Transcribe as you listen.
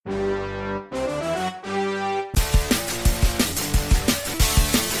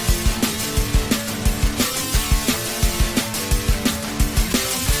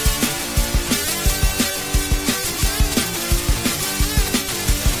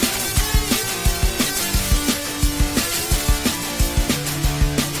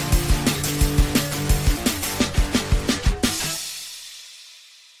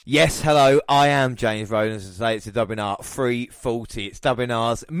Yes, hello, I am James Rowland, and today it's the WNR340. It's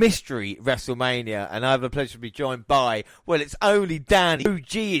WNR's Mystery WrestleMania, and I have the pleasure to be joined by, well, it's only Danny.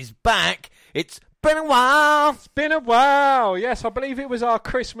 OG is back. It's been a while. It's been a while. Yes, I believe it was our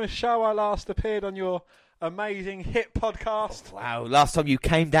Christmas show I last appeared on your amazing hit podcast. Oh, wow, last time you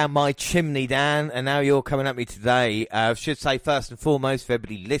came down my chimney, Dan, and now you're coming at me today. I should say, first and foremost, for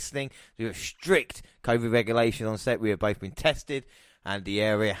everybody listening, there are strict COVID regulations on set. We have both been tested, and the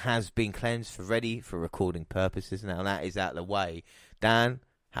area has been cleansed ready for recording purposes. Now that is out of the way. Dan,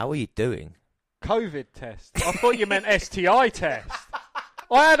 how are you doing? COVID test? I thought you meant STI test.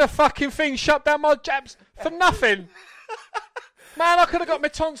 I had a fucking thing shut down my jabs for nothing. Man, I could have got my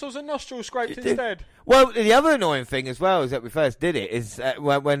tonsils and nostrils scraped instead. Well, the other annoying thing as well is that we first did it is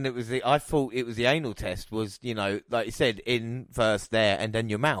when it was I thought it was the anal test was, you know, like you said, in first there and then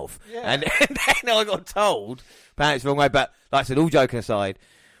your mouth. Yeah. And then I got told, apparently it's the wrong way, but like I said, all joking aside,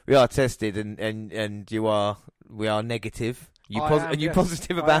 we are tested and we are negative. Are you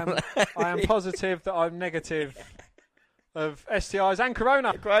positive about that? I am positive that I'm negative of STIs and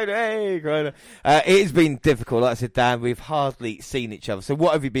Corona. Corona. It has been difficult. Like I said, Dan, we've hardly seen each other. So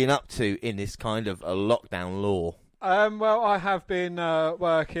what have you been up to in this kind of a lockdown law? Well, I have been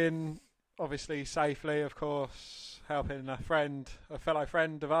working, obviously safely, of course, helping a fellow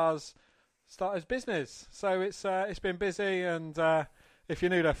friend of ours start his business. So it's been busy, and if you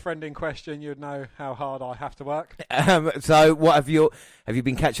knew the friend in question, you'd know how hard I have to work. So what have you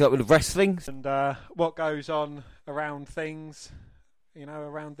been catching up with wrestling? And what goes on around things, you know,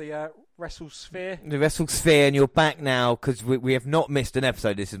 around the WrestleSphere. The WrestleSphere, and you're back now because we have not missed an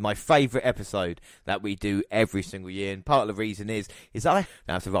episode. This is my favourite episode that we do every single year, and part of the reason is I don't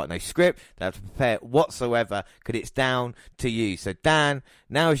have to write no script, don't have to prepare whatsoever, because it's down to you. So Dan,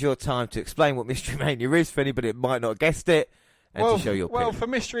 now is your time to explain what Mystery Mania is for anybody that might not have guessed it. And to show your well, for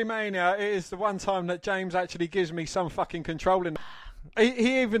Mystery Mania, it is the one time that James actually gives me some fucking control in.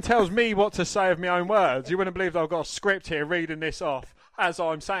 He even tells me what to say of my own words. You wouldn't believe that I've got a script here reading this off as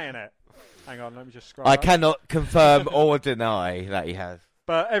I'm saying it. Hang on, let me just scroll I up. cannot confirm or deny that he has.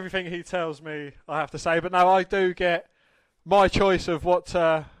 But everything he tells me, I have to say. But no, I do get my choice of what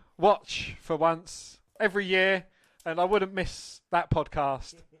to watch for once every year, and I wouldn't miss that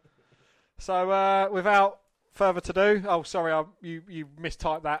podcast. So without further to do, oh sorry, you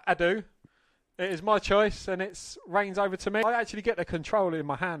mistyped that. Ado. It is my choice, and it reigns over to me. I actually get the controller in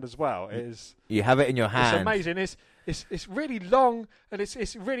my hand as well. It is. You have it in your hand. It's amazing. It's really long, and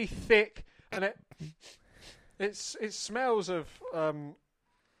it's really thick, and it smells of I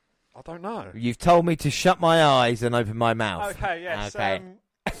don't know. You've told me to shut my eyes and open my mouth. Okay, yes. Okay.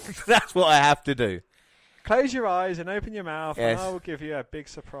 That's what I have to do. Close your eyes and open your mouth, yes. And I will give you a big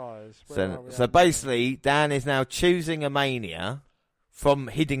surprise. So basically, Dan is now choosing a mania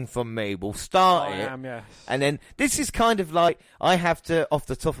hidden from me. We'll start it. I am, yes. And then this is kind of like, I have to, off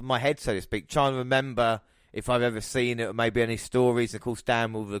the top of my head, so to speak, try and remember if I've ever seen it or maybe any stories. Of course,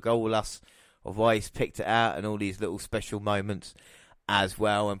 Dan will regale us of why he's picked it out and all these little special moments as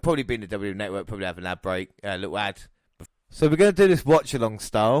well. And probably being the W Network, probably have an ad break, a little ad. So we're going to do this watch-along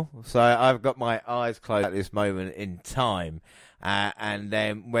style. So I've got my eyes closed at this moment in time. And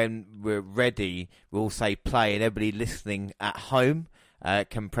then when we're ready, we'll say play, and everybody listening at home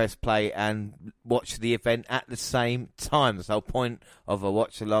can press play and watch the event at the same time. That's the whole point of a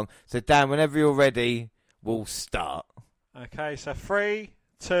watch-along. So Dan, whenever you're ready, we'll start. Okay, so 3,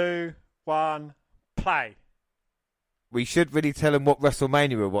 2, 1, play. We should really tell them what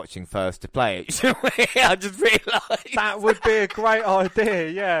WrestleMania we're watching first to play it, shouldn't we? I just realised. That would be a great idea,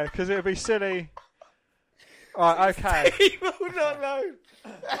 yeah, because it would be silly. Right, okay. People will not know.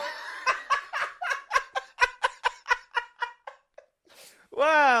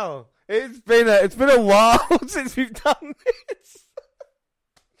 Wow, it's been a while since we've done this.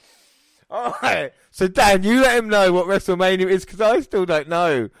 All right, so Dan, you let him know what WrestleMania is, because I still don't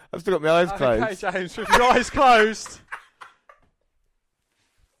know. I've still got my eyes closed. Okay, James, with your eyes closed.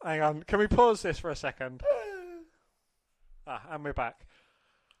 Hang on, can we pause this for a second? And we're back.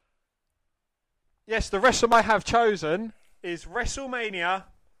 Yes, the WrestleMania I have chosen is WrestleMania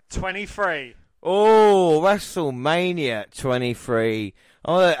 23. Oh, WrestleMania 23.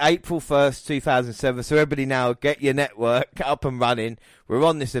 Oh, April 1st, 2007. So everybody now get your network up and running. We're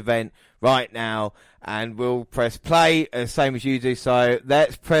on this event right now, and we'll press play, same as you do. So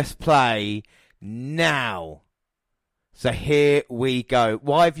let's press play now. So here we go.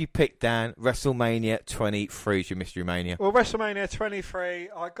 Why have you picked, Dan, WrestleMania 23 as your Mystery Mania? Well, WrestleMania 23,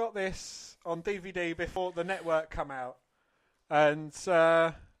 I got this on DVD before the network come out. And,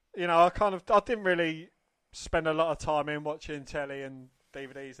 you know, I didn't really spend a lot of time in watching telly and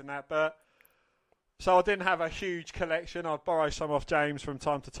DVDs and that, but so I didn't have a huge collection. I'd borrow some off James from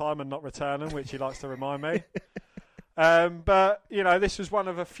time to time and not return them, which he likes to remind me. But, you know, this was one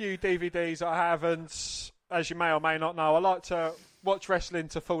of a few DVDs I have, and as you may or may not know, I like to watch wrestling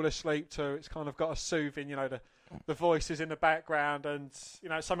to fall asleep to. It's kind of got a soothing, you know, the voices in the background, and, you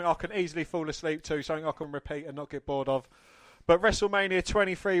know, something I can easily fall asleep to, something I can repeat and not get bored of. But WrestleMania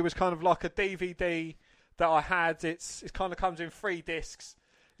 23 was kind of like a DVD that I had. It kind of comes in 3 discs.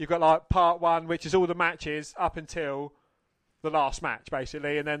 You've got like part 1, which is all the matches up until the last match,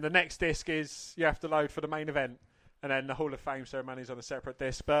 basically. And then the next disc is you have to load for the main event. And then the Hall of Fame ceremony is on a separate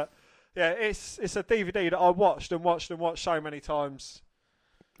disc. But yeah, it's a DVD that I watched so many times.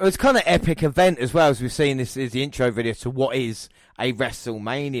 Well, it's kind of epic event as well, as we've seen. This is the intro video to what is a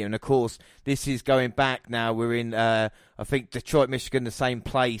WrestleMania. And of course, this is going back now. We're in, I think, Detroit, Michigan, the same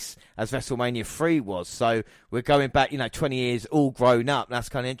place as WrestleMania 3 was. So we're going back, 20 years, all grown up. That's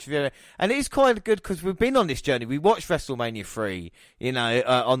kind of interesting. And it is quite good because we've been on this journey. We watched WrestleMania 3,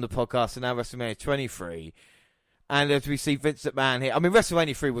 on the podcast, and now WrestleMania 23. And as we see Vince McMahon here, I mean,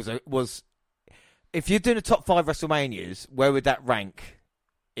 WrestleMania 3 was if you're doing a top 5 WrestleManias, where would that rank?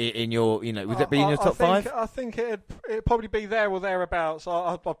 In your, would that be in your top 5? I think it'd probably be there or thereabouts.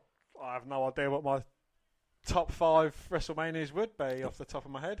 I have no idea what my top 5 WrestleManias would be off the top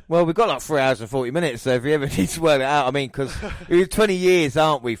of my head. Well, we've got like 3 hours and 40 minutes, so if you ever need to work it out, I mean, because we're 20 years,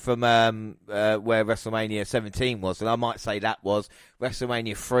 aren't we, from where WrestleMania 17 was, and I might say that was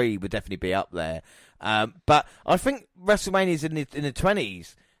WrestleMania 3 would definitely be up there. But I think WrestleManias in the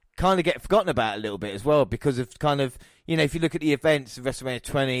 20s kind of get forgotten about a little bit as well because of kind of, if you look at the events of WrestleMania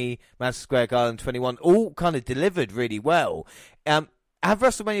 20, Madison Square Garden 21, all kind of delivered really well. Have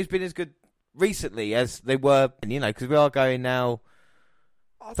WrestleManias been as good recently as they were, because we are going now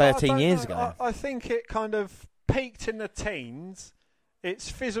 13 years ago? I think it kind of peaked in the teens. It's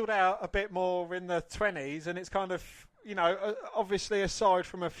fizzled out a bit more in the 20s, and it's kind of, obviously aside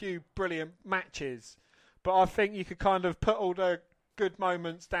from a few brilliant matches, but I think you could kind of put all the good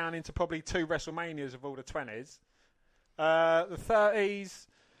moments down into probably 2 WrestleManias of all the 20s. The 30s,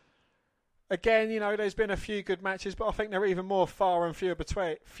 again, there's been a few good matches, but I think they're even more far and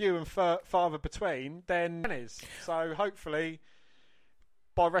farther between than 20s. So hopefully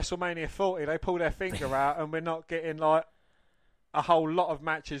by WrestleMania 40 they pull their finger out and we're not getting like a whole lot of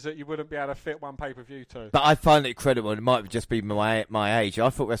matches that you wouldn't be able to fit one pay-per-view to. But I find it incredible. It might just be my age. I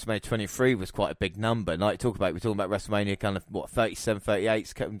thought WrestleMania 23 was quite a big number. Like we're talking about WrestleMania kind of 37, 38,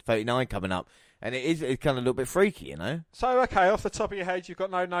 39 coming up. And it's kind of a little bit freaky, So, okay, off the top of your head, you've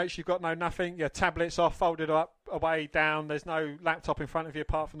got no notes, you've got no nothing. Your tablet's off, folded up, away, down. There's no laptop in front of you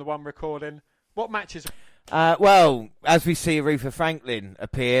apart from the one recording. What matches? Well, as we see Aretha Franklin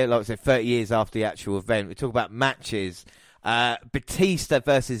appear, like I said, 30 years after the actual event, we talk about matches. Batista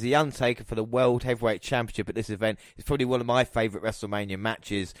versus The Undertaker for the World Heavyweight Championship at this event is probably one of my favourite WrestleMania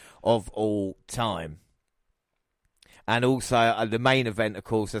matches of all time. And also, the main event, of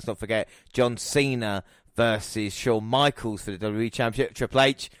course, let's not forget, John Cena versus Shawn Michaels for the WWE Championship. Triple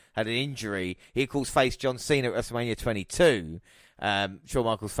H had an injury. He, of course, faced John Cena at WrestleMania 22. Shawn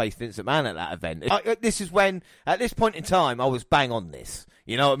Michaels faced Vince McMahon at that event. This is when, at this point in time, I was bang on this.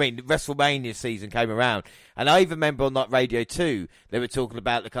 You know what I mean? The WrestleMania season came around. And I even remember on that Radio 2, they were talking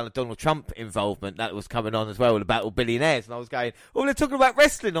about the kind of Donald Trump involvement that was coming on as well, the Battle Billionaires. And I was going, they're talking about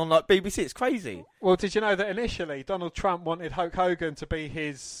wrestling on like BBC. It's crazy. Well, did you know that initially Donald Trump wanted Hulk Hogan to be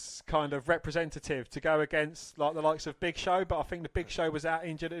his kind of representative to go against like the likes of Big Show? But I think the Big Show was out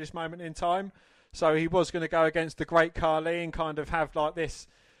injured at this moment in time. So he was going to go against the Great Khali and kind of have like this,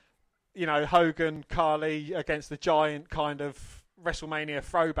 Hogan, Khali against the Giant kind of WrestleMania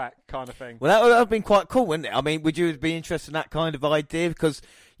throwback kind of thing. Well, that would have been quite cool, wouldn't it? I mean, would you be interested in that kind of idea? Because,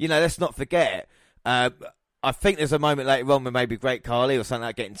 let's not forget, I think there's a moment later on when maybe Great Khali or something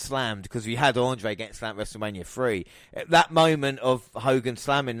like getting slammed, because we had Andre getting slammed at WrestleMania 3. That moment of Hogan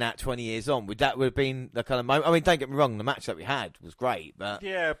slamming that 20 years on, would have been the kind of moment? I mean, don't get me wrong, the match that we had was great, but...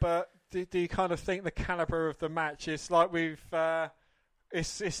 Yeah, but do you kind of think the calibre of the match is like we've...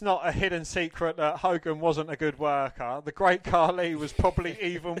 It's not a hidden secret that Hogan wasn't a good worker. The Great Khali was probably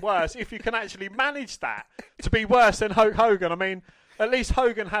even worse. If you can actually manage that to be worse than Hulk Hogan, I mean, at least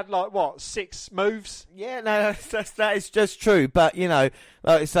Hogan had 6 moves. Yeah, no, that is just true. But like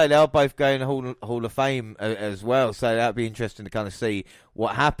I say, they are both going to Hall of Fame as well. So that'd be interesting to kind of see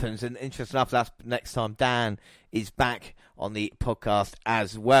what happens. And interesting enough, that's next time Dan is back on the podcast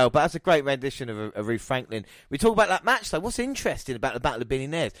as well. But that's a great rendition of Aretha Franklin. We talk about that match, though. What's interesting about the Battle of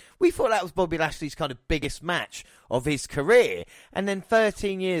Billionaires? We thought that was Bobby Lashley's kind of biggest match of his career. And then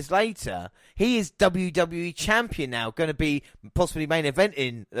 13 years later, he is WWE champion now, going to be possibly main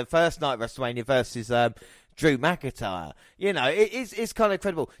eventing the first night of WrestleMania versus Drew McIntyre. You know, it's kind of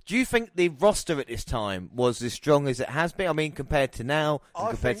incredible. Do you think the roster at this time was as strong as it has been? I mean, compared to now?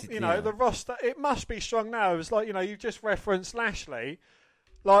 I think, the roster, it must be strong now. It's like, you've just referenced Lashley.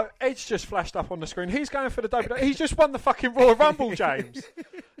 Like, Edge just flashed up on the screen. He's going for the WWE. He's just won the fucking Royal Rumble, James.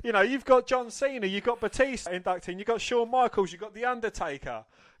 You've got John Cena, you've got Batista inducting, you've got Shawn Michaels, you've got The Undertaker.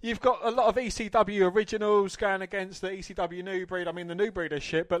 You've got a lot of ECW originals going against the ECW New Breed. I mean, the New Breed is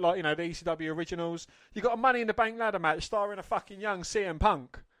shit, but the ECW originals. You've got a Money in the Bank ladder match starring a fucking young CM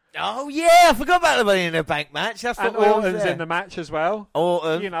Punk. Oh, yeah, I forgot about the Money in the Bank match. That's and Orton's in the match as well.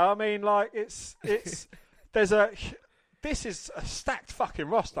 Orton. This is a stacked fucking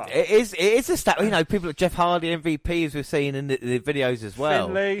roster. It is a stacked. People like Jeff Hardy, MVP, as we've seen in the videos as well.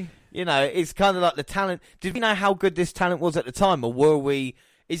 Finlay. It's kind of like the talent. Did we know how good this talent was at the time, or were we?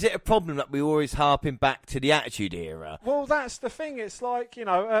 Is it a problem that we always harping back to the Attitude Era? Well, that's the thing. It's like,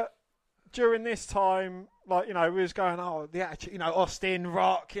 during this time, we was going, the Attitude, Austin,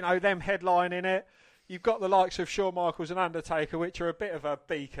 Rock, them headlining it. You've got the likes of Shawn Michaels and Undertaker, which are a bit of a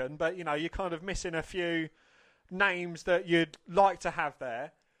beacon, but, you're kind of missing a few names that you'd like to have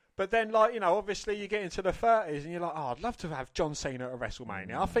there. But then, obviously you get into the 30s and you're like, I'd love to have John Cena at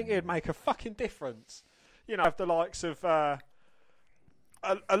WrestleMania. I think it'd make a fucking difference. Have the likes of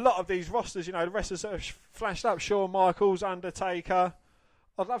a lot of these rosters, the wrestlers that have flashed up, Shawn Michaels, Undertaker.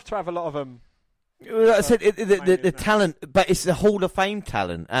 I'd love to have a lot of them. Like I said, the talent, but it's the Hall of Fame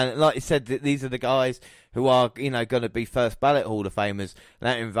talent. And like you said, these are the guys who are, going to be first ballot Hall of Famers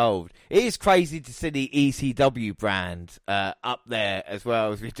that are involved. It is crazy to see the ECW brand up there as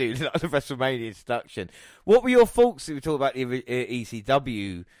well as we do the WrestleMania introduction. What were your thoughts when we talk about the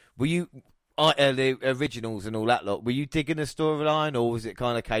ECW? Were you... the originals and all that lot, were you digging the storyline, or was it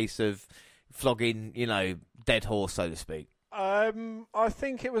kind of a case of flogging, dead horse, so to speak? I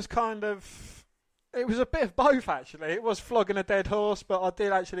think it was it was a bit of both, actually. It was flogging a dead horse, but I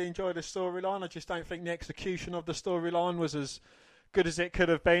did actually enjoy the storyline. I just don't think the execution of the storyline was as good as it could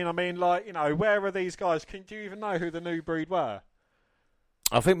have been. I mean, where are these guys? Do you even know who the New Breed were?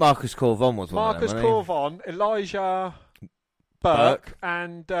 I think Marcus Corvon was one of them. Marcus Corvon, Elijah Burke.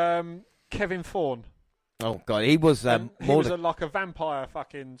 And... Kevin Thorne. Oh God, he was like a vampire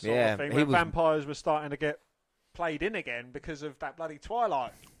fucking sort of thing. When vampires were starting to get played in again because of that bloody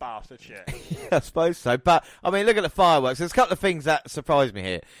Twilight bastard shit. I suppose so. But I mean, look at the fireworks. There's a couple of things that surprised me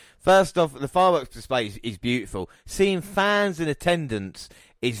here. First off, the fireworks display is beautiful. Seeing fans in attendance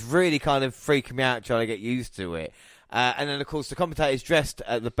is really kind of freaking me out, trying to get used to it. And then of course the commentators dressed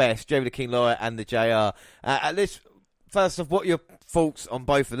at the best, Jerry the King Lawler and the JR. At this. First off, what are your thoughts on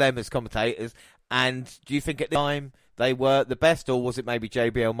both of them as commentators? And do you think at the time they were the best, or was it maybe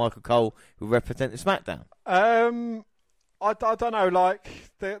JBL, Michael Cole, who represented SmackDown? I don't know.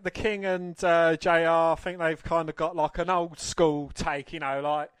 Like the King and JR, I think they've kind of got like an old school take.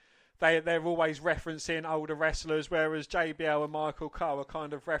 Like they're always referencing older wrestlers, whereas JBL and Michael Cole are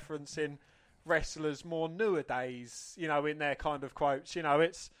kind of referencing wrestlers more newer days. In their kind of quotes.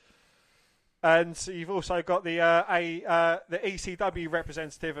 It's. And so you've also got the ECW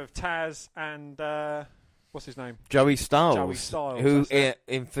representative of Taz and what's his name? Joey Styles, who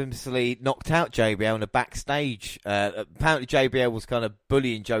infamously knocked out JBL in a backstage. Apparently JBL was kind of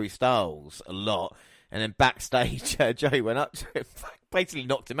bullying Joey Styles a lot, and then backstage Joey went up to him, basically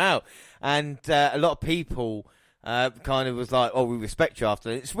knocked him out. And a lot of people kind of was like, we respect you after.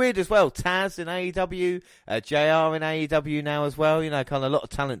 It's weird as well. Taz in AEW, JR in AEW now as well. Kind of a lot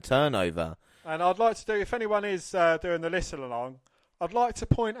of talent turnover. And I'd like to do, if anyone is doing the listen along, I'd like to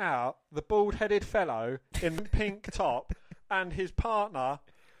point out the bald-headed fellow in the pink top and his partner,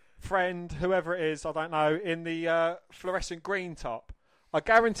 friend, whoever it is, I don't know, in the fluorescent green top. I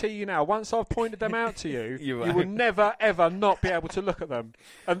guarantee you now, once I've pointed them out to you, you will never, ever not be able to look at them.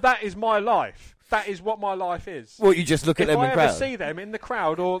 And that is my life. That is what my life is. Well, you just look at them in the crowd? If I ever see them in the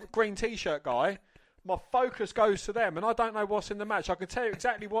crowd or the green T-shirt guy... my focus goes to them, and I don't know what's in the match. I can tell you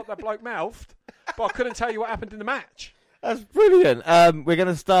exactly what that bloke mouthed, but I couldn't tell you what happened in the match. That's brilliant. We're going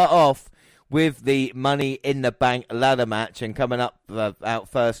to start off with the Money in the Bank ladder match, and coming up out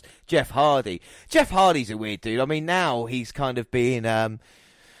first, Jeff Hardy. Jeff Hardy's a weird dude. I mean, now he's kind of being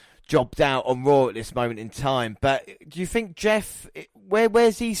jobbed out on Raw at this moment in time, but do you think Jeff,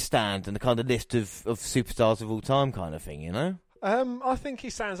 where's he stand in the kind of list of superstars of all time kind of thing, I think he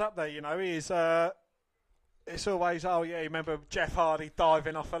stands up there, He's... it's always, oh yeah, remember Jeff Hardy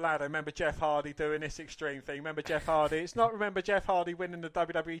diving off a ladder? Remember Jeff Hardy doing this extreme thing? Remember Jeff Hardy? It's not remember Jeff Hardy winning the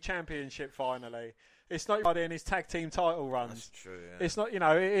WWE Championship finally. It's not Hardy in his tag team title runs. That's true, yeah. It's not,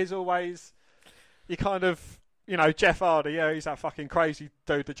 it is always, you kind of, Jeff Hardy, yeah, he's that fucking crazy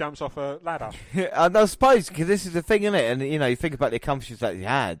dude that jumps off a ladder. And I suppose, because this is the thing, isn't it? And, you think about the accomplishments that he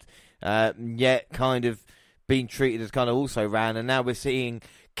had, yet kind of being treated as kind of also ran, and now we're seeing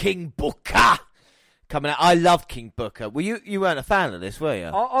King Booker coming out. I love King Booker. Well, you weren't a fan of this, were you?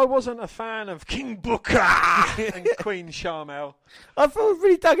 I wasn't a fan of King Booker and Queen Charmel. I thought I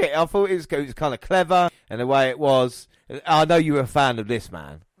really dug it. I thought it was kind of clever, and the way it was. I know you were a fan of this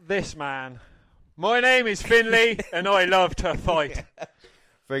man. This man. My name is Finley, and I love to fight.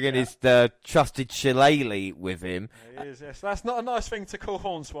 Friggin' his trusted shillelagh with him. He is, yes. That's not a nice thing to call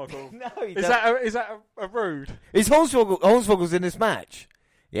Hornswoggle. No, is that a rude? Is Hornswoggle's in this match?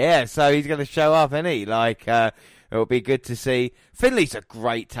 Yeah, so he's going to show up, isn't he? It'll be good to see. Finley's a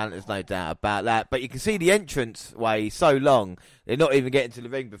great talent, there's no doubt about that. But you can see the entrance way so long, they're not even getting to the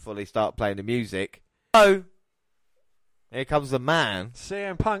ring before they start playing the music. So, here comes the man.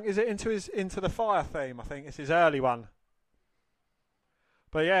 CM Punk, is it into the Fire theme? I think it's his early one.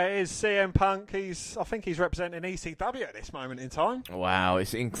 But yeah, it is CM Punk. I think he's representing ECW at this moment in time. Wow,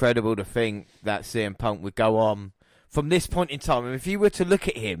 it's incredible to think that CM Punk would go on from this point in time. And if you were to look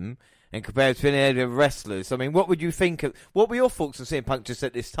at him and compare it to any other wrestlers, I mean, what would you think of? What were your thoughts on CM Punk just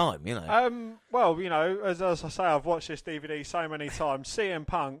at this time? Well, as I say, I've watched this DVD so many times. CM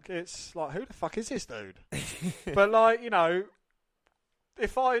Punk, it's like, who the fuck is this dude? But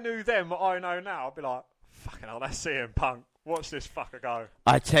if I knew then what I know now, I'd be like, fucking hell, that's CM Punk. Watch this fucker go.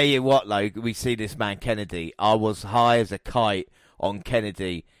 I tell you what, we see this man Kennedy. I was high as a kite on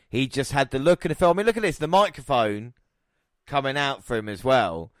Kennedy. He just had the look and the feel. I mean, look at this, the microphone coming out for him as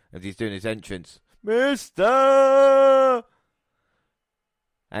well as he's doing his entrance. Mister!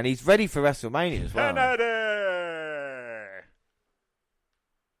 And he's ready for WrestleMania as well. Kennedy!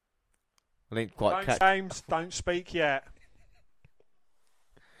 I didn't quite catch. James, don't speak yet.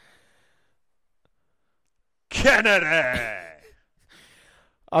 Kennedy!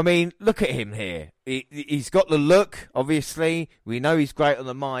 I mean, look at him here. He's got the look, obviously. We know he's great on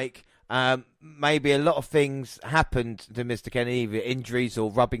the mic. Maybe a lot of things happened to Mr. Kennedy, either injuries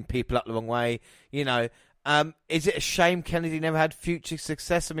or rubbing people up the wrong way. Is it a shame Kennedy never had future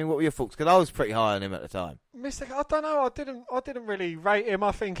success? I mean, what were your thoughts? Because I was pretty high on him at the time. I don't know. I didn't really rate him.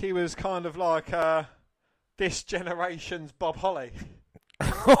 I think he was kind of like this generation's Bob Holly.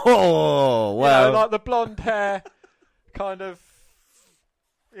 Oh, well. Like the blonde hair, kind of,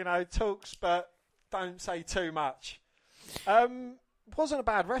 talks, but don't say too much. Wasn't a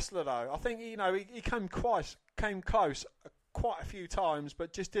bad wrestler though. I think he came close quite a few times,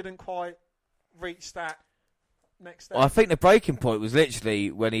 but just didn't quite reach that next step. Well, I think the breaking point was literally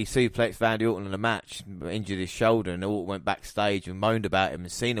when he suplexed Randy Orton in a match, injured his shoulder, and Orton went backstage and moaned about him,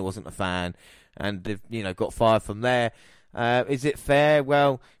 and Cena wasn't a fan, and got fired from there. Is it fair?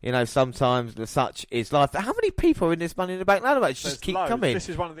 Well, sometimes such is life. How many people are in this Money in the Bank ladder match? Just keep coming. This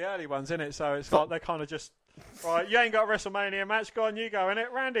is one of the early ones, isn't it? So it's like they're kind of just, right, you ain't got a WrestleMania match, go on, you go, innit?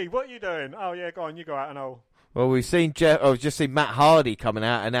 Randy, what are you doing? Oh, yeah, go on, you go out and all. Well, we've seen just seen Matt Hardy coming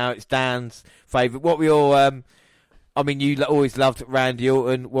out, and now it's Dan's favourite. What were your, you always loved Randy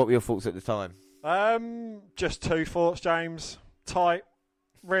Orton. What were your thoughts at the time? Just two thoughts, James. Tight,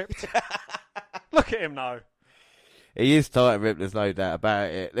 ripped. Look at him now. He is tight and ripped, there's no doubt about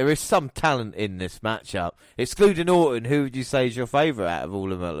it. There is some talent in this matchup. Excluding Orton, who would you say is your favourite out of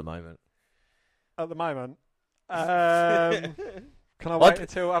all of them at the moment? At the moment? Can I wait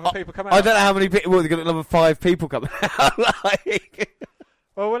until other people come out? I don't know how many people. Well, they've got another 5 people coming out.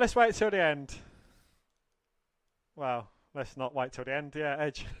 Well, let's wait till the end. Well, let's not wait till the end. Yeah,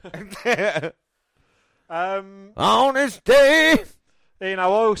 Edge. On this day. I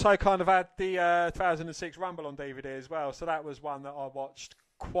also kind of had the 2006 Rumble on DVD as well, so that was one that I watched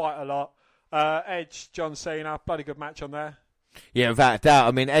quite a lot. Edge, John Cena, bloody good match on there. Yeah, without a doubt.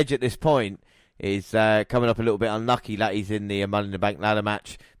 I mean, Edge at this point is coming up a little bit unlucky that he's in the Money in the Bank ladder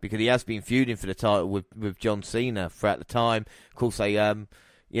match, because he has been feuding for the title with John Cena throughout the time. Of course, they had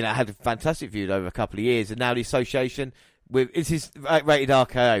a fantastic feud over a couple of years, and now the association it's his rated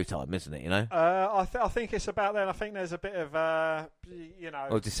RKO time, isn't it? I think it's about then. I think there's a bit of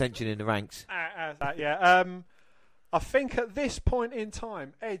or dissension in the ranks. Yeah. I think at this point in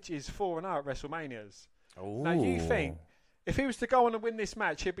time, Edge is 4-0 at WrestleManias. Ooh. Now you think if he was to go on and win this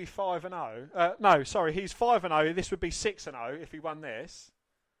match, he'd be 5-0. No, sorry, he's 5-0. This would be 6-0 if he won this.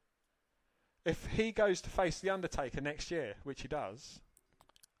 If he goes to face the Undertaker next year, which he does.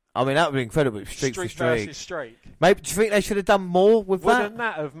 I mean, that would be incredible. Streak for streak. Versus streak. Maybe, do you think they should have done more with that? Wouldn't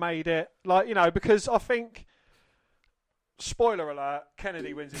that have made it, like, you know, because I think, spoiler alert,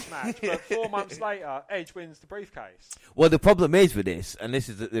 Kennedy wins this match, but 4 months later, Edge wins the briefcase. Well, the problem is with this, and this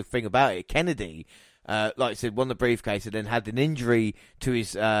is the thing about it, Kennedy, like I said, won the briefcase and then had an injury to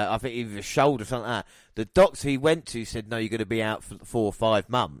his, I think either his shoulder or something like that. The doctor he went to said, no, you're going to be out for 4 or 5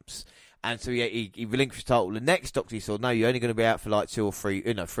 months. And so he relinquished the title. The next doctor he saw, no, you're only going to be out for like 3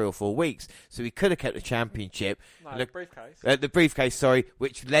 or 4 weeks. So he could have kept the championship. No, the briefcase. The briefcase, sorry,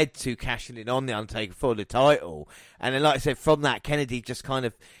 which led to cashing in on the Undertaker for the title. And then, like I said, from that, Kennedy just kind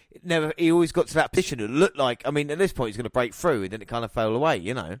of he always got to that position. It looked like, I mean, at this point he's going to break through, and then it kind of fell away,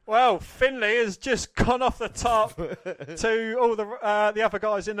 you know. Well, Finlay has just gone off the top to all the other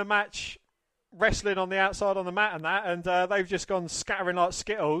guys in the match wrestling on the outside on the mat and that, and they've just gone scattering like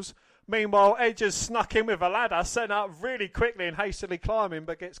Skittles. Meanwhile, Edge has snuck in with a ladder, setting up really quickly and hastily climbing,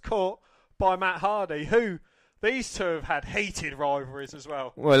 but gets caught by Matt Hardy, who these two have had heated rivalries as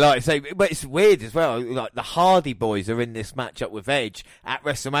well. Well, like I say, but it's weird as well. Like the Hardy Boys are in this matchup with Edge at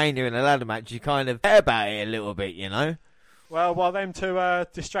WrestleMania in a ladder match. You kind of care about it a little bit, you know? Well, while them two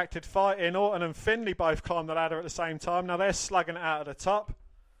distracted fighting, Orton and Finlay both climbed the ladder at the same time. Now they're slugging it out of the top.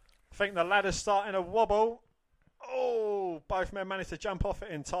 I think the ladder's starting to wobble. Oh, both men managed to jump off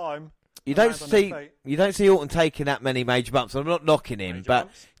it in time. You don't see Orton taking that many major bumps. I'm not knocking him, but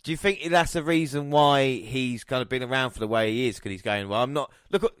do you think that's the reason why he's kind of been around for the way he is? Because he's going, well, I'm not.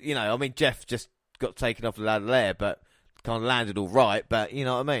 Look, you know, I mean, Jeff just got taken off the ladder there, but kind of landed all right. But you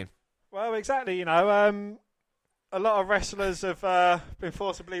know what I mean? Well, exactly. You know, a lot of wrestlers have been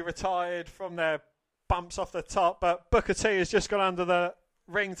forcibly retired from their bumps off the top, but Booker T has just gone under the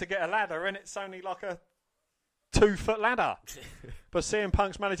ring to get a ladder, and it's only like a 2-foot ladder. But CM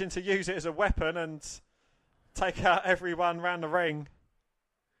Punk's managing to use it as a weapon and take out everyone around the ring.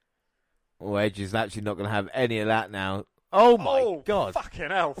 Oh, Edge is actually not going to have any of that now. Oh my God. Fucking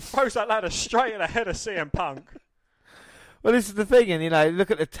hell. Throws that ladder straight at the head of CM Punk. Well, this is the thing, and you know,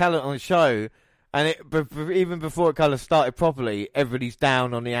 look at the talent on the show, and even before it kind of started properly, everybody's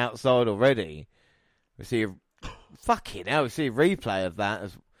down on the outside already. We see fucking hell, we see a replay of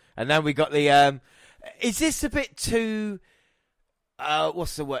that, and then we got the. Is this a bit too?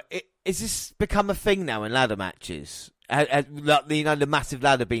 What's the word? Is this become a thing now in ladder matches? Like the massive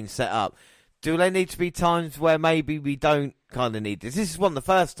ladder being set up. Do there need to be times where maybe we don't kind of need this? This is one of the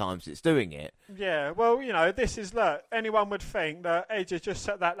first times it's doing it. Yeah, well, you know, this is, look, anyone would think that Edge has just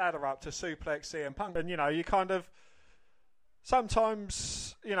set that ladder up to suplex CM Punk. And, you know, you kind of,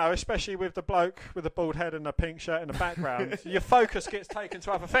 sometimes, you know, especially with the bloke with the bald head and the pink shirt in the background, your focus gets taken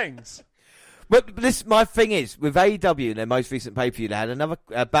to other things. But this, my thing is, with AEW in their most recent pay-per-view, they had another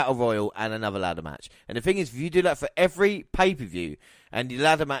Battle Royal and another ladder match. And the thing is, if you do that for every pay-per-view, and the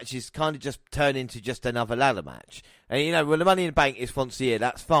ladder matches kind of just turn into just another ladder match. And, you know, when the Money in the Bank is once a year,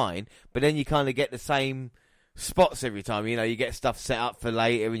 that's fine. But then you kind of get the same spots every time. You know, you get stuff set up for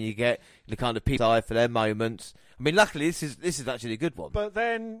later, and you get the kind of people eye for their moments. I mean, luckily, this is actually a good one. But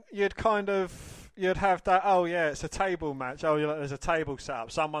then you'd have that, oh yeah, it's a table match. Oh, look, there's a table set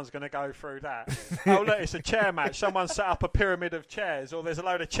up. Someone's going to go through that. Oh, look, it's a chair match. Someone's set up a pyramid of chairs, or there's a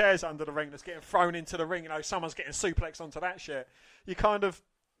load of chairs under the ring that's getting thrown into the ring. You know, someone's getting suplexed onto that shit. You kind of,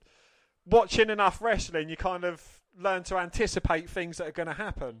 watching enough wrestling, you kind of learn to anticipate things that are going to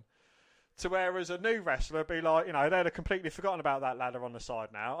happen. To whereas a new wrestler would be like, you know, they'd have completely forgotten about that ladder on the side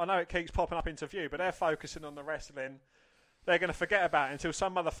now. I know it keeps popping up into view, but they're focusing on the wrestling. They're going to forget about it until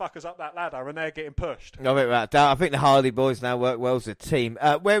some motherfucker's up that ladder and they're getting pushed. I think the Hardy Boys now work well as a team.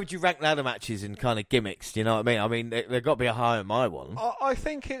 Where would you rank ladder matches in kind of gimmicks? Do you know what I mean? I mean, they've got to be higher than my one. I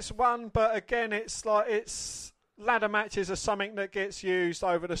think it's one, but again, it's ladder matches are something that gets used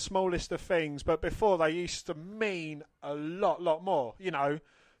over the smallest of things, but before they used to mean a lot more. You know,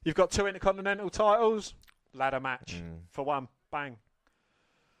 you've got 2 Intercontinental titles, ladder match for one, bang.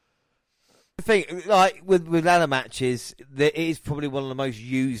 The thing, like with ladder matches, it is probably one of the most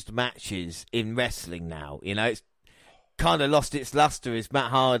used matches in wrestling now. You know, it's kind of lost its luster as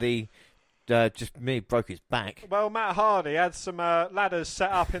Matt Hardy broke his back. Well, Matt Hardy had some ladders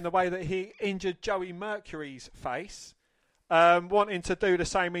set up in the way that he injured Joey Mercury's face, wanting to do the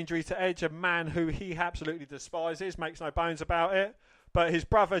same injury to Edge, a man who he absolutely despises, makes no bones about it. But his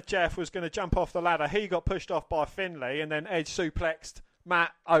brother Jeff was going to jump off the ladder. He got pushed off by Finlay, and then Edge suplexed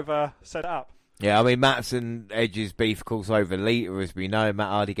Matt over, set it up. Yeah, I mean, Matt's and Edge's beef, of course, over Lita, as we know. Matt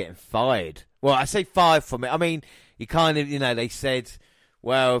Hardy getting fired. Well, I say fired from it. I mean, you kind of, you know, they said,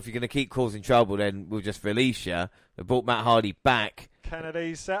 well, if you're going to keep causing trouble, then we'll just release you. They brought Matt Hardy back.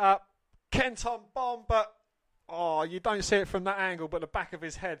 Kennedy set up Kenton bomb, but Oh, you don't see it from that angle, but the back of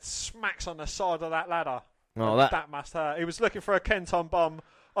his head smacks on the side of that ladder. Oh, that must hurt. He was looking for a Kenton bomb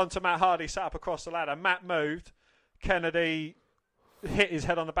onto Matt Hardy, sat up across the ladder. Matt moved. Kennedy hit his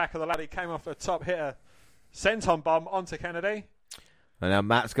head on the back of the ladder. He came off the top, hit a senton bomb onto Kennedy. And now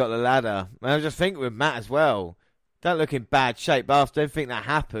Matt's got the ladder. And I just think with Matt as well, don't look in bad shape. But after everything that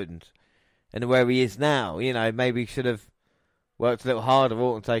happened and where he is now, you know, maybe he should have worked a little harder.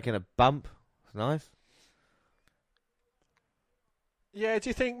 Orton taking a bump. It's nice. Yeah, do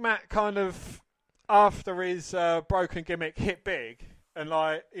you think Matt kind of, after his broken gimmick, hit big? And,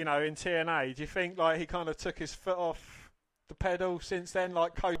 like, you know, in TNA, do you think, like, he kind of took his foot off the pedal since then,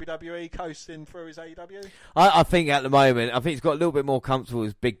 like Kobe WWE coasting through his AEW? I think at the moment, I think he's got a little bit more comfortable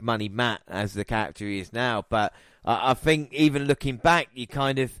as Big Money Matt as the character he is now. But I think even looking back, you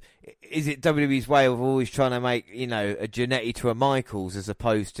kind of, is it WWE's way of always trying to make, you know, a Jannetty to a Michaels as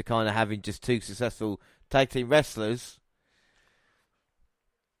opposed to kind of having just two successful tag team wrestlers?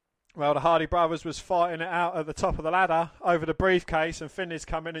 Well, the Hardy Brothers was fighting it out at the top of the ladder over the briefcase, and Finley's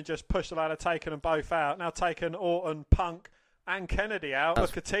come in and just pushed the ladder, taken them both out. Now taking Orton, Punk and Kennedy out.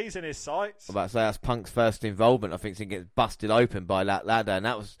 Look at T's in his sights. I'm about to say that's Punk's first involvement. I think he gets busted open by that ladder, and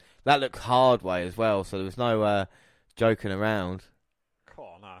that looked hard way as well, so there was no joking around.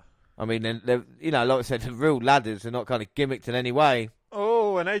 Oh, no. I mean, you know, like I said, the real ladders are not kind of gimmicked in any way.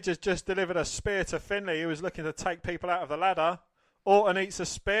 Oh, and Edge has just delivered a spear to Finley, who was looking to take people out of the ladder. Orton eats a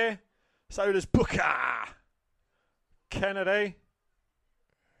spear. So does Booker. Kennedy.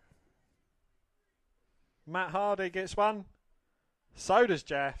 Matt Hardy gets one. So does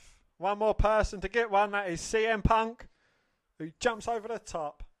Jeff. One more person to get one. That is CM Punk, who jumps over the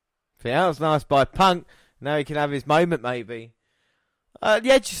top. Yeah, that was nice by Punk. Now he can have his moment, maybe.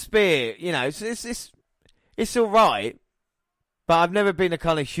 The Edge spear, you know, it's all right. But I've never been a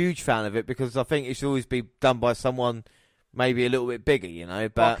kind of huge fan of it because I think it should always be done by someone maybe a little bit bigger, you know.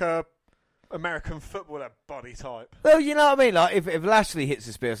 But like a American footballer body type. Well, you know what I mean. Like if Lashley hits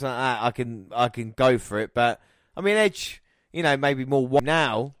a spear or something like that, I can go for it. But I mean, Edge, you know, maybe more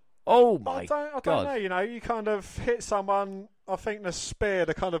now. Oh my God! I don't know. You know, you kind of hit someone. I think the spear,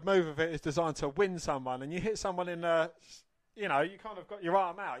 the kind of move of it, is designed to win someone, and you hit someone in the. You know, you kind of got your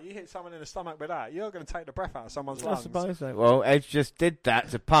arm out. You hit someone in the stomach with that, you're going to take the breath out of someone's lungs. I suppose so. Well, Edge just did that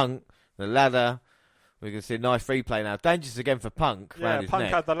to Punk. The ladder. We can see a nice replay now. Dangerous again for Punk. Yeah, Punk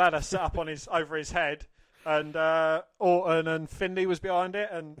neck. had the ladder set up on over his head, and Orton and Finley was behind it,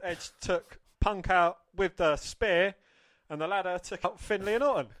 and Edge took Punk out with the spear, and the ladder took up Finley and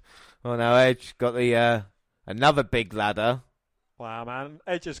Orton. Well, now Edge got the another big ladder. Wow, man.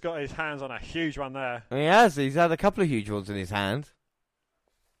 Edge has got his hands on a huge one there. He has. He's had a couple of huge ones in his hand.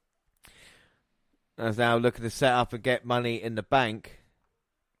 As now looking to set up and get Money in the Bank.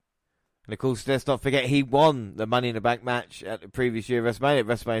 And of course, let's not forget he won the Money in the Bank match at the previous year of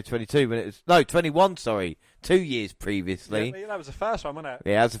WrestleMania 22 when it was 21. Sorry, 2 years previously. Yeah, that was the first one, wasn't it?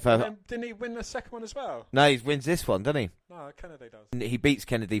 Yeah, that was the first. Didn't he win the second one as well? No, he wins this one, doesn't he? No, Kennedy does. He beats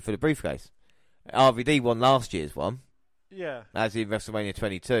Kennedy for the briefcase. RVD won last year's one. Yeah. As in WrestleMania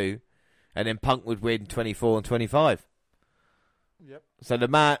 22, and then Punk would win 24 and 25. Yep. So the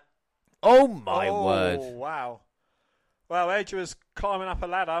Matt. Oh my word! Oh wow! Well, Edge was climbing up a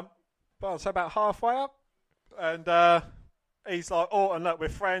ladder. Well, so about halfway up, and he's like, Orton, look, we're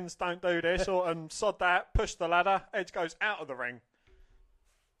friends, don't do this. Orton, sod that, push the ladder. Edge goes out of the ring.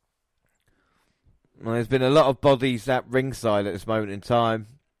 Well, there's been a lot of bodies at ringside at this moment in time.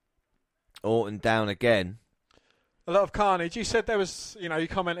 Orton down again. A lot of carnage. You said there was, you know, you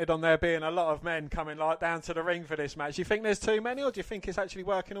commented on there being a lot of men coming like down to the ring for this match. Do you think there's too many, or do you think it's actually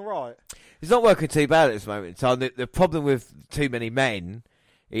working all right? It's not working too bad at this moment in time. The problem with too many men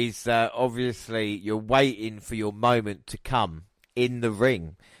is obviously you're waiting for your moment to come in the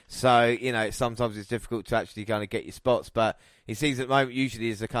ring. So, you know, sometimes it's difficult to actually kind of get your spots, but he sees at the moment usually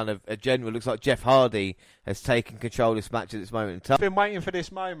as a kind of a general. Looks like Jeff Hardy has taken control of this match at this moment in time. Been waiting for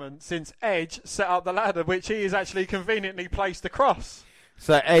this moment since Edge set up the ladder, which he is actually conveniently placed across.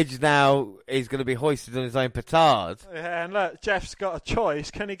 So Edge now is going to be hoisted on his own petard. Yeah, and look, Jeff's got a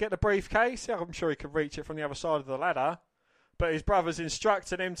choice. Can he get the briefcase? Yeah, I'm sure he could reach it from the other side of the ladder. But his brother's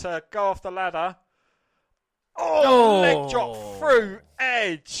instructed him to go off the ladder. Oh, leg drop through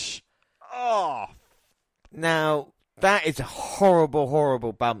Edge. Oh. Now, that is a horrible,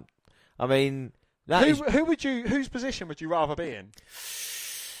 horrible bump. I mean, whose position would you rather be in?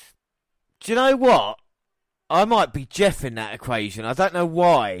 Do you know what? I might be Jeff in that equation. I don't know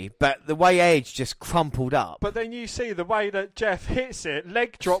why, but the way Edge just crumpled up. But then you see the way that Jeff hits it,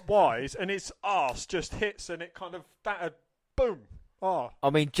 leg drop wise, and his arse just hits, and it kind of boom. Oh. I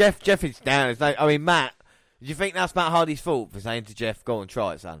mean, Jeff is down. I mean, Matt, Do you think that's Matt Hardy's fault for saying to Jeff, go on,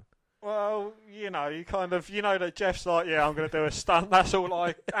 try it, son? Well, you know that Jeff's like, yeah, I'm going to do a stunt. That's all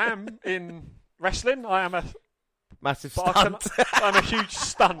I am in wrestling. I am a massive stunt. I'm a huge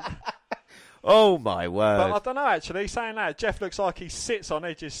stunt. Oh, my word. But I don't know, actually. Saying that, Jeff looks like he sits on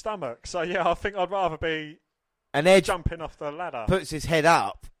Edge's stomach. So, yeah, I think I'd rather be jumping off the ladder. Puts his head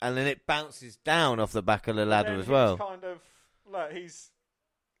up, and then it bounces down off the back of the ladder as well. He's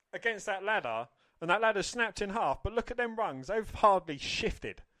against that ladder, and that ladder's snapped in half. But look at them rungs. They've hardly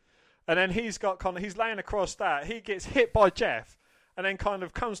shifted. And then he's laying across that. He gets hit by Jeff, and then kind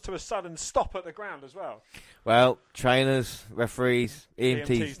of comes to a sudden stop at the ground as well. Well, trainers, referees,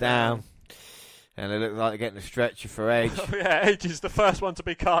 EMTs down. And they look like they're getting a stretcher for Edge. Yeah, Edge is the first one to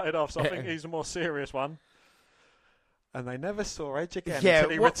be carted off, so I think he's the more serious one. And they never saw Edge again until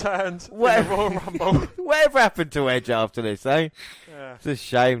he returned in the Royal Rumble. Whatever happened to Edge after this, eh? Yeah. It's a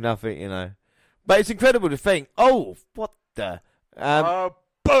shame, nothing, you know. But it's incredible to think, oh, what the...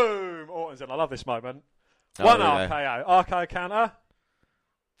 boom! Orton's in. I love this moment. One RKO. RKO counter.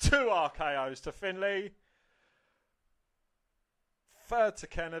 2 RKOs to Finlay. 3rd to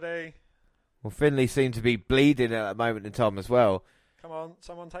Kennedy. Well, Finlay seemed to be bleeding at that moment in time as well. Come on,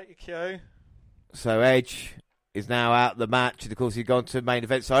 someone take your cue. So Edge is now out of the match. And of course, he's gone to main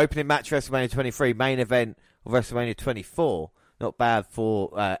event. So opening match WrestleMania 23, main event of WrestleMania 24. Not bad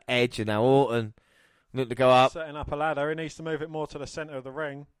for Edge, and now Orton looking to go up. Setting up a ladder. He needs to move it more to the centre of the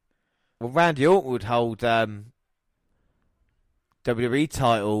ring. Well, Randy Orton would hold WWE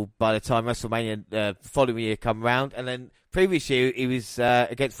title by the time WrestleMania following year come round. And then previous year, he was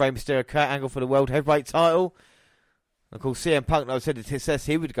against Rey Mysterio, Kurt Angle for the World Heavyweight title. Of course, CM Punk, like I said, it says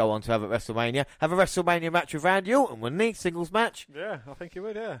he would go on to have a WrestleMania match with Randy Orton, wouldn't he? Singles match? Yeah, I think he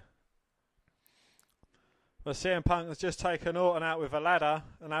would, yeah. But CM Punk has just taken Orton out with a ladder,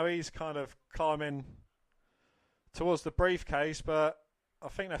 and now he's kind of climbing towards the briefcase, but I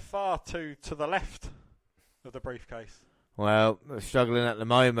think they're far too to the left of the briefcase. Well, they're struggling at the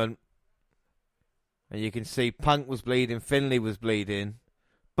moment. And you can see Punk was bleeding, Finlay was bleeding.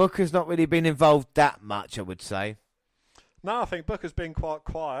 Booker's not really been involved that much, I would say. No, I think Booker's been quite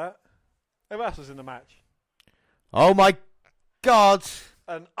quiet. Who else was in the match? Oh my God!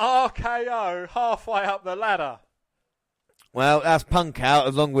 An RKO halfway up the ladder. Well, that's Punk out,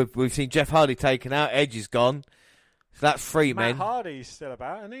 along with, we've seen Jeff Hardy taken out, Edge is gone. So that's 3 men. Matt Hardy's still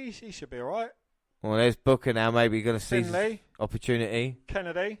about, and he should be alright. Well, there's Booker now, maybe going to see Finlay, opportunity.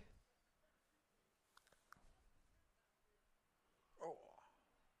 Kennedy.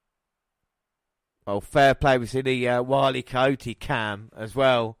 Oh, fair play. We see the Wily Coyote cam as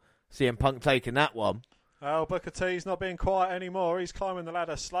well. CM Punk taking that one. Oh, Booker T's not being quiet anymore. He's climbing the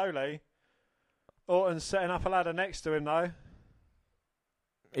ladder slowly. Orton's setting up a ladder next to him, though.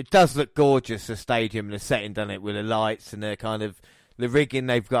 It does look gorgeous, the stadium and the setting, doesn't it, with the lights and the rigging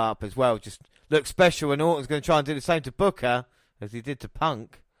they've got up as well. Just looks special, and Orton's going to try and do the same to Booker as he did to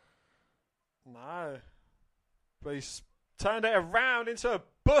Punk. No. But he's turned it around into a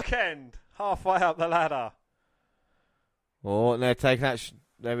bookend halfway up the ladder. Oh, and they're taking that.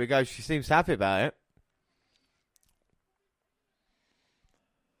 There we go. She seems happy about it.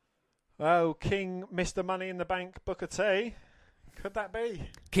 Oh, King Mr. Money in the Bank Booker T. Could that be?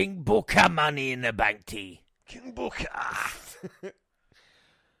 King Booker Money in the Bank T. King Booker.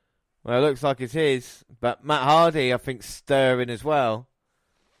 Well, it looks like it is. But Matt Hardy, I think, stirring as well.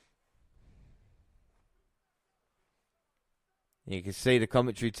 You can see the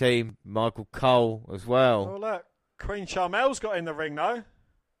commentary team, Michael Cole as well. Oh, look. Queen Charmel's got in the ring, though.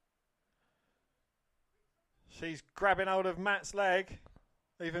 She's grabbing hold of Matt's leg.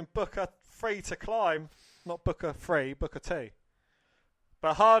 Leaving Booker free to climb. Not Booker free, Booker T.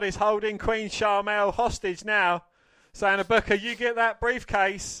 But Hardy's holding Queen Charmel hostage now. Saying to Booker, you get that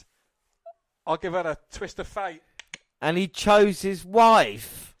briefcase, I'll give her a twist of fate. And he chose his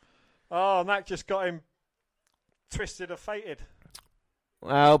wife. Oh, and that just got him twisted or fated.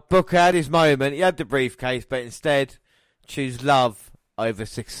 Well, Booker had his moment. He had the briefcase, but instead choose love over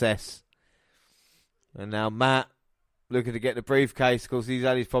success. And now Matt looking to get the briefcase because he's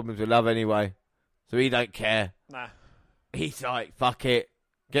had his problems with love anyway. So he don't care. Nah. He's like, fuck it.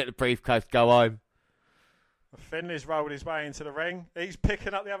 Get the briefcase, go home. Finley's rolled his way into the ring. He's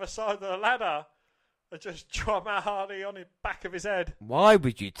picking up the other side of the ladder. And just drop Matt Hardy on the back of his head. Why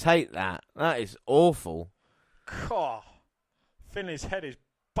would you take that? That is awful. God. Finley's head is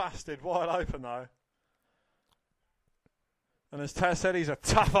busted wide open, though. And as Taz said, he's a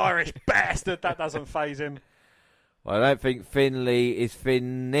tough Irish bastard. That doesn't faze him. Well, I don't think Finlay is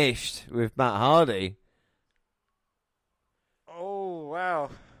finished with Matt Hardy. Oh, wow.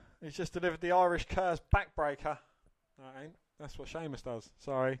 He's just delivered the Irish Curse backbreaker. That ain't. That's what Sheamus does.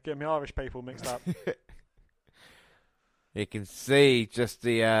 Sorry, getting the Irish people mixed up. You can see just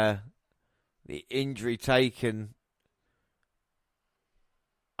the injury taken.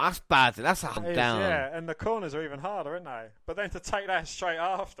 That's bad. That's a hump down. Yeah, and the corners are even harder, aren't they? But then to take that straight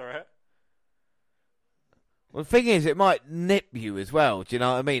after it. Well, the thing is, it might nip you as well. Do you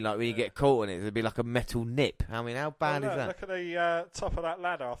know what I mean? Like when you get caught in it, it'd be like a metal nip. I mean, how bad is that? Look at the top of that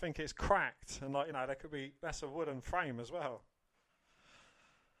ladder. I think it's cracked, and there could be. That's a wooden frame as well.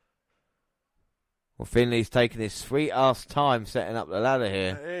 Well, Finley's taking his sweet-ass time setting up the ladder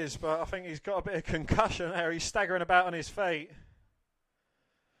here. It is, but I think he's got a bit of concussion there. He's staggering about on his feet.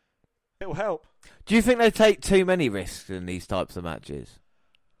 It'll help. Do you think they take too many risks in these types of matches?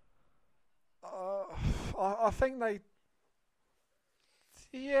 I think they...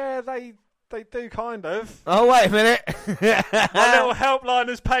 Yeah, they do kind of. Oh, wait a minute. My little helpline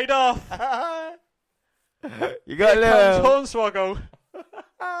has paid off. You got Here a comes little... Hornswoggle.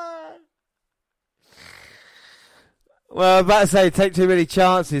 Well, I'm about to say take too many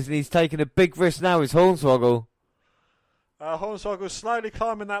chances, and he's taking a big risk now with Hornswoggle. Hornswoggle's slowly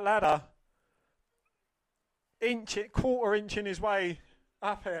climbing that ladder. Quarter inch in his way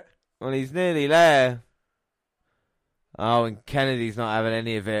up it. Well, he's nearly there. Oh, and Kennedy's not having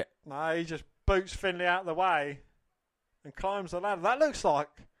any of it. No, he just boots Finley out of the way and climbs the ladder. That looks like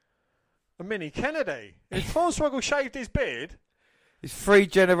a mini Kennedy. If Hornswoggle shaved his beard... It's 3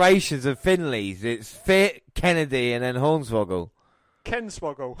 generations of Finleys. It's Fit, Kennedy, and then Hornswoggle.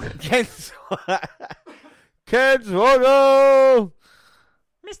 Kenswoggle. Kenswoggle!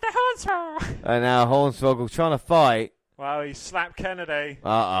 Mr. Hornswoggle! And now Hornswoggle trying to fight. Well, he slapped Kennedy.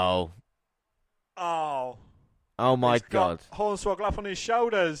 Uh-oh. Oh, my God. Got Hornswoggle up on his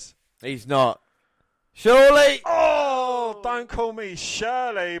shoulders. He's not. Surely! Oh, don't call me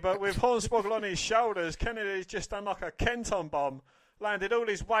Shirley, but with Hornswoggle on his shoulders, Kennedy's just done like a Kenton bomb. Landed all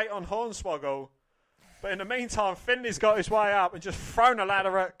his weight on Hornswoggle. But in the meantime, Finley's got his way up and just thrown a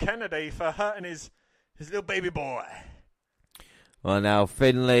ladder at Kennedy for hurting his little baby boy. Well, now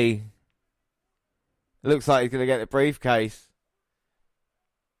Finley looks like he's going to get the briefcase.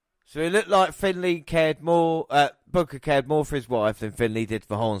 So it looked like Finley cared more, Booker cared more for his wife than Finley did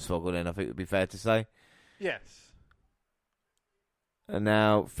for Hornswoggle, then I think it would be fair to say. Yes. And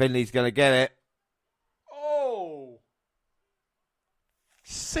now Finley's going to get it. Oh!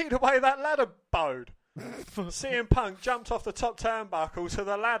 See the way that ladder bowed? CM Punk jumped off the top turnbuckle to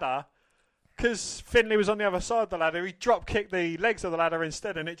the ladder. Because Finley was on the other side of the ladder, he drop kicked the legs of the ladder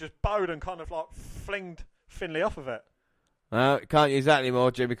instead, and it just bowed and kind of like flinged Finley off of it. Well, can't use that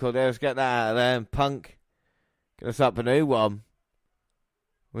anymore, Jimmy Corderas. Get that out of there. And Punk, get us up a new one.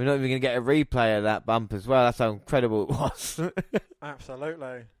 We're not even going to get a replay of that bump as well. That's how incredible it was.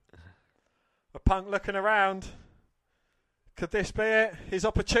 Absolutely. But Punk looking around. Could this be it? His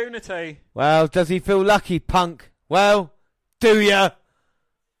opportunity. Well, does he feel lucky, Punk? Well, do ya?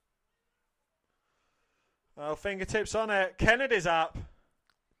 Well, fingertips on it. Kennedy's up.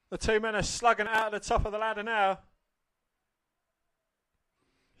 The two men are slugging out at the top of the ladder now.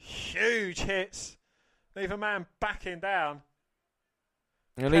 Huge hits. Leave a man backing down.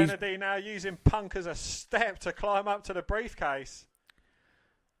 And Kennedy now using Punk as a step to climb up to the briefcase.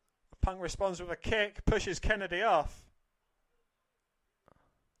 Punk responds with a kick, pushes Kennedy off.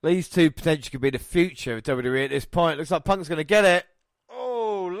 These two potentially could be the future of WWE at this point. Looks like Punk's going to get it.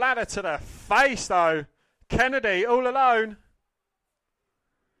 Oh, ladder to the face though. Kennedy all alone.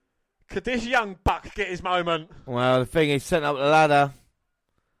 Could this young buck get his moment? Well, the thing is, setting up the ladder.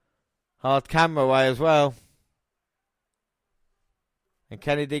 Hard camera way as well. And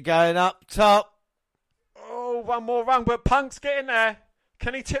Kennedy going up top. Oh, one more rung, but Punk's getting there.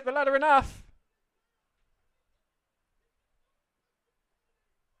 Can he tip the ladder enough?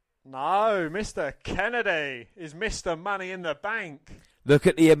 No, Mr. Kennedy is Mr. Money in the Bank. Look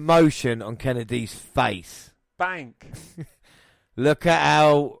at the emotion on Kennedy's face. Bank. Look at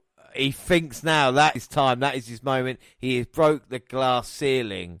how he thinks now. That is time. That is his moment. He has broke the glass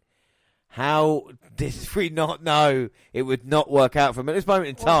ceiling. How did we not know it would not work out for him at this moment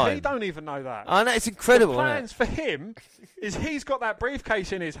in time? Well, he don't even know that. I know, it's incredible. The plans for him is he's got that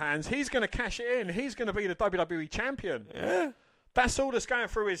briefcase in his hands. He's going to cash it in. He's going to be the WWE champion. Yeah. That's all that's going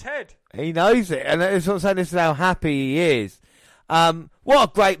through his head. He knows it. And that's what I'm saying. This is how happy he is. What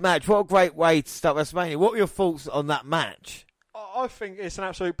a great match. What a great way to start WrestleMania. What were your thoughts on that match? I think it's an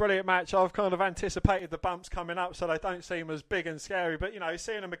absolute brilliant match. I've kind of anticipated the bumps coming up so they don't seem as big and scary. But,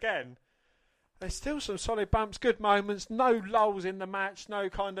 seeing them again, there's still some solid bumps, good moments, no lulls in the match, no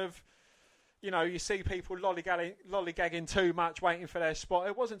kind of, you see people lollygagging too much, waiting for their spot.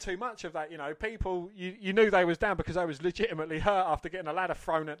 It wasn't too much of that, People, you knew they was down because they was legitimately hurt after getting a ladder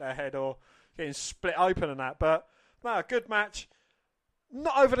thrown at their head or getting split open and that. But, no, good match.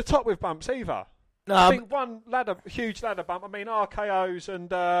 Not over the top with bumps either. No, I think one huge ladder bump. I mean, RKOs and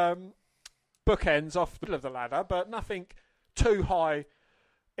bookends off the middle of the ladder, but nothing too high.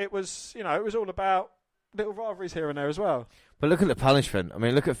 It was, it was all about little rivalries here and there as well. But look at the punishment. I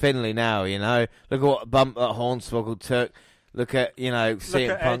mean, look at Finlay now, Look at what bump that Hornswoggle took. Look at,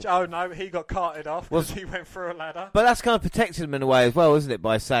 CM Punk. Edge. Oh, no, he got carted off because he went through a ladder. But that's kind of protected him in a way as well, isn't it?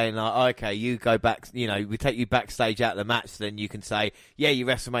 By saying, like, okay, you go back, we take you backstage out of the match, then you can say, yeah, your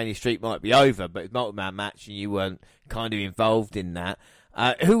WrestleMania streak might be over, but it's a multi-man match and you weren't kind of involved in that.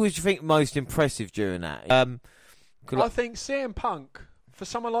 Who was, you think, most impressive during that? I think CM Punk, for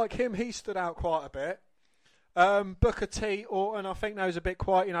someone like him, he stood out quite a bit. Booker T, Orton, I think those a bit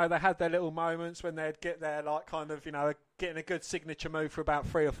quiet. They had their little moments when they'd get their, getting a good signature move for about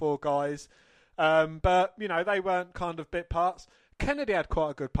 3 or 4 guys. But, they weren't kind of bit parts. Kennedy had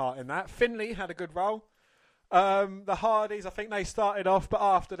quite a good part in that. Finlay had a good role. The Hardys, I think they started off, but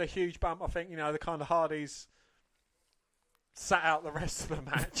after the huge bump, I think, the kind of Hardys sat out the rest of the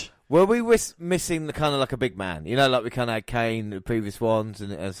match. Were we missing the kind of like a big man? Like we kind of had Kane, the previous ones,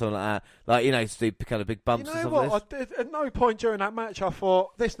 and something like that. Like, the kind of big bumps and stuff like this. At no point during that match I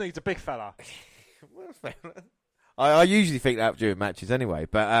thought, this needs a big fella. I usually think that during matches anyway.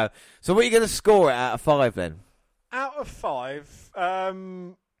 But so what are you going to score it out of 5 then? Out of 5,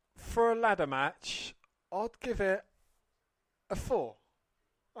 for a ladder match, I'd give it a 4.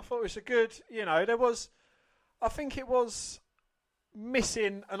 I thought it was a good, I think it was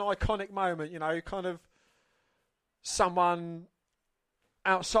missing an iconic moment, kind of someone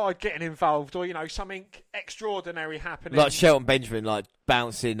outside getting involved or, something extraordinary happening. Like Shelton Benjamin, like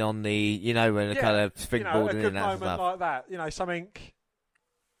bouncing on the, when the kind of springboard a good moment like that. Something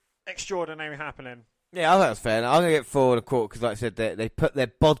extraordinary happening. Yeah, I think that's fair. I'm going to get 4 1/4 because, like I said, they put their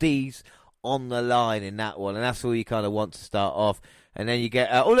bodies on the line in that one, and that's all you kind of want to start off. And then you get,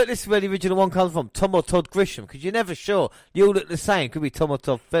 look, this is where the original one comes from, Tom or Todd Grisham, because you're never sure. You all look the same. Could be Tom or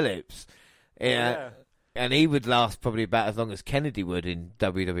Todd Phillips. Yeah. And he would last probably about as long as Kennedy would in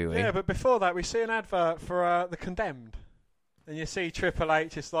WWE. Yeah, but before that, we see an advert for The Condemned. And you see Triple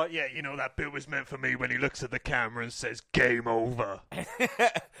H, it's like, yeah, that bit was meant for me when he looks at the camera and says, game over.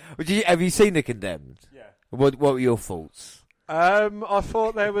 Have you seen The Condemned? Yeah. What were your thoughts? I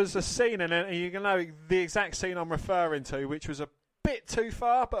thought there was a scene in it, and you can know the exact scene I'm referring to, which was a bit too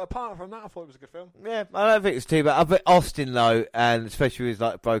far, but apart from that, I thought it was a good film. Yeah, I don't think it's too bad. I bet Austin, though, and especially with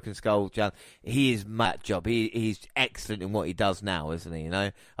like Broken Skull, John, he is Matt Job. He's excellent in what he does now, isn't he?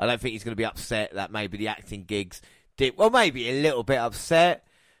 I don't think he's going to be upset that maybe the acting gigs did. Well, maybe a little bit upset,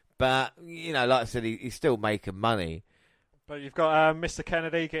 but like I said, he's still making money. But you've got Mr.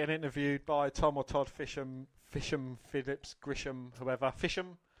 Kennedy getting interviewed by Tom or Todd Fisham, Phillips, Grisham, whoever,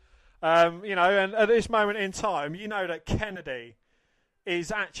 Fisham. And at this moment in time, that Kennedy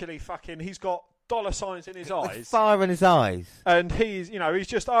is actually he's got dollar signs in his eyes. Fire in his eyes. And he's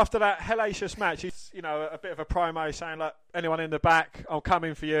just after that hellacious match, he's, a bit of a promo saying, look, anyone in the back, I'm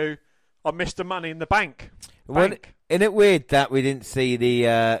coming for you. I'm Mr. Money in the Bank. Isn't it weird that we didn't see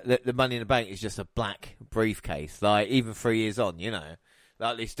the Money in the Bank is just a black briefcase, like even 3 years on,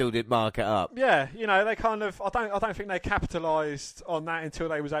 like they still didn't mark it up. Yeah, they kind of. I don't think they capitalised on that until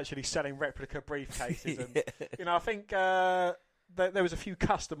they was actually selling replica briefcases. And, I think there was a few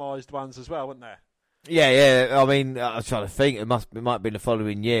customised ones as well, wasn't there? Yeah. I mean, I was trying to think. It might have been the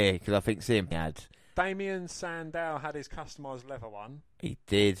following year because I think CM had. Damien Sandow had his customised leather one. He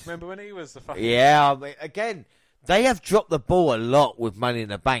did. Remember when he was the fucking... Yeah, I mean, again, they have dropped the ball a lot with Money in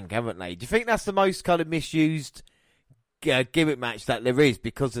the Bank, haven't they? Do you think that's the most kind of misused gimmick match that there is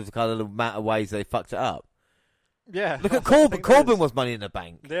because of the kind of the amount of ways they fucked it up? Yeah. Look at Corbin. Corbin was Money in the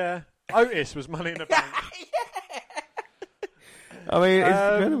Bank. Yeah. Otis was Money in the Bank. I mean, it's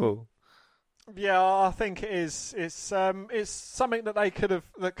incredible. Yeah, I think it is. It's something that could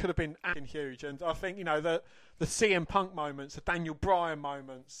have been acting huge, and I think the CM Punk moments, the Daniel Bryan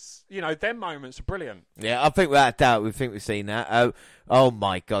moments, them moments are brilliant. Yeah, I think without doubt, we've seen that. Oh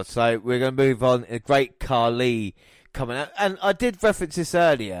my God! So we're going to move on. A great Khali coming out, and I did reference this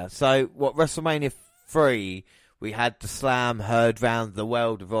earlier. So WrestleMania 3, we had the Slam heard round the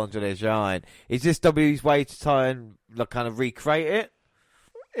world of Andre the Giant. Is this WWE's way to try and kind of recreate it?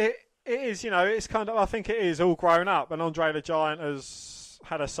 It is, it's kind of, I think it is all grown up, and Andre the Giant has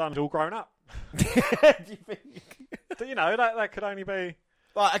had a son who's all grown up. Do you think? That could only be...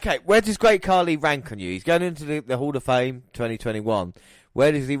 Right, okay, where does Great Khali rank on you? He's going into the Hall of Fame 2021.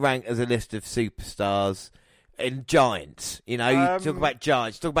 where does he rank as a list of superstars and giants? You know, you talk about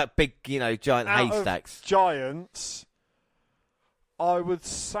giants, talk about big, you know, giant haystacks. Of giants, I would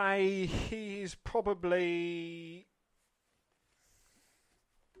say he's probably...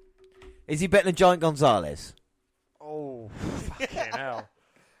 Is he better than Giant Gonzalez? Oh, fucking hell.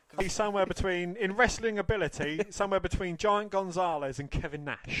 He's somewhere between, in wrestling ability, somewhere between Giant Gonzalez and Kevin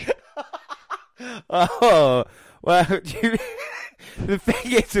Nash. Oh, well, the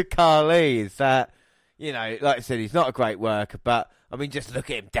thing is with Carly is that, you know, like I said, he's not a great worker, but, I mean, just look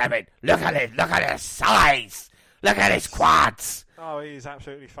at him, damn it. Look at him, look at his size. Look at his quads. Oh, he's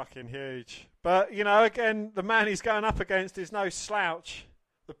absolutely fucking huge. But, you know, again, the man he's going up against is no slouch.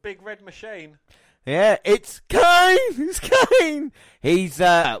 The big red machine. Yeah, it's Kane. It's Kane. He's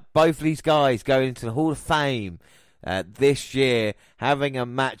both of these guys going into the Hall of Fame this year, having a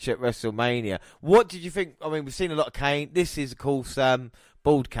match at WrestleMania. What did you think? I mean, we've seen a lot of Kane. This is, of course,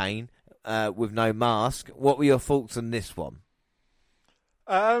 bald Kane with no mask. What were your thoughts on this one?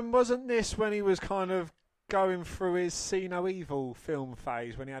 Wasn't this when he was kind of going through his See No Evil film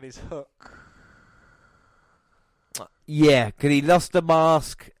phase when he had his hook? Yeah, because he lost the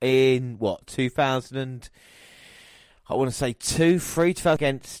mask in, 2000 I want to say 2000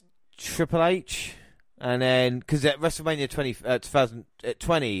 against Triple H. And then, because at WrestleMania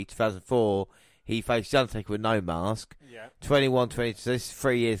 2004, he faced The Undertaker with no mask. Yeah. 21, 22, so this is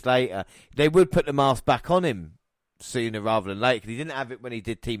 3 years later. They would put the mask back on him sooner rather than later, because he didn't have it when he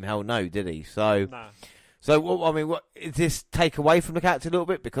did Team Hell No, did he? So, no. So I mean, what is this take away from the character a little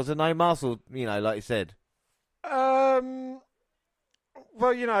bit because of no mask, or, you know, like you said?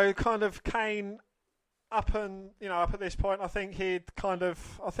 Well, you know, kind of Kane up at this point, I think he'd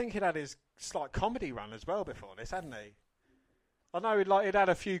had his slight comedy run as well before this, hadn't he? I know he'd had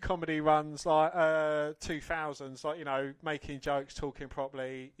a few comedy runs like 2000s, like, you know, making jokes, talking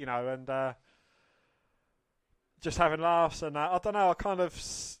properly, you know, and just having laughs and that. I don't know, I kind of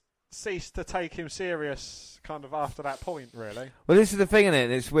ceased to take him serious kind of after that point, really. Well, this is the thing, isn't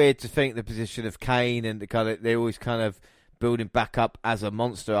it? It's weird to think the position of Kane and they're always kind of building back up as a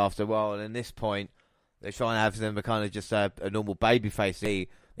monster after a while, and at this point they're trying to have them kind of just a normal babyface. It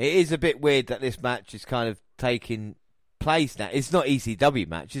is a bit weird that this match is kind of taking place now. It's not ECW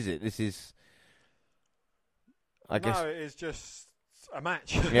match, is it? This is, I guess. No, it is just a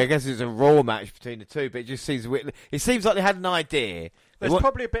match. Yeah, I guess it's a Raw match between the two, but it just seems weird. It seems like they had an idea. There's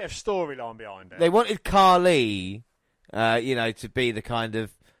probably a bit of storyline behind it. They wanted Carly, you know, to be the kind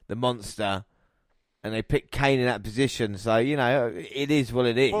of the monster, and they picked Kane in that position. So, you know, it is what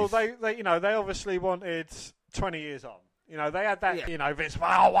it is. Well, they they obviously wanted 20 years on. You know, they had that, you know, Vince, well,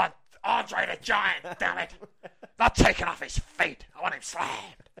 I want Andre the Giant, damn it. Not taking off his feet. I want him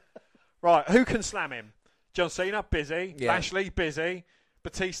slammed. Right, who can slam him? John Cena, busy. Yeah. Lashley, busy.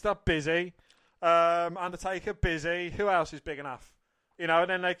 Batista, busy. Undertaker, busy. Who else is big enough? You know, and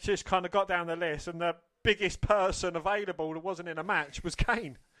then they just kind of got down the list, and the biggest person available that wasn't in a match was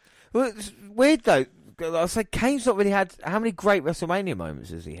Kane. Well, it's weird, though. I say Kane's not really had... How many great WrestleMania moments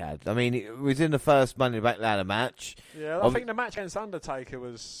has he had? I mean, it was in the first Money in the Bank ladder match. Yeah, I think the match against Undertaker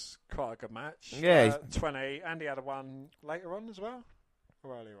was quite a good match. Yeah. 20, and he had one later on as well?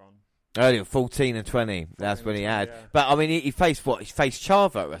 Or earlier on? Earlier, 14 and 20. That's when he had. Yeah. But, I mean, he faced what? He faced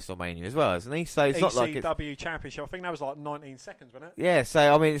Chavo at WrestleMania as well, hasn't he? So it's not like ECW Championship. I think that was like 19 seconds, wasn't it? Yeah,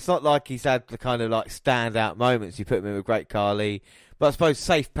 so, I mean, it's not like he's had the kind of, like, standout moments. You put him in with Great Khali. But I suppose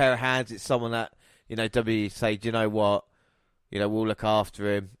safe pair of hands, it's someone that, you know, WWE say, do you know what? You know, we'll look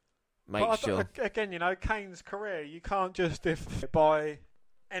after him. Make sure. Again, you know, Kane's career, you can't just define it by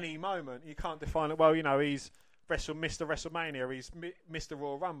any moment. You can't define it, well, you know, he's Mr. WrestleMania, he's Mr.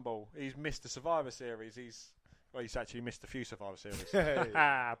 Royal Rumble, he's Mr. Survivor Series, he's actually missed a few Survivor Series.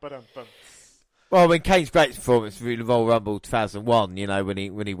 Well, I mean, Kane's great performance for the Royal Rumble 2001, you know, when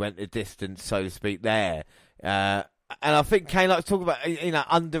he went the distance, so to speak, there. And I think Kane likes to talk about, you know,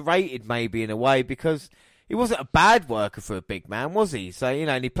 underrated maybe in a way, because he wasn't a bad worker for a big man, was he? So, you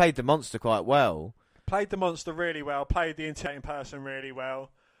know, and he played the monster quite well. Played the monster really well, played the intimidating person really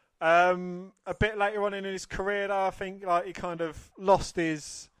well. A bit later on in his career, though, I think like he kind of lost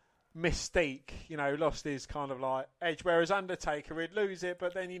his mystique, you know, lost his kind of like edge, whereas Undertaker, he'd lose it,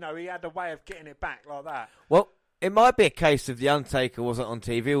 but then, you know, he had a way of getting it back like that. Well, it might be a case of The Undertaker wasn't on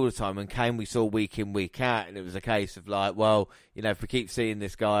TV all the time, and Kane we saw week in, week out, and it was a case of like, well, you know, if we keep seeing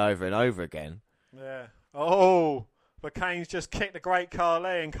this guy over and over again. Yeah. Oh, but Kane's just kicked the Great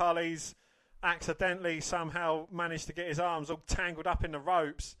Khali, and Khali's accidentally somehow managed to get his arms all tangled up in the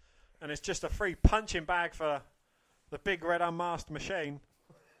ropes, and it's just a free punching bag for the big red unmasked machine.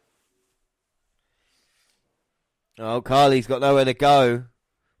 Oh, Carly's got nowhere to go.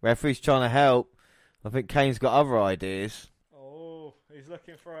 Referee's trying to help. I think Kane's got other ideas. Oh, he's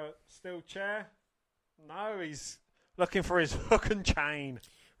looking for a steel chair. No, he's looking for his hook and chain.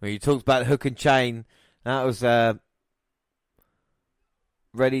 When you talked about hook and chain, that was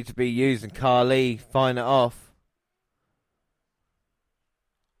ready to be used, and Carly find it off.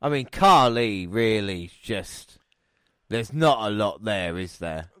 I mean, Carly really just... There's not a lot there, is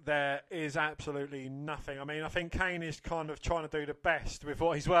there? There is absolutely nothing. I mean, I think Kane is kind of trying to do the best with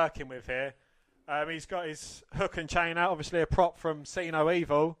what he's working with here. He's got his hook and chain out, obviously a prop from See No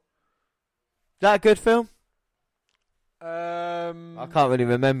Evil. Is that a good film? I can't really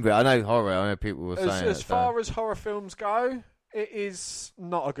remember it. I know horror. I know people were saying as far as horror films go, it is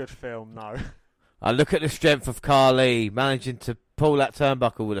not a good film, no. I look at the strength of Carly managing to pull that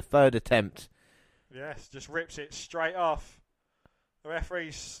turnbuckle with a third attempt. Yes, just rips it straight off. The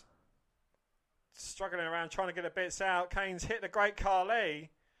referee's struggling around trying to get the bits out. Kane's hit the great Carly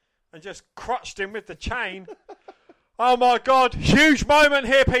and just crotched him with the chain. Oh my God, huge moment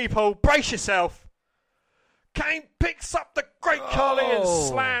here, people. Brace yourself. Kane picks up the great Carly and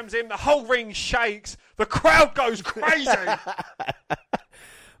slams him. The whole ring shakes. The crowd goes crazy.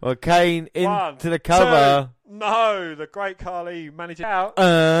 Well, Kane into the cover. No, the great Carly manages out.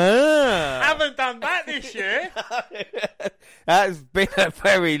 Haven't done that this year. That's been a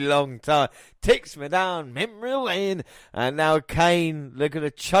very long time. Ticks me down memory lane. And now Kane looking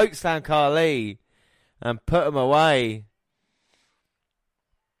to chokeslam Carly and put him away.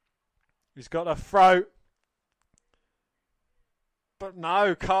 He's got a throat. But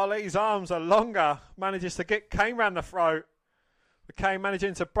no, Carly's arms are longer. Manages to get Kane round the throat. The Kane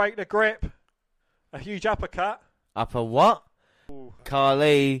managing to break the grip. A huge uppercut. Upper what? Ooh.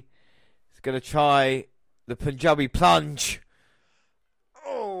 Carly is going to try the Punjabi plunge.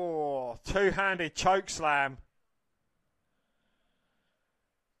 Oh, two-handed choke slam.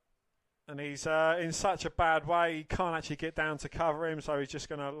 And he's in such a bad way, he can't actually get down to cover him, so he's just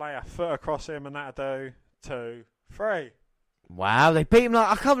going to lay a foot across him, and that'll do 2, 3. Wow, they beat him like...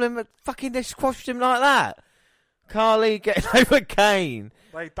 I can't believe fucking they squashed him like that. Carly getting over Kane.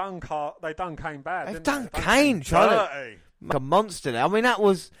 They done Kane bad. They've done Kane trying to like a monster there. I mean, that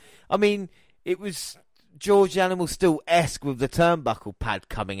was... I mean, it was George Animal Steel-esque with the turnbuckle pad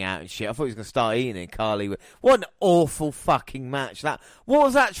coming out and shit. I thought he was going to start eating it. Carly... What an awful fucking match. What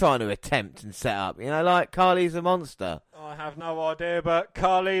was that trying to attempt and set up? You know, like, Carly's a monster. I have no idea, but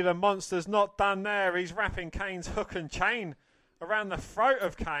Carly, the monster's not done there. He's wrapping Kane's hook and chain around the throat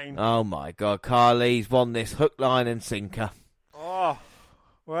of Kane. Oh, my God. Carly's won this hook, line and sinker. Oh,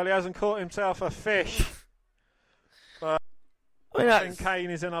 well, he hasn't caught himself a fish. But I think Kane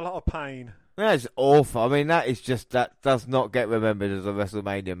is in a lot of pain. That's awful. I mean, that is just... That does not get remembered as a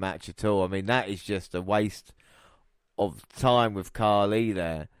WrestleMania match at all. I mean, that is just a waste of time with Carly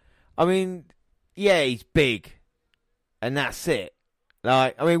there. I mean, yeah, he's big. And that's it.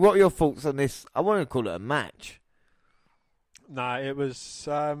 Like, I mean, what are your thoughts on this? I want to call it a match. No, it was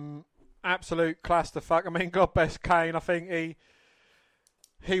absolute clusterfuck. I mean, God bless Kane. I think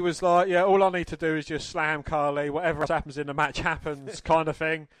he was like, yeah, all I need to do is just slam Carly. Whatever happens in the match happens kind of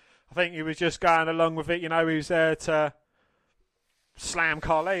thing. I think he was just going along with it. You know, he was there to slam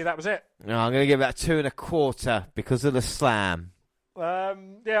Carly. That was it. No, I'm going to give that 2.25 because of the slam.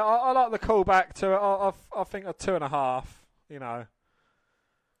 Yeah, I like the callback to it. I think a 2.5, you know.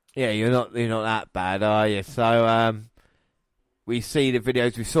 Yeah, you're not that bad, are you? So, we see the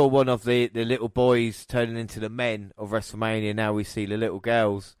videos. We saw one of the little boys turning into the men of WrestleMania. Now we see the little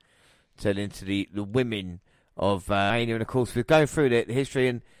girls turn into the women of Mania. And, of course, we're going through the history.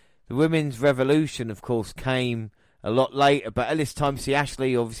 And the women's revolution, of course, came a lot later. But at this time, see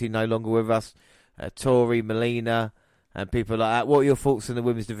Ashley, obviously no longer with us. Tori, Melina, and people like that. What are your thoughts on the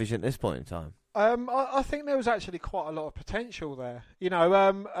women's division at this point in time? I think there was actually quite a lot of potential there. You know,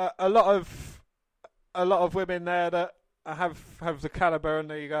 a lot of women there that have the caliber and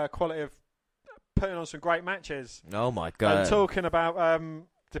the quality of putting on some great matches. Oh my God! And talking about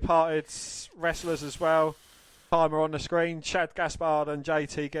departed wrestlers as well. Timer on the screen: Shad Gaspard and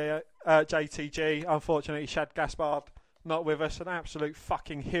JTG. Unfortunately, Shad Gaspard not with us. An absolute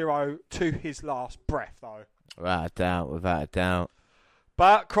fucking hero to his last breath, though. Without a doubt.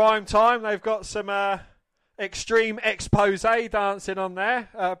 But Crime Time, they've got some extreme expose dancing on there.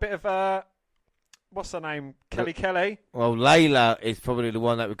 A bit of what's her name? Kelly. Well, Layla is probably the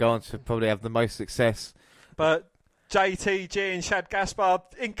one that would go on to probably have the most success. But JTG and Shad Gaspard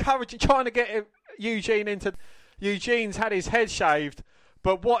trying to get Eugene into... Eugene's had his head shaved,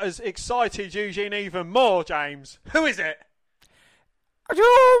 but what has excited Eugene even more, James? Who is it? Who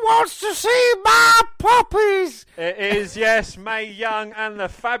wants to see my puppies? It is, yes, Mae Young and the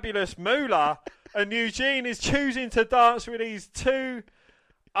fabulous Moolah. And Eugene is choosing to dance with these two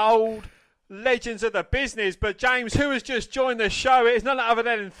old legends of the business. But James, who has just joined the show, it is none other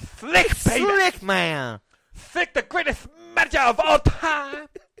than Flick, baby. Flick, man. Flick, the greatest manager of all time.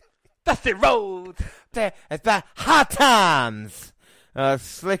 Dusty Rhodes. It's the hot times.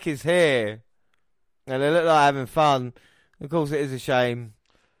 Slick is here. And they look like having fun. Of course, it is a shame.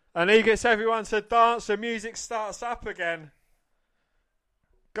 And he gets everyone to dance. The music starts up again.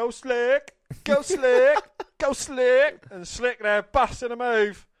 Go Slick. Go Slick. Go Slick. And Slick there busting a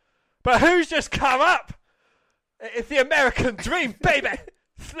move. But who's just come up? It's the American Dream, baby.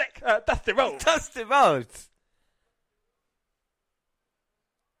 Slick. Dusty Rhodes. Dusty Rhodes.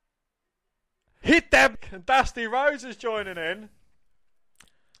 Hit them. And Dusty Rhodes is joining in.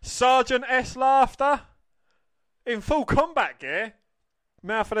 Sergeant S. Laughter. In full combat gear.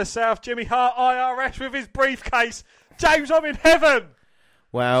 Mouth of the South, Jimmy Hart, IRS with his briefcase. James, I'm in heaven.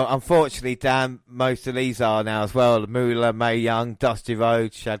 Well, unfortunately, Dan, most of these are now as well. Moolah, Mae Young, Dusty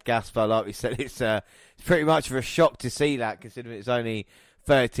Rhodes, Shad Gaspar. Like we said, it's pretty much of a shock to see that, considering it's only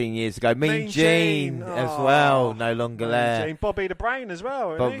 13 years ago. Mean Gene as well, no longer there. Gene. Bobby the Brain as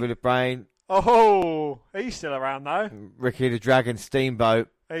well. Bobby the Brain. Oh, he's still around though. Ricky the Dragon Steamboat.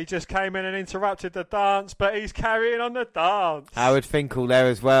 He just came in and interrupted the dance, but he's carrying on the dance. Howard Finkel there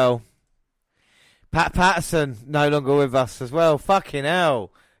as well. Pat Patterson no longer with us as well. Fucking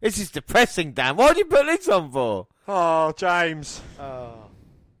hell. This is depressing, Dan. Why did you put this on for? Oh, James. Oh.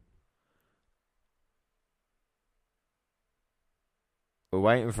 We're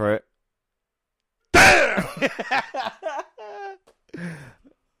waiting for it. Damn!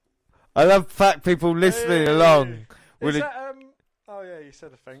 I love the fact people listening along. Is that, oh, yeah, you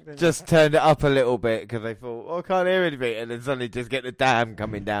said a thing, didn't just turned it up a little bit because they thought, oh, I can't hear anything. And then suddenly just get the dam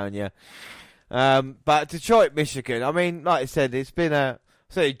coming down, yeah. But Detroit, Michigan, I mean, like I said, it's been a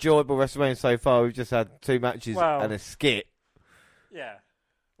pretty enjoyable WrestleMania so far. We've just had 2 matches and a skit. Yeah.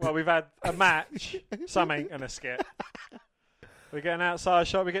 Well, we've had a match, something, and a skit. We get an outside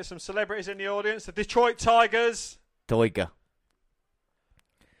shot. We get some celebrities in the audience. The Detroit Tigers. Tiger.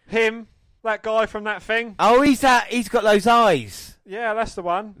 Him. That guy from that thing. Oh, he's got those eyes. Yeah, that's the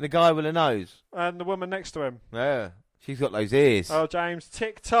one. The guy with the nose. And the woman next to him. Yeah. She's got those ears. Oh, James.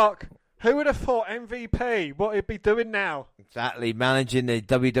 TikTok. Who would have thought MVP? What he'd be doing now? Exactly. Managing the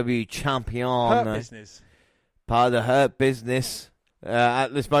WWE champion. Hurt Business. Part of the Hurt Business.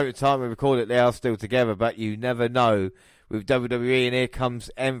 At this moment in time, we record it, they are still together, but you never know with WWE, and here comes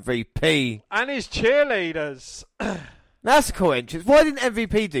MVP. And his cheerleaders. That's a cool entrance. Why didn't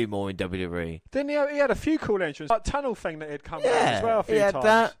MVP do more in WWE? Didn't he? He had a few cool entrances. That tunnel thing that he'd come down as well a few times.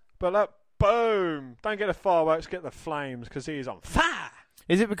 That. But like, boom. Don't get the fireworks, get the flames, because he is on fire.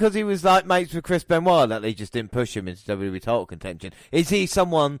 Is it because he was like mates with Chris Benoit that they just didn't push him into WWE title contention? Is he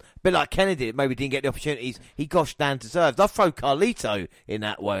someone, a bit like Kennedy, that maybe didn't get the opportunities he gosh damn deserves? I'd throw Carlito in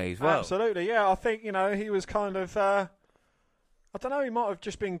that way as well. Absolutely, yeah. I think, he was kind of, I don't know, he might have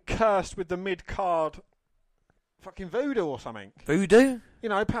just been cursed with the mid-card fucking voodoo or something. Voodoo?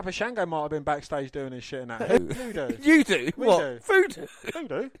 Papa Shango might have been backstage doing his shit and that. Voodoo. You do? We what? do. Voodoo?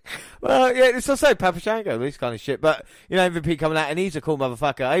 Voodoo? Well, yeah, it's also Papa Shango, this kind of shit. But, MVP coming out, and he's a cool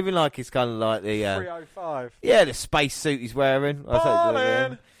motherfucker. I even like his kind of like the... 305. Yeah, the space suit he's wearing.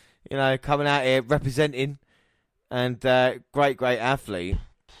 Ballin'! Coming out here, representing. And great athlete.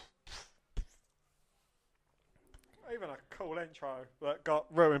 Even a cool intro that got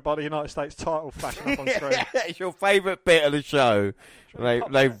ruined by the United States title flashing up on screen. It's your favourite bit of the show.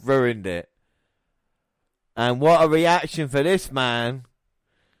 They've ruined it. And what a reaction for this man.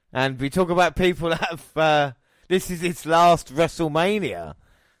 And we talk about people that have... this is his last WrestleMania.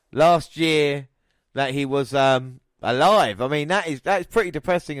 Last year that he was alive. I mean, that is pretty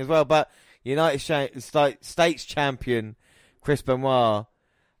depressing as well. But United States champion Chris Benoit...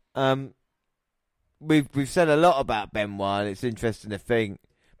 We've said a lot about Benoit, and it's interesting to think,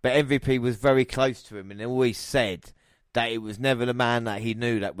 but MVP was very close to him, and always said that it was never the man that he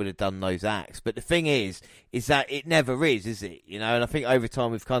knew that would have done those acts. But the thing is that it never is it? And I think over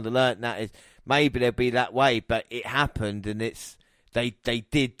time we've kind of learnt that is maybe they'll be that way, but it happened, and they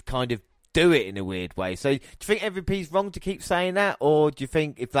did kind of do it in a weird way. So do you think MVP's wrong to keep saying that, or do you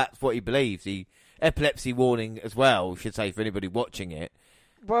think if that's what he believes, the epilepsy warning as well, should say for anybody watching it?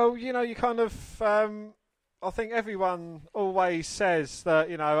 Well, you kind of... I think everyone always says that,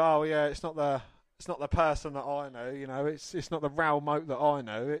 oh yeah, it's not the person that I know, it's not the Raoul Moat that I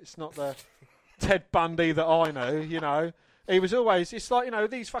know, it's not the Ted Bundy that I know, He was always... It's like,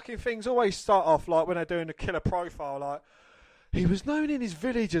 these fucking things always start off like when they're doing a killer profile, like, he was known in his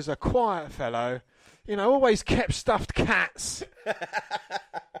village as a quiet fellow, always kept stuffed cats.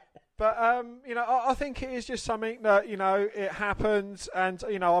 But, I think it is just something that, it happens, and,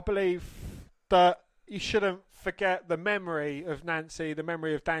 I believe that you shouldn't forget the memory of Nancy, the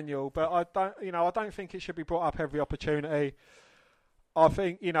memory of Daniel, but I don't think it should be brought up every opportunity. I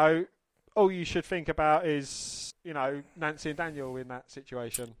think, all you should think about is, Nancy and Daniel in that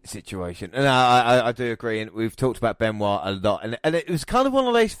situation. And I do agree, and we've talked about Benoit a lot, and it was kind of one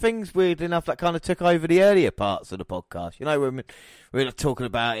of those things, weird enough, that kind of took over the earlier parts of the podcast. When we were talking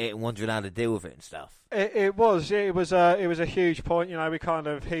about it and wondering how to deal with it and stuff. It was a huge point. We kind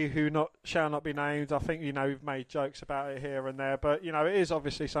of he who shall not be named. I think we've made jokes about it here and there, but it is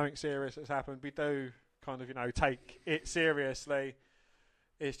obviously something serious that's happened. We do kind of take it seriously.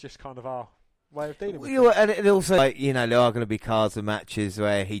 It's just kind of our way of dealing with it. And it also, there are going to be cards and matches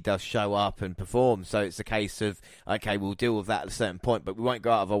where he does show up and perform, so it's a case of, okay, we'll deal with that at a certain point, but we won't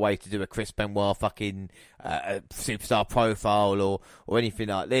go out of our way to do a Chris Benoit fucking superstar profile or anything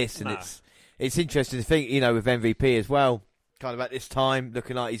like this. And it's interesting to think, with MVP as well, kind of at this time,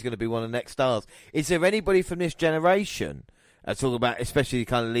 looking like he's going to be one of the next stars. Is there anybody from this generation, talking about especially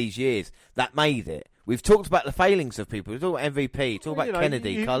kind of these years, that made it? We've talked about the failings of people. We've talked about MVP, talked about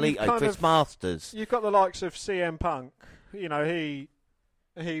Kennedy, Carlito, Chris Masters. You've got the likes of CM Punk. He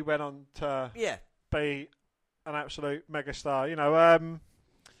went on to be an absolute megastar.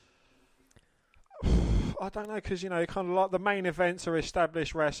 I don't know, because, kind of like the main events are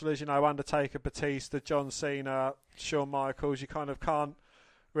established wrestlers, Undertaker, Batista, John Cena, Shawn Michaels. You kind of can't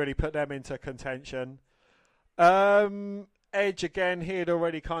really put them into contention. Edge, again, he had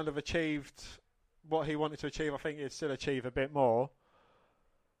already kind of achieved what he wanted to achieve. I think he'd still achieve a bit more.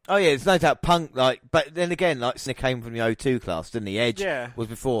 Oh yeah, there's no doubt Punk, but then again, Cena came from the O2 class, didn't he? Edge was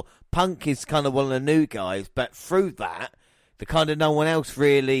before. Punk is kind of one of the new guys, but through that, the kind of no one else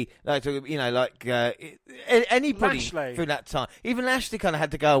really, anybody Lashley. Through that time. Even Lashley kind of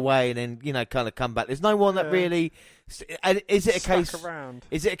had to go away and then, kind of come back. There's no one that really, is it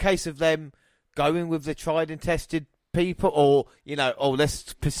a case of them going with the tried and tested people, or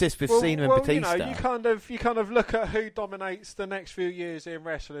let's persist with Cena and Batista? You kind of look at who dominates the next few years in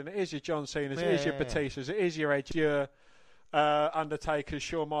wrestling. It is your John Cena's, it is your Batistas, it is your Edge, your Undertakers,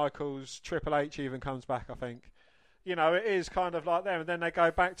 Shawn Michaels, Triple H even comes back, I think. It is kind of like them, and then they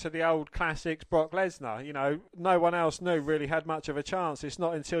go back to the old classics. Brock Lesnar, no one else really had much of a chance. It's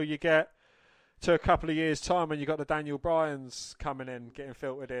not until you get to a couple of years' time when you got the Daniel Bryans coming in, getting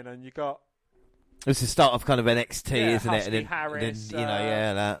filtered in, and you got. It's the start of kind of NXT, isn't Husky it? And Harris,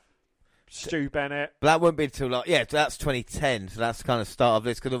 then, that. Stu Bennett. But that won't be until that's 2010. So that's kind of start of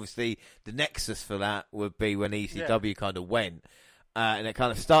this, because obviously the nexus for that would be when ECW kind of went. And it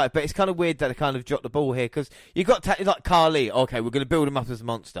kind of started, but it's kind of weird that they kind of dropped the ball here, because you got like Carly. Okay, we're going to build him up as a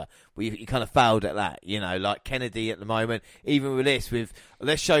monster. Well, you kind of failed at that, like Kennedy at the moment. Even with this,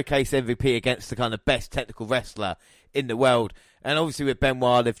 let's showcase MVP against the kind of best technical wrestler in the world. And obviously with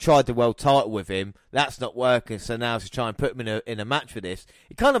Benoit, they've tried the world title with him. That's not working, so now to try and put him in a match for this,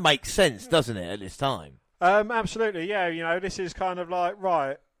 it kind of makes sense, doesn't it, at this time? Absolutely, yeah. This is kind of like,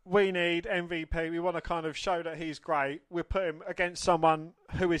 right, we need MVP. We want to kind of show that he's great. We put him against someone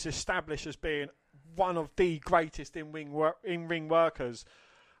who is established as being one of the greatest in-ring workers,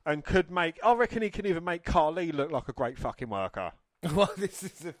 and I reckon he can even make Carly look like a great fucking worker. Well, this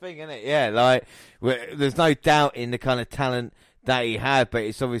is the thing, isn't it? Yeah, there's no doubt in the kind of talent that he had, but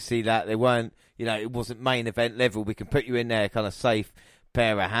it's obviously that they weren't, it wasn't main event level. We can put you in there, kind of safe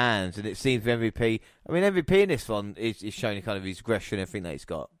pair of hands, and it seems MVP. I mean, MVP in this one is showing kind of his aggression and everything that he's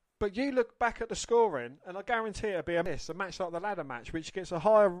got. But you look back at the scoring, and I guarantee it'll be a match like the ladder match, which gets a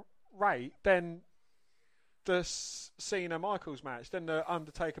higher rate than the Cena Michaels match, than the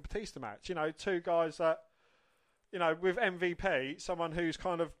Undertaker Batista match. Two guys that. With MVP, someone who's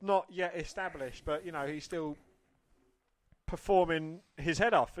kind of not yet established, but, he's still performing his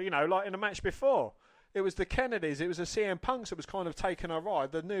head off. Like in the match before, it was the Kennedys, it was the CM Punks that was kind of taking a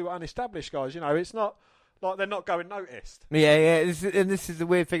ride, the new unestablished guys. It's not like they're not going noticed. Yeah. This is the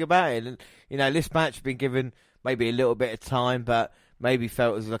weird thing about it. And, this match has been given maybe a little bit of time, but maybe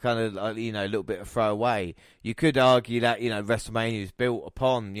felt as a little bit of throwaway. You could argue that, WrestleMania is built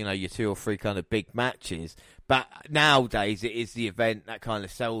upon, your 2 or 3 kind of big matches. But nowadays, it is the event that kind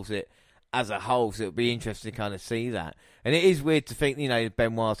of sells it as a whole, so it'll be interesting to kind of see that. And it is weird to think,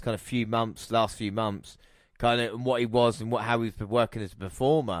 Benoit's kind of last few months, kind of and what he was and how he's been working as a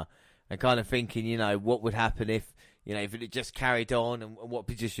performer, and kind of thinking, what would happen if it had just carried on, and what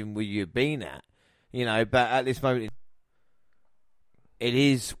position would you have been at? But at this moment, it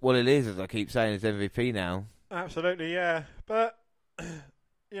is what it is, as I keep saying, as MVP now. Absolutely, yeah. But,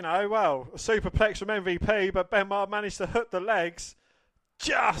 you know, well, a superplex from MVP, but Benoit managed to hook the legs,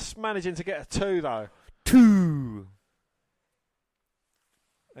 just managing to get a 2, though. 2.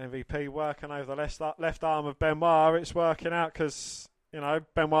 MVP working over the left arm of Benoit. It's working out because, you know,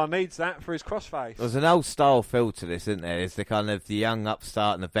 Benoit needs that for his crossface. There's an old style feel to this, isn't there? There's the kind of the young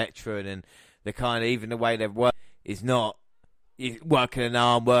upstart and the veteran, and the kind of, even the way they work is not working an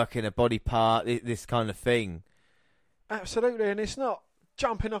arm, working a body part, this kind of thing. Absolutely, and it's not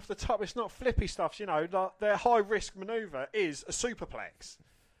jumping off the top, it's not flippy stuff, you know, like their high risk manoeuvre is a superplex.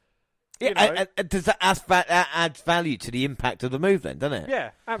 Yeah, and does that add value to the impact of the move then, doesn't it?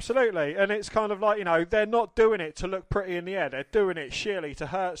 Yeah, absolutely. And it's kind of like, you know, they're not doing it to look pretty in the air. They're doing it sheerly to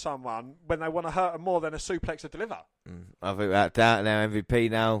hurt someone when they want to hurt them more than a suplex to deliver. I think without doubt now MVP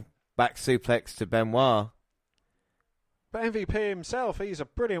now back suplex to Benoit. But MVP himself, he's a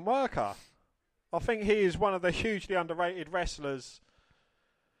brilliant worker. I think he is one of the hugely underrated wrestlers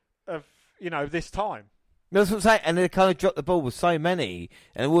of, you know, this time. That's what I'm saying, and they kind of dropped the ball with so many.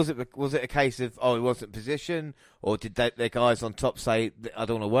 And was it a case of, he wasn't in position, or did the guys on top say, I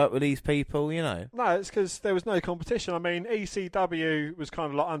don't want to work with these people, you know? No, it's because there was no competition. I mean, ECW was kind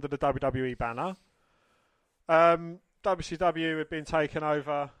of like under the WWE banner. WCW had been taken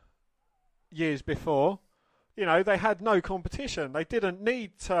over years before. You know, they had no competition. They didn't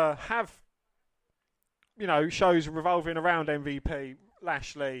need to have, you know, shows revolving around MVP,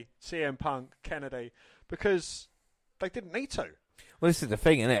 Lashley, CM Punk, Kennedy, because they didn't need to. Well, this is the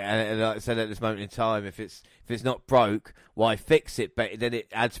thing, isn't it? And like I said, at this moment in time, if it's not broke, why fix it? But then it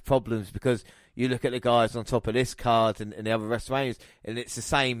adds problems, because you look at the guys on top of this card and the other WrestleManias, and it's the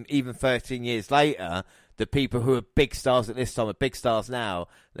same even 13 years later. The people who are big stars at this time are big stars now.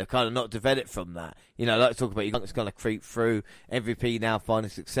 They're kind of not developed from that. You know, like to talk about, you it's going to creep through. MVP now finding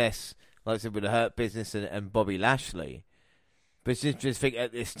success, like I said, with the Hurt Business and Bobby Lashley. But it's interesting to think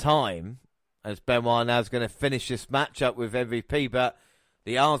at this time, as Benoit now is going to finish this matchup with MVP, but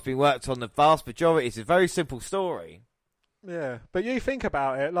the arm's been worked on the vast majority. It's a very simple story. Yeah, but you think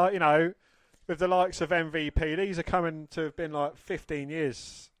about it, like, you know, with the likes of MVP, these are coming to have been like 15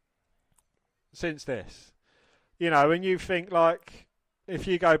 years since this. You know, and you think, like, if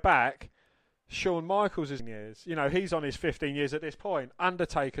you go back, Shawn Michaels is in years. You know, he's on his 15 years at this point.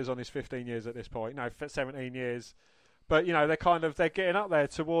 Undertaker's on his 15 years at this point. You know, for 17 years. But, you know, they're getting up there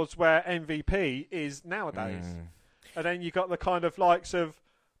towards where MVP is nowadays. And then you've got the kind of likes of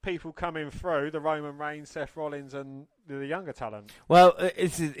people coming through, the Roman Reigns, Seth Rollins, and the younger talent. Well,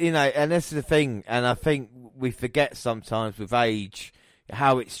 it's, you know, and this is the thing, and I think we forget sometimes with age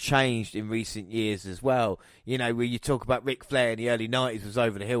how it's changed in recent years as well. You know, where you talk about Ric Flair in the early 90s was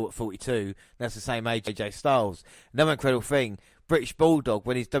over the hill at 42. That's the same age as AJ Styles. Another incredible thing, British Bulldog,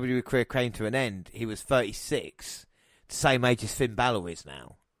 when his WWE career came to an end, he was 36. The same age as Finn Balor is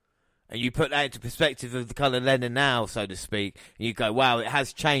now. And you put that into perspective of the kind of Lennon now, so to speak, and you go, wow, it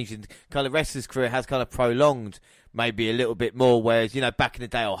has changed, and kind of wrestler's career has kind of prolonged maybe a little bit more, whereas, you know, back in the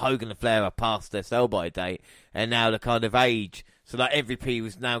day, Hogan and Flair are past their sell-by date, and now the kind of age, so like MVP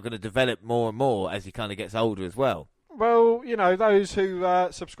was now going to develop more and more as he kind of gets older as well. Well, you know, those who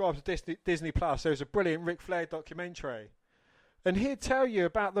subscribe to Disney Plus, there's a brilliant Ric Flair documentary. And he'd tell you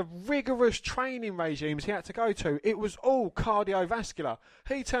about the rigorous training regimes he had to go to. It was all cardiovascular.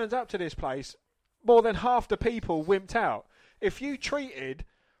 He turns up to this place, more than half the people wimped out. If you treated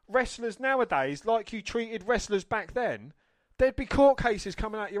wrestlers nowadays like you treated wrestlers back then, there'd be court cases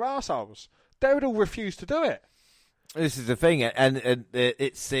coming out your arseholes. They would all refuse to do it. This is the thing, and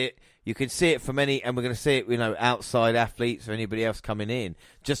it's it. You can see it from any, and we're going to see it, you know, outside athletes or anybody else coming in,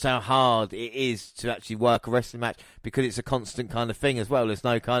 just how hard it is to actually work a wrestling match, because it's a constant kind of thing as well. There's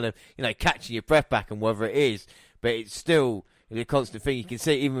no kind of, you know, catching your breath back and whatever it is, but it's still a constant thing. You can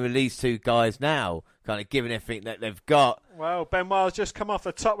see it even with these two guys now, kind of giving everything that they've got. Well, Benoit's just come off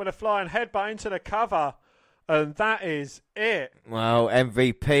the top with a flying headbutt into the cover. And that is it. Well,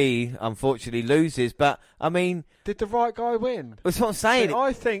 MVP unfortunately loses, but I mean, did the right guy win? That's what I'm saying. So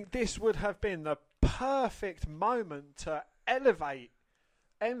I think this would have been the perfect moment to elevate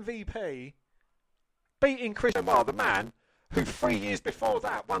MVP beating Chris Benoit, the man who 3 years before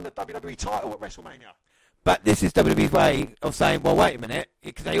that won the WWE title at WrestleMania. But this is WWE's way of saying, well, wait a minute,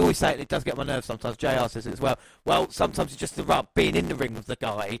 because they always say it does get on my nerves sometimes. JR says it as well. Well, sometimes it's just the rub. Being in the ring with the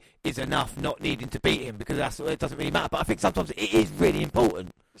guy is enough, not needing to beat him, because it doesn't really matter. But I think sometimes it is really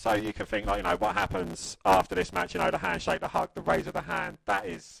important. So you can think, like, you know, what happens after this match, you know, the handshake, the hug, the raise of the hand, that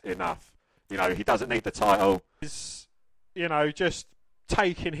is enough. You know, he doesn't need the title. He's, you know, just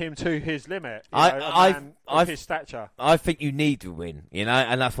taking him to his limit. His stature. I think you need to win,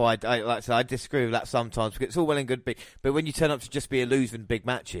 and that's why I disagree with that sometimes, because it's all well and good, but when you turn up to just be a loser in big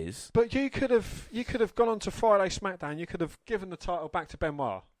matches. But you could have gone on to Friday SmackDown. You could have given the title back to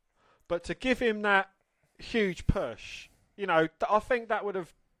Benoit, but to give him that huge push, I think that would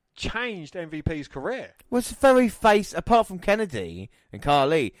have changed MVP's career. Well, it's very apart from Kennedy and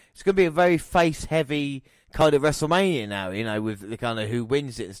Carly, it's going to be a very face-heavy kind of WrestleMania now, with the kind of who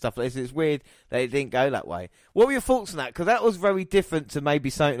wins it and stuff like this. It's weird that it didn't go that way. What were your thoughts on that? Because that was very different to maybe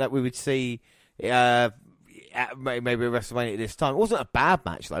something that we would see at maybe a WrestleMania at this time. It wasn't a bad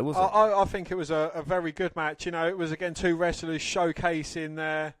match, though, was it? I think it was a very good match. It was, again, two wrestlers showcasing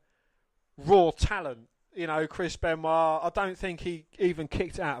their raw talent. Chris Benoit, I don't think he even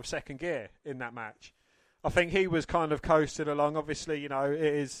kicked out of second gear in that match. I think he was kind of coasted along. Obviously, it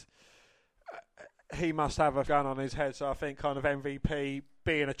is... he must have a gun on his head, so I think kind of MVP,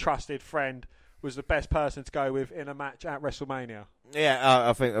 being a trusted friend, was the best person to go with in a match at WrestleMania. Yeah,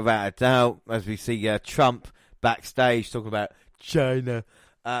 I think without a doubt, as we see Trump backstage talking about China.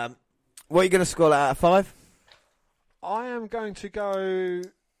 What are you going to score that out of 5? I am going to go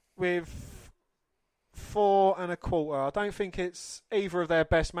with 4.25. I don't think it's either of their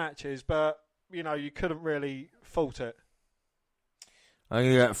best matches, but, you couldn't really fault it. I'm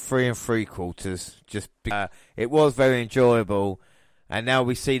going to go at 3 3/4. Just it was very enjoyable, and now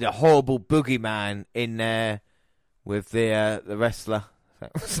we see the horrible boogeyman in there with the wrestler.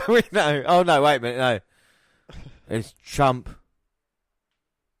 So we know. Oh no! Wait a minute. No, it's Trump.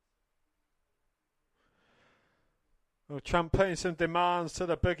 Well, Trump putting some demands to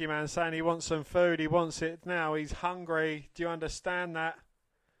the boogeyman, saying he wants some food. He wants it now. He's hungry. Do you understand that?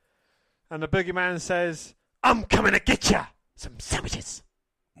 And the boogeyman says, "I'm coming to get you. Some sandwiches."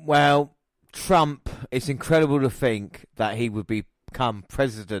 Well, Trump, it's incredible to think that he would become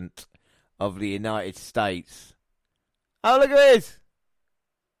president of the United States. Oh, look at this!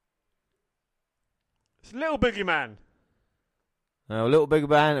 It's Little Boogeyman. Oh, Little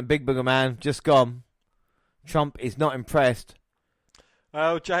Boogeyman and Big Boogeyman just gone. Trump is not impressed.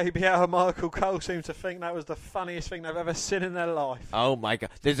 Oh, JBL and Michael Cole seem to think that was the funniest thing they've ever seen in their life. Oh, my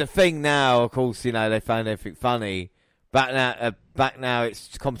God. There's a thing now, of course, they found everything funny. Back now,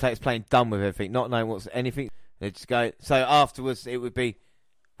 it's commentators playing dumb with everything, not knowing what's anything. They just go. So afterwards, it would be,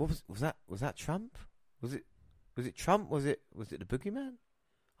 what was that? Was that Trump? Was it Trump? Was it the Boogeyman?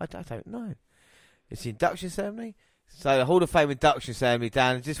 I don't know. It's the induction ceremony. So the Hall of Fame induction ceremony,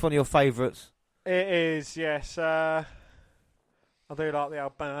 Dan. Is this one of your favourites? It is, yes. I do like the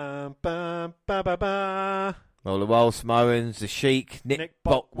old bum bum ba ba ba. Well, the Wild Samoans, the Sheik, Nick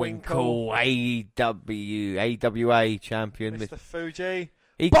Bockwinkel, AWA champion. Mr. Fuji.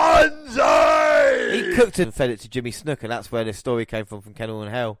 Banzai! He cooked it and fed it to Jimmy Snuka. That's where the story came from Kennel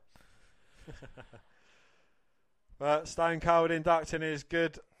and Hell. But Stone Cold inducting his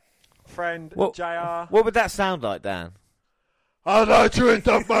good friend, JR. What would that sound like, Dan? I'd like to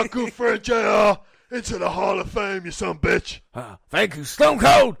induct my good friend, JR, into the Hall of Fame, you son bitch. Thank you, Stone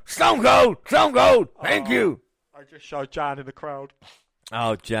Cold! Stone Cold! Stone Cold! Thank you! I just showed Jan in the crowd.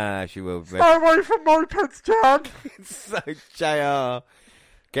 Oh, Jan, she will. Stay away from mopeds, Jan! So, JR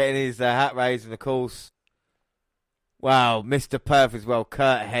getting his hat raised, and of course, wow, Mr. Perth as well,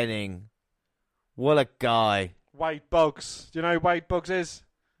 Kurt Hennig. What a guy. Wade Boggs. Do you know who Wade Boggs is?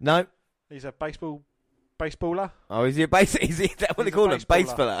 No. He's a baseballer. Oh, is he is he that what they call him?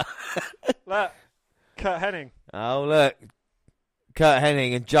 Baseballer. Look, Kurt Hennig. Oh, look. Kurt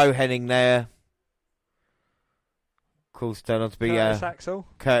Hennig and Joe Hennig there. Of course, turned out to be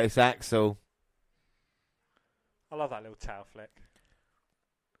Curtis Axel. I love that little tail flick.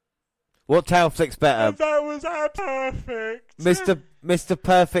 What tail flick's better? And that was perfect. Mr.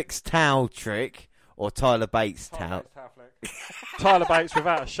 Perfect's towel trick or Tyler Bates' towel flick. Tyler Bates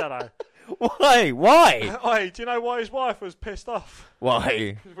without a shadow. Why? Hey, do you know why his wife was pissed off?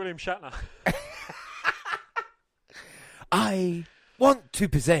 Why? Because William Shatner. I want to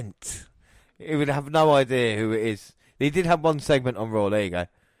present. He would have no idea who it is. He did have one segment on Raw. There you go.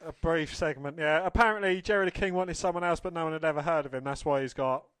 A brief segment, yeah. Apparently, Jerry the King wanted someone else, but no one had ever heard of him. That's why he's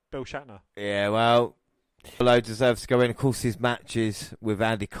got Bill Shatner. Yeah, well, Apollo deserves to go in. Of course, his matches with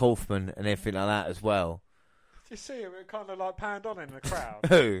Andy Kaufman and everything like that as well. Do you see him? It kind of like panned on in the crowd.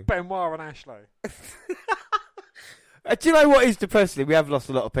 Who? Benoit and Ashley. Do you know what is depressing? We have lost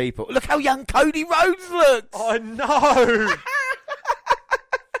a lot of people. Look how young Cody Rhodes looks. I know.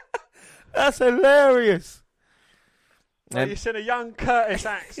 That's hilarious. Well, you've seen a young Curtis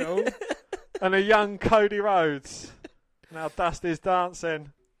Axel and a young Cody Rhodes. Now Dusty's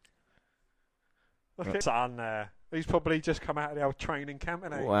dancing. Look at the sun there. He's probably just come out of the old training camp,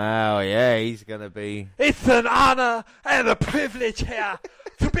 isn't he? Wow, yeah, he's going to be... It's an honour and a privilege here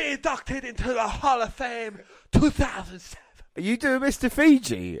to be inducted into the Hall of Fame 2007. Are you doing Mr.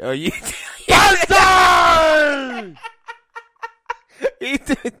 Fiji? Or are you... Dusty! You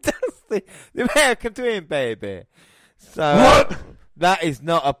doing Dusty? The American Dream, baby. So, What? that is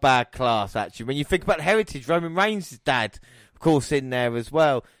not a bad class, actually. When you think about heritage, Roman Reigns' dad, of course, in there as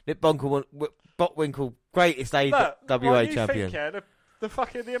well. Nick Bockwinkel, greatest AWA champion. Think, yeah,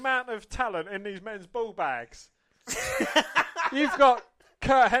 the amount of talent in these men's ball bags. You've got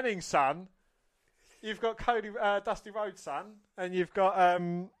Kurt Henning's son, you've got Dusty Rhodes' son, and you've got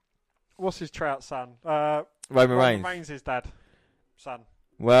what's his trout son? Roman Reigns. Reigns' dad, son.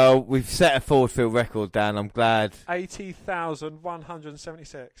 Well, we've set a forward field record, Dan. I'm glad.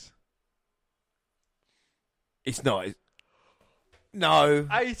 80,176. It's not. No.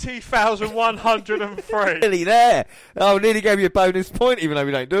 80,103. Nearly there. Oh, nearly gave you a bonus point, even though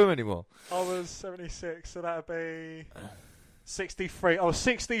we don't do them anymore. I was 76, so that'd be 63. Oh,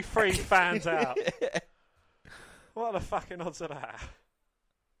 63 fans out. What are the fucking odds of that?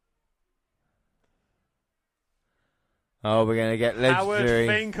 Oh, we're going to get legendary. Howard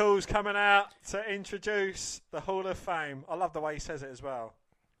Finkel's coming out to introduce the Hall of Fame. I love the way he says it as well.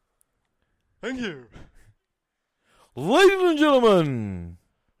 Thank you. Ladies and gentlemen,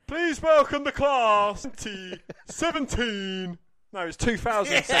 Please welcome the class 2017. No, it's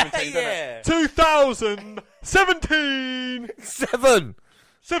 2017, yeah. isn't it? 2017. 7.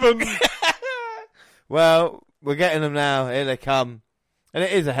 7. Well, we're getting them now. Here they come. And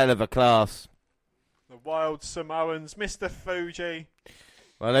it is a hell of a class. The Wild Samoans, Mr. Fuji,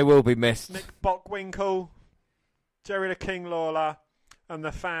 Well, they will be missed. Nick Bockwinkel, Jerry the King Lawler, and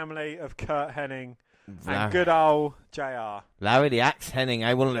the family of Kurt Hennig. And good old JR. Larry the Axe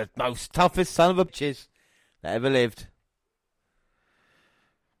Hennig, one of the most toughest son of a bitches that ever lived.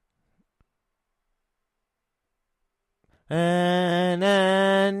 Na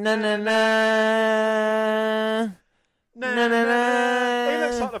na na na na na. He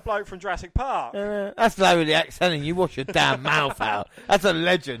looks like the bloke from Jurassic Park. That's Larry the Axe Hennig. You wash your damn mouth out. That's a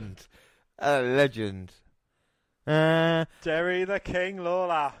legend. A legend. Jerry the King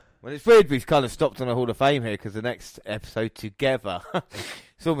Lawler. Well, it's weird we've kind of stopped on a Hall of Fame here because the next episode together,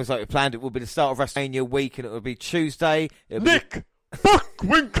 it's almost like we planned it will be the start of WrestleMania week and it will be Tuesday. Nick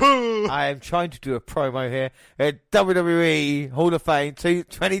Bockwinkel! I am trying to do a promo here. WWE Hall of Fame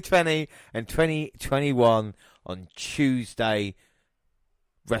 2020 and 2021 on Tuesday,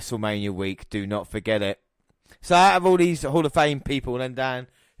 WrestleMania week. Do not forget it. So out of all these Hall of Fame people, then Dan,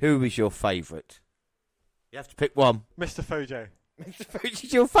 who is your favourite? You have to pick one. Mr. Fuji. Mr.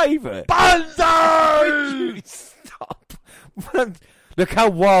 Fuji's your favourite? Banzai! Stop. Look how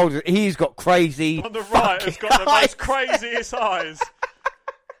wild he's got. Crazy. On the right has got the most craziest eyes.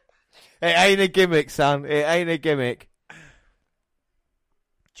 It ain't a gimmick, son. It ain't a gimmick.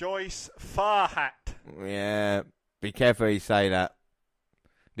 Joyce Farhat. Yeah. Be careful how you say that.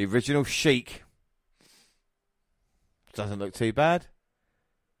 The original Sheik. Doesn't look too bad.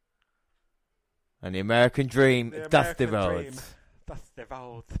 And the American Dream, Dusty Rhodes. Dusty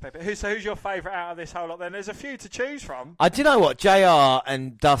Rhodes, baby. So who's your favourite out of this whole lot then? There's a few to choose from. Do you know what? JR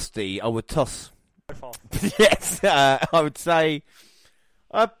and Dusty, I would toss. Yes, I would say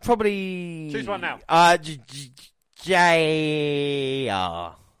I'd probably... Choose one now.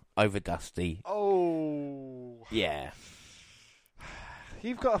 JR over Dusty. Oh. Yeah.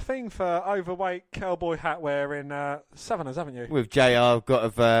 You've got a thing for overweight cowboy hat wearing Southerners, haven't you? With JR, I've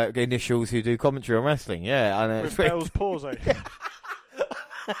got initials who do commentary on wrestling. Yeah, I know. With Bell's palsy.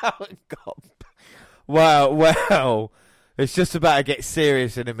 Oh, God. Well, it's just about to get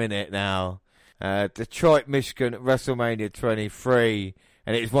serious in a minute now. Detroit, Michigan, WrestleMania 23,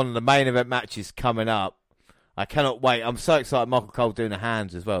 and it's one of the main event matches coming up. I cannot wait. I'm so excited. Michael Cole doing the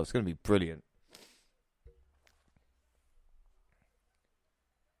hands as well. It's going to be brilliant.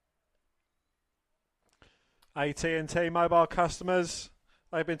 AT&T mobile customers,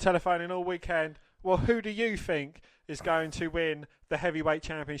 they've been telephoning all weekend. Well, who do you think is going to win the heavyweight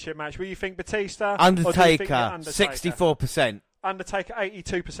championship match? Will you think Batista? Undertaker, Undertaker? 64%. Undertaker,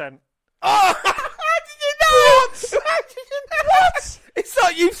 82%. Oh, how did you know? What? How did you know? What? It's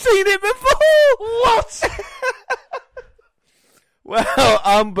like you've seen it before. What? Well,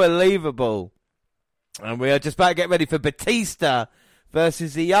 unbelievable. And we are just about to get ready for Batista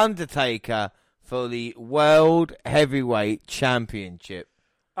versus The Undertaker for the World Heavyweight Championship.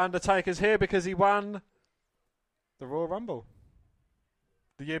 Undertaker's here because he won the Royal Rumble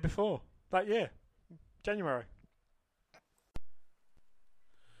the year before. That year. January.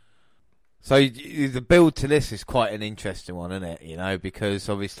 So the build to this is quite an interesting one, isn't it? You know, because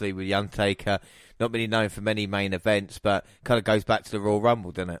obviously with The Undertaker, not really known for many main events, but kind of goes back to the Royal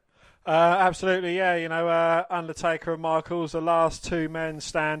Rumble, doesn't it? Absolutely, yeah. You know, Undertaker and Michaels, the last two men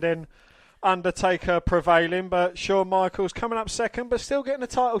standing. Undertaker prevailing, but Shawn Michaels coming up second, but still getting a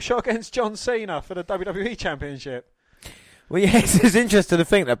title shot against John Cena for the WWE Championship. Well, yes, it's interesting to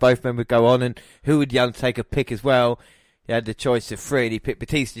think that both men would go on, and who would The Undertaker pick as well? He had the choice of three, and he picked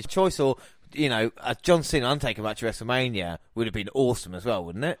Batista's choice, or, you know, a John Cena Undertaker match at WrestleMania would have been awesome as well,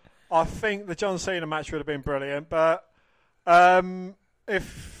 wouldn't it? I think the John Cena match would have been brilliant, but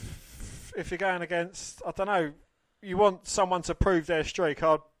if you're going against, I don't know, you want someone to prove their streak,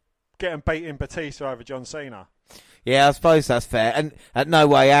 I'd get them beating Batista over John Cena. Yeah, I suppose that's fair. And at No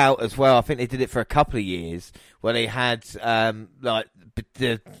Way Out as well, I think they did it for a couple of years where they had, like,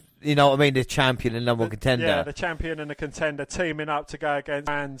 you know what I mean, the champion and number one contender. Yeah, the champion and the contender teaming up to go against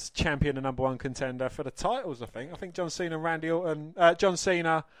man's champion and number one contender for the titles, I think. I think John Cena and Randy Orton, John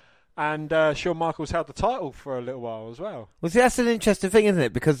Cena and Shawn Michaels held the title for a little while as well. Well, see, that's an interesting thing, isn't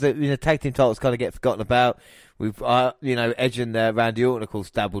it? Because the tag team titles kind of get forgotten about. We've, you know, Edge and Randy Orton, of course,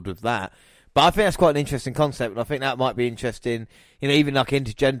 dabbled with that. But I think that's quite an interesting concept, and I think that might be interesting, you know, even like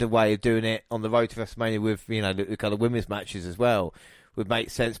intergender way of doing it on the road to WrestleMania with, you know, the kind of women's matches as well would make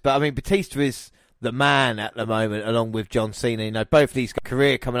sense. But I mean, Batista is the man at the moment, along with John Cena. You know, both of these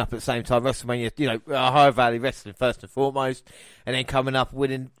career coming up at the same time. WrestleMania, you know, Ohio Valley Wrestling first and foremost, and then coming up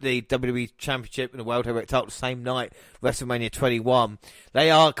winning the WWE Championship and the World Heavyweight title the same night, WrestleMania 21. They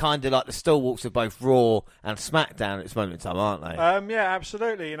are kind of like the stalwarts of both Raw and SmackDown at this moment in time, aren't they? Yeah,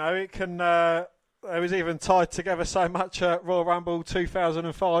 absolutely. You know, it can. It was even tied together so much at Royal Rumble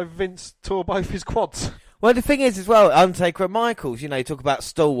 2005. Vince tore both his quads. Well, the thing is, as well, Undertaker and Michaels, you know, you talk about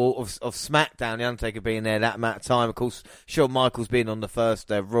stalwart of SmackDown, the Undertaker being there that amount of time. Of course, Shawn Michaels being on the first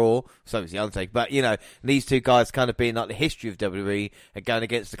Raw, so was the Undertaker. But, you know, these two guys kind of being like the history of WWE and going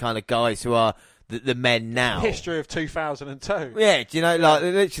against the kind of guys who are the men now. History of 2002. Yeah, do you know, like,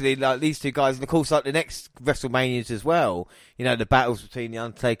 literally, like, these two guys, and of course, like, the next WrestleManias as well, you know, the battles between the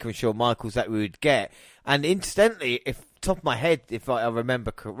Undertaker and Shawn Michaels that we would get. And incidentally, if top of my head, if I remember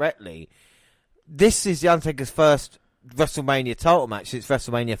correctly, this is the Undertaker's first WrestleMania title match since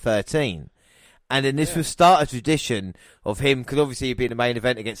WrestleMania 13. And then this will start a tradition of him, because obviously he'd be in the main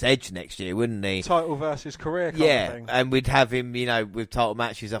event against Edge next year, wouldn't he? Title versus career kind of thing. And we'd have him, you know, with title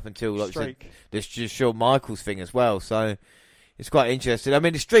matches up until like this Shawn Michaels thing as well. So it's quite interesting. I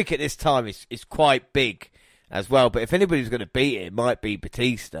mean, the streak at this time is quite big as well. But if anybody's going to beat it might be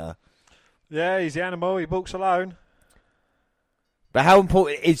Batista. Yeah, he's the animal. He walks alone. But how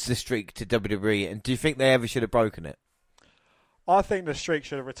important is the streak to WWE, and do you think they ever should have broken it? I think the streak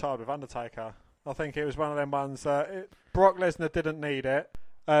should have retired with Undertaker. I think it was one of them ones that Brock Lesnar didn't need it,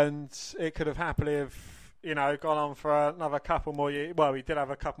 and it could have happily have, you know, gone on for another couple more years. Well, he did have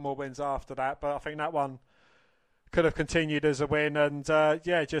a couple more wins after that, but I think that one could have continued as a win, and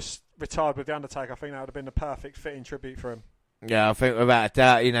just retired with the Undertaker. I think that would have been the perfect fitting tribute for him. Yeah, I think without a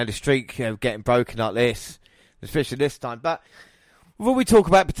doubt, you know, the streak getting broken like this, especially this time, but. When we talk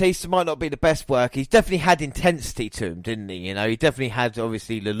about Batista, might not be the best work. He's definitely had intensity to him, didn't he? You know, he definitely had,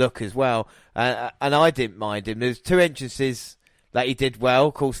 obviously, the look as well. And I didn't mind him. There's two entrances that he did well.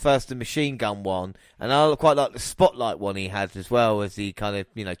 Of course, first the machine gun one. And I quite like the spotlight one he had as well, as he kind of,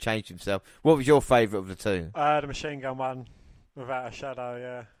 you know, changed himself. What was your favourite of the two? The machine gun one, without a shadow,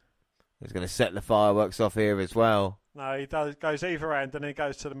 yeah. He's going to set the fireworks off here as well. No, he goes either end, and then he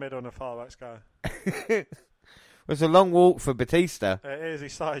goes to the middle and the fireworks go. It's a long walk for Batista. It is. He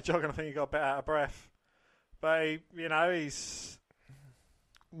started jogging. I think he got a bit out of breath. But, he's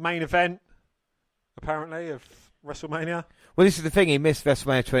main event, apparently, of WrestleMania. Well, this is the thing. He missed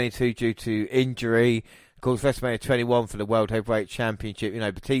WrestleMania 22 due to injury. Of course, WrestleMania 21 for the World Heavyweight Championship. You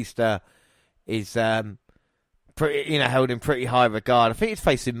know, Batista is pretty, you know, held in pretty high regard. I think he's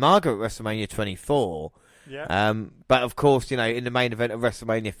facing Margaret at WrestleMania 24. Yeah. But, of course, you know, in the main event of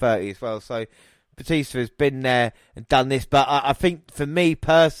WrestleMania 30 as well. So, Batista has been there and done this, but I think for me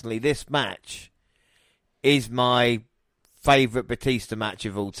personally, this match is my favourite Batista match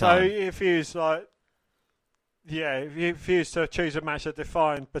of all time. So if you was like, if you was to choose a match that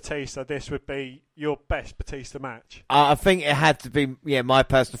defined Batista, this would be your best Batista match. I think it had to be, my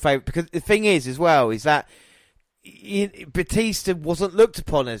personal favourite, because the thing is as well is that Batista wasn't looked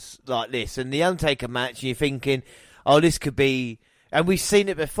upon as like this, and the Undertaker match, you're thinking, oh, this could be. And we've seen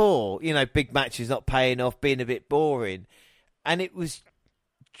it before, you know, big matches not paying off, being a bit boring. And it was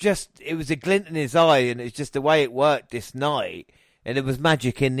a glint in his eye, and it's just the way it worked this night. And there was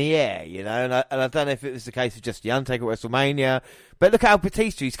magic in the air, you know. And I don't know if it was the case of just the Undertaker at WrestleMania. But look at how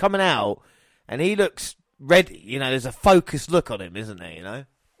Batista, he's coming out and he looks ready. You know, there's a focused look on him, isn't there? You know.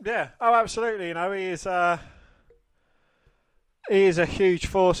 Yeah. Oh, absolutely. You know, he is a huge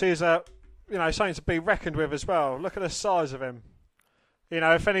force. He is something to be reckoned with as well. Look at the size of him. You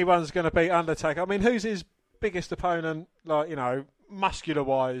know, if anyone's going to beat Undertaker, I mean, who's his biggest opponent? Like, you know, muscular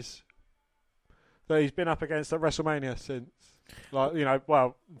wise, that he's been up against at WrestleMania since, like, you know,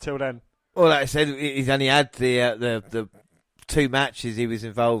 well, until then. Well, like I said, he's only had the 2 matches he was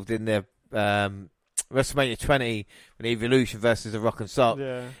involved in the WrestleMania 20 when Evolution versus the Rock and Sock,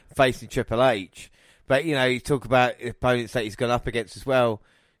 facing Triple H. But, you know, you talk about opponents that he's gone up against as well.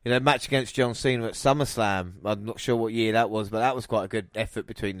 You know, match against John Cena at SummerSlam. I'm not sure what year that was, but that was quite a good effort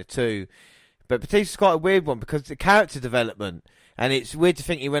between the two. But Batista's quite a weird one because the character development, and it's weird to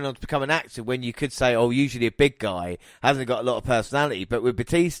think he went on to become an actor when you could say, oh, usually a big guy hasn't got a lot of personality. But with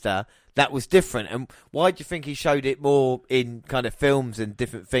Batista, that was different. And why do you think he showed it more in kind of films and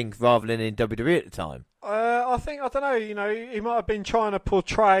different things rather than in WWE at the time? I don't know, you know, he might have been trying to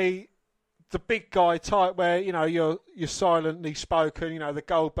portray the big guy type where, you know, you're silently spoken, you know, the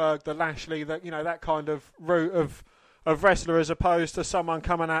Goldberg, the Lashley, that, you know, that kind of route of wrestler, as opposed to someone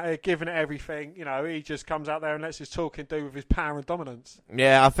coming out here giving it everything. You know, he just comes out there and lets his talking do with his power and dominance.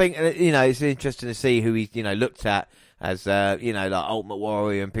 Yeah, I think, you know, it's interesting to see who he's, you know, looked at as, you know, like Ultimate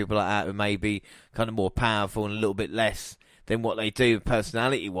Warrior and people like that who may be kind of more powerful and a little bit less than what they do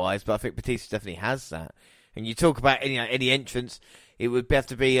personality-wise, but I think Batista definitely has that. And you talk about any entrance, it would have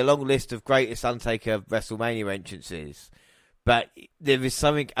to be a long list of greatest Undertaker WrestleMania entrances. But there is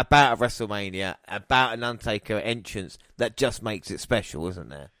something about a WrestleMania, about an Undertaker entrance, that just makes it special, isn't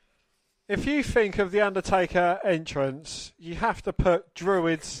there? If you think of the Undertaker entrance, you have to put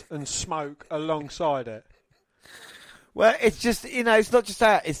Druids and smoke alongside it. Well, it's just, you know, it's not just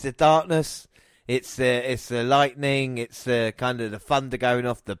that. It's the darkness, it's the lightning, it's the kind of the thunder going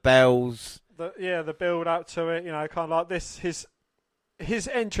off, the bells. The build up to it, you know, kind of like this. His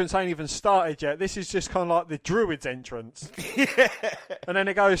entrance ain't even started yet. This is just kind of like the Druids' entrance. Yeah. And then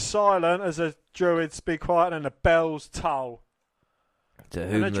it goes silent as the Druids be quiet and the bells toll.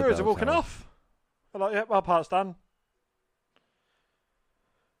 And the Druids are walking off. They're like, yep, our part's done.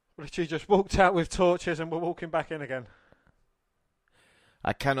 Well, she just walked out with torches and we're walking back in again.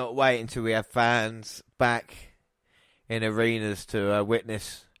 I cannot wait until we have fans back in arenas to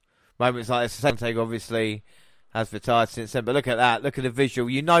witness moments like this. Undertaker obviously has retired since then, but look at that. Look at the visual.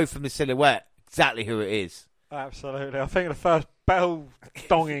 You know from the silhouette exactly who it is. Absolutely. I think the first bell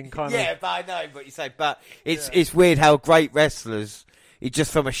donging kind of. Yeah, but I know what you say. But it's weird how great wrestlers,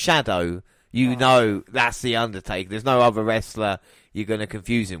 just from a shadow, you know that's the Undertaker. There's no other wrestler you're going to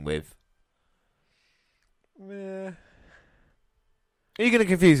confuse him with. Yeah. Who are you going to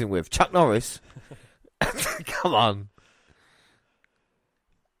confuse him with? Chuck Norris? Come on.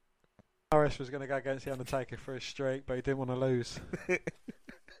 Norris was going to go against the Undertaker for a streak, but he didn't want to lose. And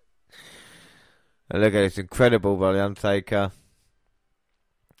look at it, it's incredible by the Undertaker.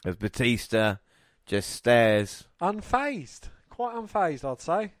 As Batista just stares. Unfazed. Quite unfazed, I'd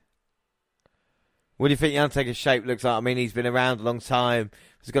say. What do you think the Undertaker's shape looks like? I mean, he's been around a long time.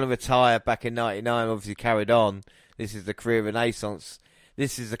 He was going to retire back in 99, obviously carried on. This is the career renaissance.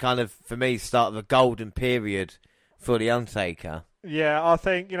 This is the kind of, for me, start of a golden period for the Undertaker. Yeah, I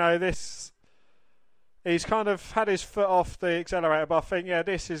think, you know, he's kind of had his foot off the accelerator, but I think,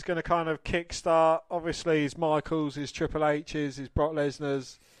 this is going to kind of kickstart, obviously, his Michaels, his Triple H's, his Brock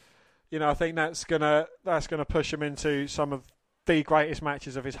Lesnar's. You know, I think that's gonna push him into some of the greatest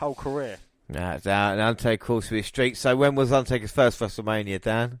matches of his whole career. That's out. And Undertaker calls for his streak. So when was Undertaker's first WrestleMania,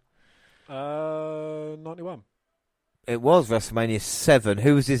 Dan? 91. It was WrestleMania 7.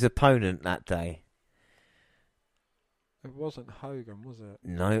 Who was his opponent that day? It wasn't Hogan, was it?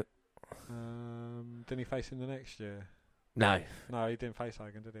 No. Didn't he face him the next year? No. No, he didn't face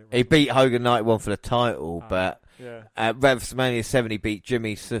Hogan, did he? He beat Hogan 91 for the title, but yeah. At WrestleMania 7 he beat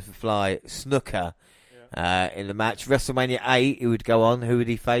Jimmy Superfly Snuka in the match. WrestleMania 8 he would go on. Who would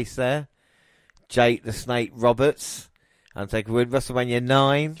he face there? Jake the Snake Roberts. Undertaker would. WrestleMania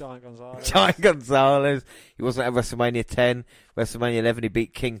 9. Giant Gonzalez. He wasn't at WrestleMania 10. WrestleMania 11 he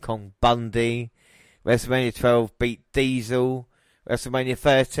beat King Kong Bundy. WrestleMania 12 beat Diesel. WrestleMania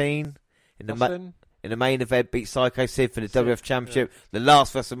 13 in the main event beat Psycho Sid for the WWF Championship. Yeah. The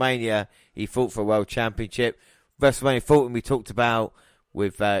last WrestleMania he fought for a World Championship. WrestleMania 14 we talked about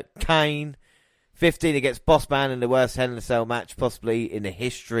with Kane. 15 against Bossman in the worst Hell in a Cell match possibly in the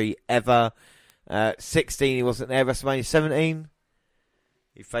history ever. 16 he wasn't there. WrestleMania 17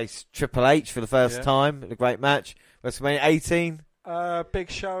 he faced Triple H for the first time in a great match. WrestleMania 18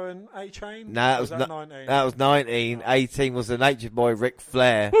 Big Show and A-Train? No, Was that 19? That was 19. 18 was the Nature Boy Ric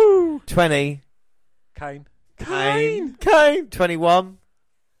Flair. Woo! 20. Kane. 21.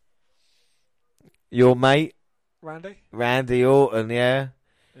 Your mate, Randy Orton, yeah.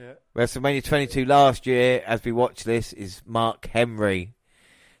 WrestleMania 22 last year, as we watch this, is Mark Henry.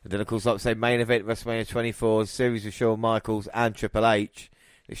 And then, of course, like I say, main event WrestleMania 24, series with Shawn Michaels and Triple H.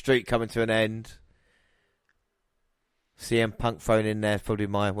 The streak coming to an end. CM Punk thrown in there is probably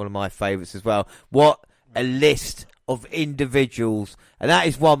one of my favourites as well. What a list of individuals. And that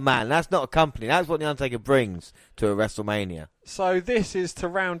is one man. That's not a company. That's what The Undertaker brings to a WrestleMania. So this is to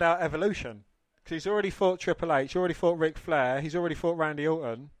round out Evolution. Because he's already fought Triple H, already fought Ric Flair, he's already fought Randy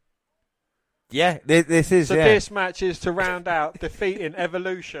Orton. Yeah, this is, So this match is to round out defeating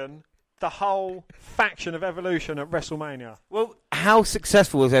Evolution, the whole faction of Evolution at WrestleMania. Well, how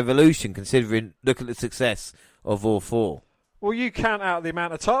successful was Evolution, considering, look at the success of all four? Well, you count out the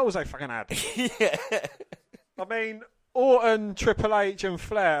amount of titles they fucking had. Yeah. I mean, Orton, Triple H and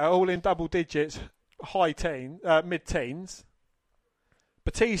Flair are all in double digits, mid-teens.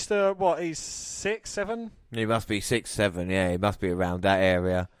 Batista, what, he's 6, 7? He must be 6, 7, yeah, he must be around that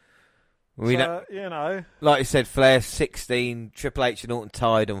area. You know. Like you said, Flair 16, Triple H and Orton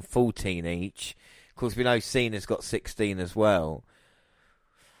tied on 14 each. Of course, we know Cena's got 16 as well.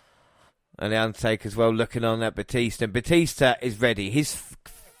 And The Undertaker as well, looking on at Batista. And Batista is ready. His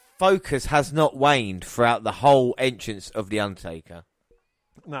focus has not waned throughout the whole entrance of The Undertaker.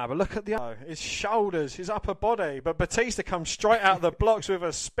 No, but look at his shoulders, his upper body. But Batista comes straight out of the blocks with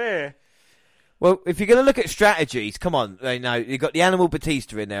a spear. Well, if you're going to look at strategies, come on. You've got the Animal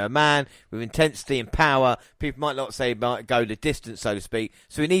Batista in there, a man with intensity and power. People might not say he might go the distance, so to speak.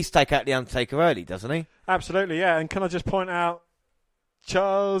 So he needs to take out The Undertaker early, doesn't he? Absolutely, yeah. And can I just point out,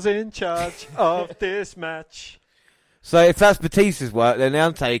 Charles in charge of this match. So if that's Batista's work, then The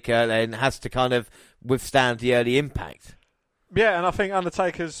Undertaker then has to kind of withstand the early impact. Yeah, and I think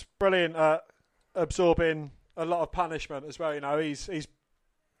Undertaker's brilliant at absorbing a lot of punishment as well. You know, he's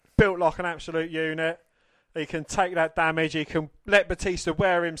built like an absolute unit. He can take that damage. He can let Batista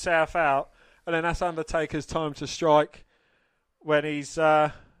wear himself out, and then that's Undertaker's time to strike when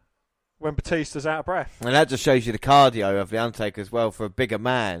Batista's out of breath. And that just shows you the cardio of The Undertaker as well for a bigger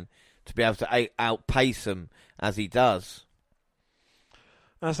man to be able to outpace him as he does.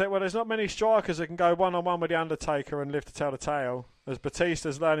 And I said, well, there's not many strikers that can go one-on-one with The Undertaker and live to tell the tale, as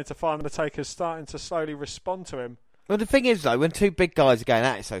Batista's learning to find Undertaker's starting to slowly respond to him. Well, the thing is, though, when two big guys are going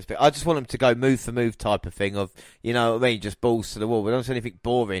at it, so to speak, I just want them to go move-for-move type of thing of, you know what I mean, just balls to the wall. We don't see anything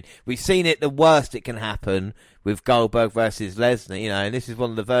boring. We've seen it the worst it can happen with Goldberg versus Lesnar, you know, and this is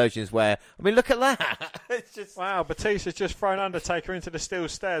one of the versions where, I mean, look at that. It's just... Wow, Batista's just thrown Undertaker into the steel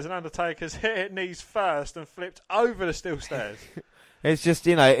stairs, and Undertaker's hit it knees first and flipped over the steel stairs. It's just,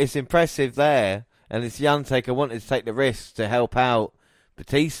 you know, it's impressive there, and it's The Undertaker wanting to take the risk to help out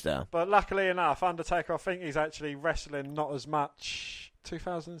Batista. But luckily enough, Undertaker, I think he's actually wrestling not as much.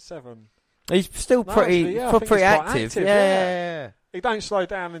 2007. He's still pretty active. Yeah. He don't slow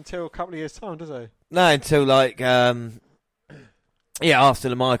down until a couple of years' time, does he? No, until after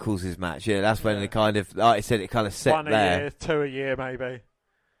the Michaels' match. Yeah, that's when it kind of, like I said, it kind of set One there. a year, 2 a year, maybe.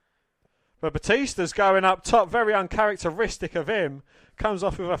 But Batista's going up top, very uncharacteristic of him. Comes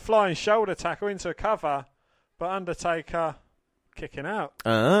off with a flying shoulder tackle into a cover, but Undertaker kicking out.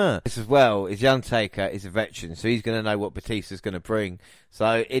 This as well is The Undertaker is a veteran, so he's going to know what Batista's going to bring.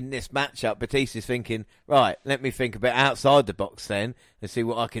 So in this matchup, Batista's thinking, right, let me think a bit outside the box then and see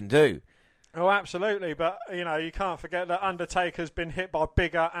what I can do. Oh, absolutely, but you know, you can't forget that Undertaker's been hit by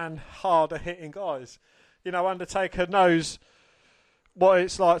bigger and harder hitting guys. You know, Undertaker knows what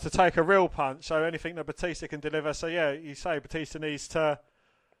it's like to take a real punch, so anything that Batista can deliver. So yeah, you say Batista needs to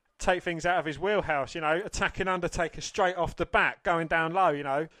take things out of his wheelhouse, you know, attacking Undertaker straight off the back, going down low, you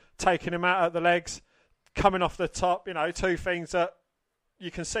know, taking him out at the legs, coming off the top, you know, two things that you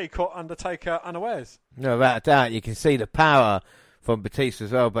can see caught Undertaker unawares. No, without a doubt, you can see the power from Batista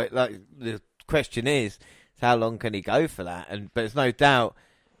as well, but like the question is how long can he go for that? But there's no doubt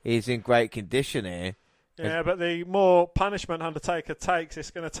he's in great condition here. Yeah, but the more punishment Undertaker takes,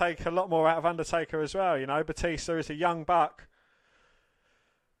 it's going to take a lot more out of Undertaker as well. You know, Batista is a young buck.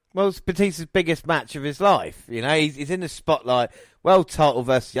 Well, it's Batista's biggest match of his life. You know, he's in the spotlight. World title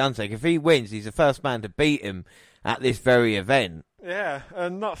versus The Undertaker. If he wins, he's the first man to beat him at this very event. Yeah,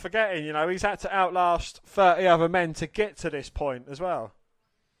 and not forgetting, you know, he's had to outlast 30 other men to get to this point as well.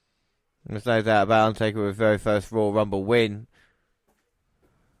 There's no doubt about Undertaker with his very first Royal Rumble win.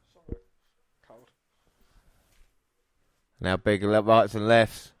 Now big rights and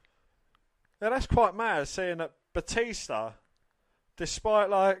lefts. Yeah, that's quite mad, seeing that Batista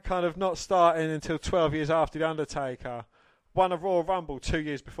despite kind of not starting until 12 years after The Undertaker, won a Royal Rumble 2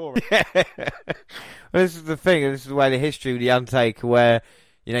 years before it. Well, this is the thing, this is the way the history of The Undertaker, where,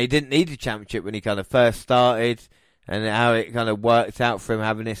 he didn't need a championship when he kind of first started, and how it kind of worked out for him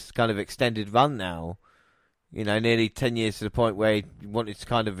having this kind of extended run now. Nearly 10 years to the point where he wanted to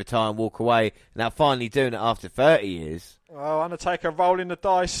kind of retire and walk away, and now finally doing it after 30 years. Oh, Undertaker rolling the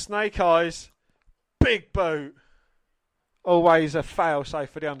dice, snake eyes, big boot. Always a fail-safe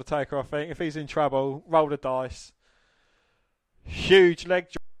for The Undertaker, I think. If he's in trouble, roll the dice. Huge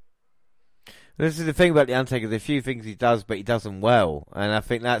leg drop. This is the thing about The Undertaker. There's a few things he does, but he does them well. And I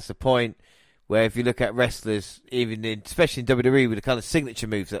think that's the point where if you look at wrestlers, especially in WWE, with the kind of signature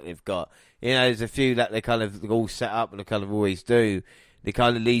moves that they've got, there's a few that they kind of all set up and they kind of always do. They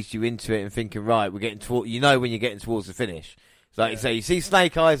kind of leads you into it and thinking, right, we're getting toward, when you're getting towards the finish. It's like you say, you see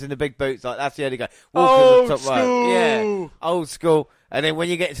Snake Eyes in the big boots, like that's the only guy. Old top school. Right. Yeah, old school. And then when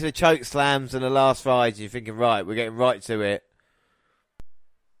you get to the choke slams and the last rides, you're thinking, right, we're getting right to it.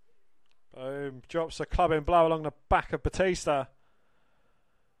 Boom, drops a clubbing blow along the back of Batista.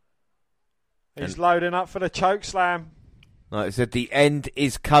 He's loading up for the choke slam. Like I said, the end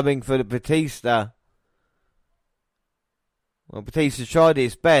is coming for the Batista. Well, Batista tried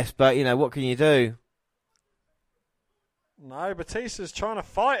his best, but, what can you do? No, Batista's trying to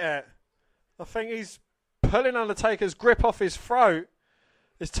fight it. I think he's pulling Undertaker's grip off his throat.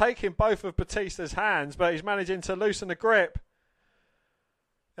 He's taking both of Batista's hands, but he's managing to loosen the grip.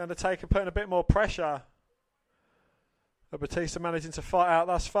 Undertaker putting a bit more pressure. But Batista managing to fight out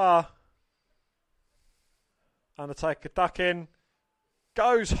thus far. Undertaker ducking.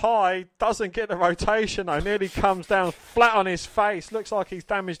 Goes high. Doesn't get the rotation though. Nearly comes down flat on his face. Looks like he's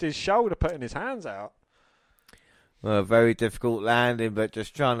damaged his shoulder putting his hands out. Well, very difficult landing, but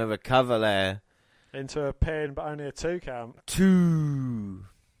just trying to recover there. Into a pin, but only a 2 count. 2.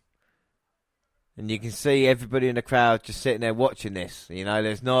 And you can see everybody in the crowd just sitting there watching this.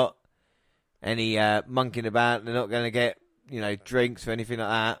 There's not any monkeying about. They're not going to get, drinks or anything like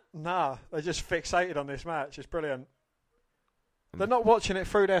that. Nah, they're just fixated on this match. It's brilliant. They're not watching it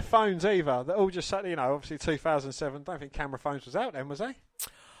through their phones either. They're all just sat, obviously 2007. Don't think camera phones was out then, was they?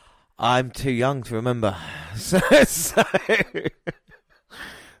 I'm too young to remember. so The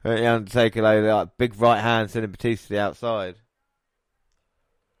Undertaker, like big right hand sending Batista to the outside.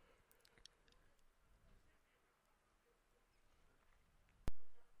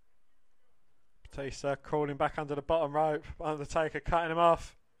 Batista crawling back under the bottom rope. Undertaker cutting him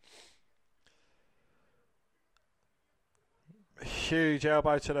off. Huge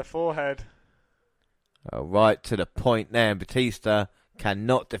elbow to the forehead. Right to the point there. And Batista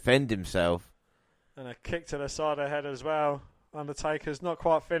cannot defend himself. And a kick to the side of the head as well. Undertaker's not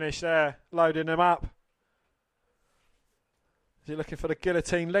quite finished there. Loading him up. Is he looking for the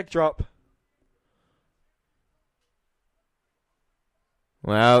guillotine leg drop?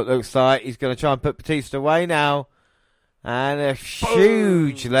 Well, it looks like he's going to try and put Batista away now. And a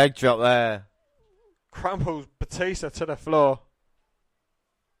huge leg drop there. Crumbles Batista to the floor.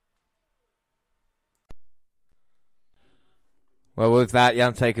 Well, with that, The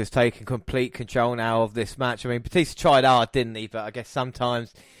Undertaker's taken complete control now of this match. I mean, Batista tried hard, didn't he? But I guess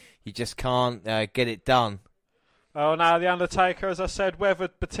sometimes you just can't get it done. Oh, now The Undertaker, as I said,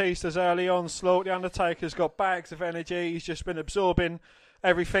 weathered Batista's early onslaught. The Undertaker's got bags of energy. He's just been absorbing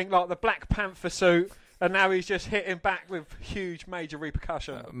everything like the Black Panther suit. And now he's just hitting back with huge major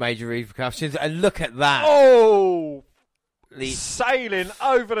repercussions. Major repercussions. And look at that. Oh! Sailing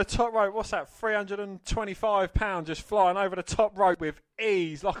over the top rope. What's that? 325 pounds just flying over the top rope with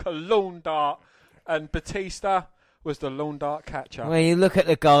ease like a lawn dart. And Batista was the lawn dart catcher. When you look at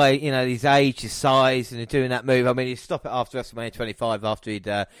the guy, his age, his size, and doing that move. I mean, he'd stop it after WrestleMania 25 after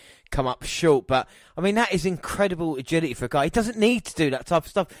he'd come up short. But, I mean, that is incredible agility for a guy. He doesn't need to do that type of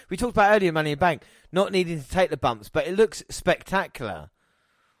stuff. We talked about earlier Money in the Bank, not needing to take the bumps, but it looks spectacular.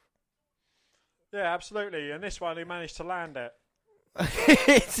 Yeah, absolutely. And this one, he managed to land it.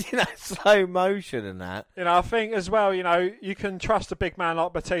 It's slow motion and that. I think as well, you can trust a big man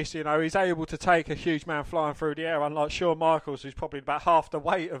like Batista. He's able to take a huge man flying through the air, unlike Shawn Michaels, who's probably about half the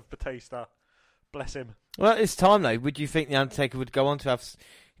weight of Batista. Bless him. Well, it's time, though. Would you think The Undertaker would go on to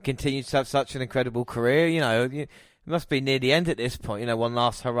continue to have such an incredible career? It must be near the end at this point. One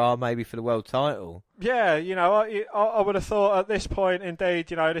last hurrah maybe for the world title. Yeah, I would have thought at this point, indeed,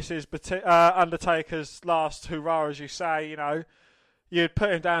 this is Undertaker's last hurrah, as you say, You'd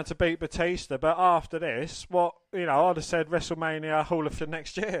put him down to beat Batista, but after this, I'd have said WrestleMania Hall of Fame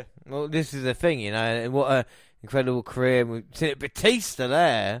next year. Well, this is the thing, and what an incredible career. We've seen Batista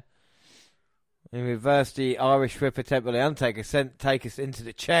there. In reverse, the Irish whip attempt by the Undertaker sent Taker into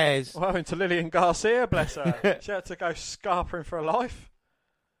the chairs. Well, into Lillian Garcia, bless her. She had to go scarpering for her life.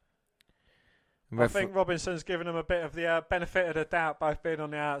 I think Robinson's given him a bit of the benefit of the doubt, both being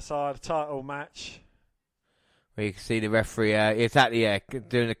on the outside, a title match. Well, you can see the referee,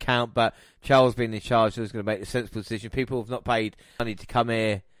 doing a count, but Charles being in charge was going to make the sensible decision. People have not paid money to come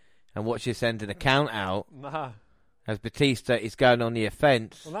here and watch this end in a count out. Nah. As Batista is going on the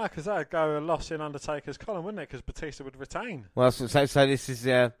offence. Well, no, because that would go a loss in Undertaker's column, wouldn't it? Because Batista would retain. Well, so this is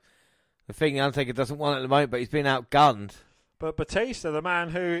the thing the Undertaker doesn't want at the moment, but he's been outgunned. But Batista, the man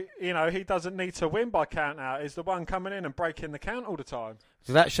who, he doesn't need to win by count out, is the one coming in and breaking the count all the time.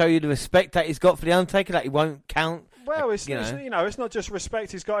 Does that show you the respect that he's got for the Undertaker, that he won't count? Well, it's not just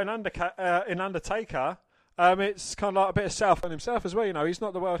respect he's got in Undertaker. It's kind of like a bit of self on himself as well. He's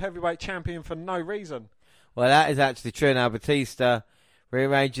not the world heavyweight champion for no reason. Well, that is actually true. Now, Batista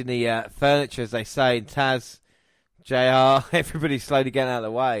rearranging the furniture, as they say, in Taz, JR, everybody's slowly getting out of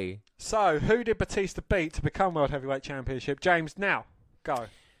the way. So, who did Batista beat to become World Heavyweight Championship? James, now, go.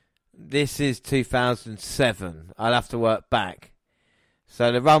 This is 2007. I'll have to work back.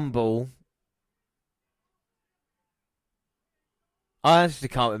 So, the Rumble, I actually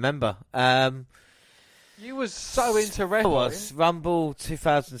can't remember. You was so into wrestling. It was Rumble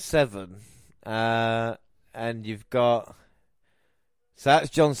 2007. And you've got... So that's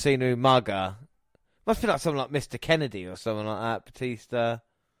John Cena Umaga. Must be like something like Mr. Kennedy or something like that. Batista.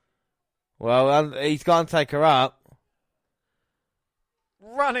 Well, he's got Undertaker up.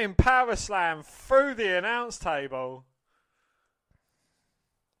 Running power slam through the announce table.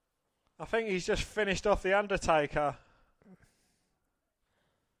 I think he's just finished off the Undertaker.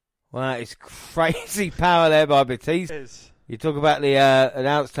 Well, it's crazy power there by Batista. It is. You talk about the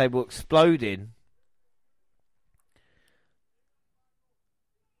announce table exploding.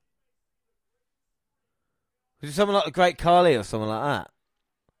 Was it someone like the Great Khali or someone like that?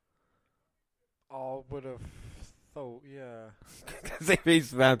 I would have thought, yeah. Because if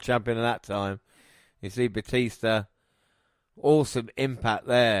he's round champion at that time, you see Batista, awesome impact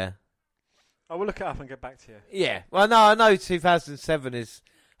there. I will look it up and get back to you. Yeah, well, no, I know 2007 is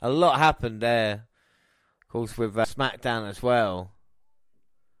a lot happened there. Of course, with SmackDown as well.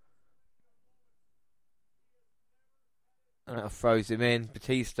 And that throws him in.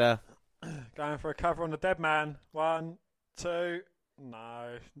 Batista. Going for a cover on the dead man. 1, 2.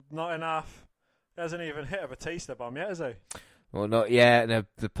 No, not enough. He hasn't even hit a Batista bomb yet, has he? Well, not yet. And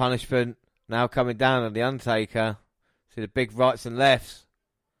the punishment now coming down on the Undertaker. See the big rights and lefts.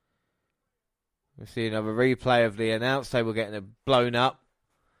 We see another replay of the announce table getting blown up.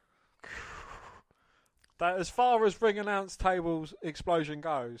 That, as far as ring announce tables explosion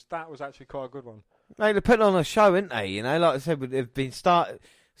goes, that was actually quite a good one. They're putting on a show, aren't they? Like I said, they've been started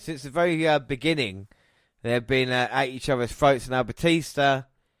since the very beginning. They've been at each other's throats. And now Batista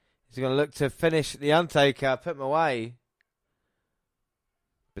is going to look to finish the Undertaker, put him away.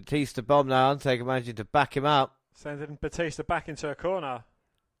 Batista bomb now. Undertaker managing to back him up. Sending Batista back into a corner.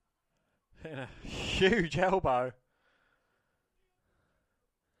 Hitting a huge elbow.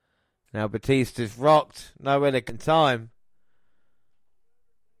 Now Batista's rocked. Nowhere to get time.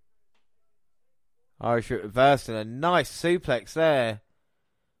 Irish whip reversed and a nice suplex there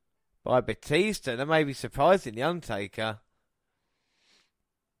by Batista. That may be surprising the Undertaker.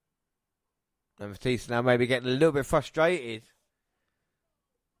 And Batista now maybe getting a little bit frustrated.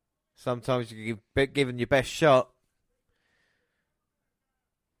 Sometimes you can be given your best shot.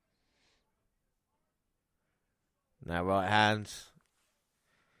 Now right hands.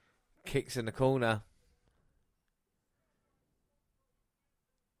 Kicks in the corner.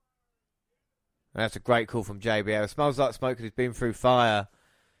 That's a great call from JBL. It smells like smoke because he's been through fire.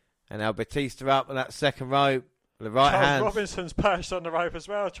 And now Batista up on that second rope. The right hand. Robinson's perched on the rope as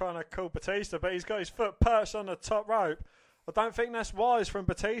well, trying to call Batista, but he's got his foot perched on the top rope. I don't think that's wise from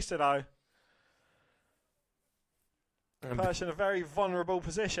Batista, though. Perched in a very vulnerable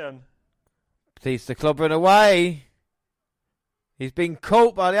position. Batista clobbering away. He's been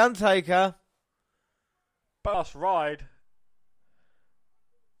caught by the Undertaker. Last ride.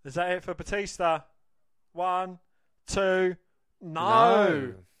 Is that it for Batista? 1, 2.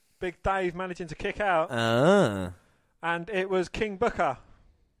 No. Big Dave managing to kick out. And it was King Booker.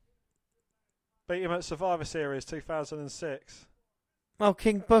 Beat him at Survivor Series 2006. Oh,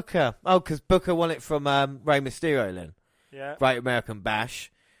 King Booker. Oh, because Booker won it from Rey Mysterio then. Yeah. Great American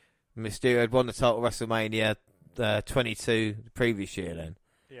Bash. Mysterio had won the title at WrestleMania 22 the previous year then.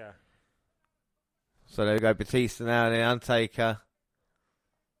 Yeah. So there we go. Batista now and the Undertaker.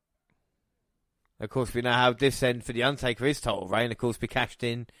 Of course, we know how this end for the Undertaker is title reign. Of course, we cashed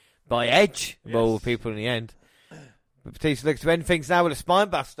in by Edge, Yes. of all people in the end. But Batista looks to end things now with a spine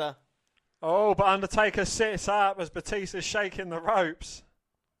buster. Oh, but Undertaker sits up as Batista's shaking the ropes.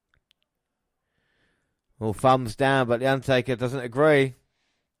 All thumbs down, but the Undertaker doesn't agree.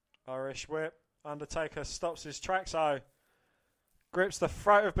 Irish whip. Undertaker stops his tracks, though. Grips the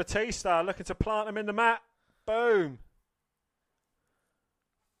throat of Batista, looking to plant him in the mat. Boom.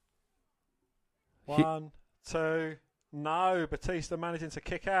 1, 2. No, Batista managing to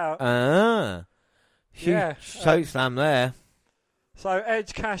kick out. Huge choke slam there. So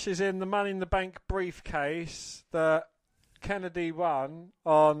Edge cashes in the Money in the Bank briefcase that Kennedy won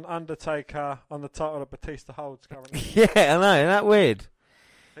on Undertaker on the title that Batista holds currently. Yeah, I know. Isn't that weird?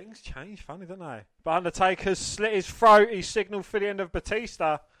 Things change funny, don't they? But Undertaker's slit his throat. He signalled for the end of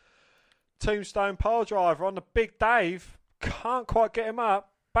Batista. Tombstone pile driver on the Big Dave. Can't quite get him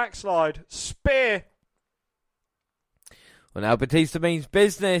up. Backslide. Spear. Well, now Batista means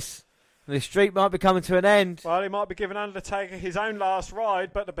business. The streak might be coming to an end. Well, he might be giving Undertaker his own last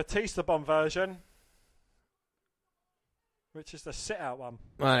ride, but the Batista bomb version, which is the sit-out one.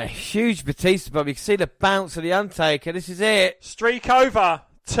 Well, a huge Batista bomb. You can see the bounce of the Undertaker. This is it. Streak over.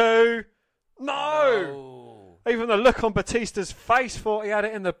 2. No! Even the look on Batista's face thought he had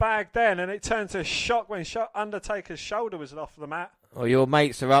it in the bag then, and it turned to shock when Undertaker's shoulder was off the mat. Well, your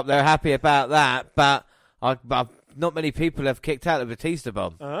mates are up there happy about that, but not many people have kicked out the Batista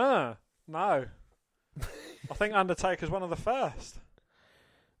bomb. No. I think Undertaker's one of the first.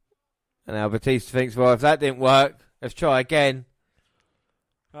 And now Batista thinks, well, if that didn't work, let's try again.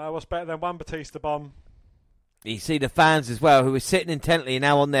 What's better than one Batista bomb? You see the fans as well, who are sitting intently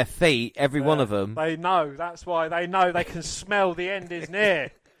now on their feet, every one of them. They know. That's why they know. They can smell the end is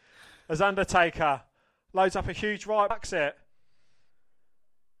near. As Undertaker loads up a huge right, backs it.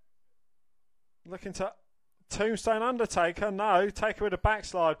 Looking to Tombstone Undertaker. No, Taker with a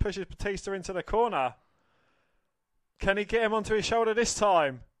backslide. Pushes Batista into the corner. Can he get him onto his shoulder this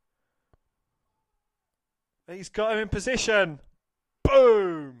time? He's got him in position.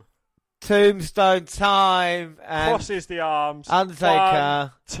 Boom. Tombstone time. And crosses the arms.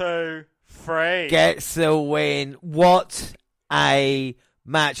 Undertaker. 1, 2, 3. Gets the win. What a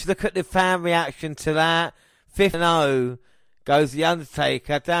match. Look at the fan reaction to that. 5-0 goes the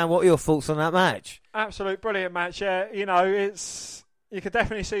Undertaker. Dan, what are your thoughts on that match? Absolute brilliant match. Yeah, you know, you could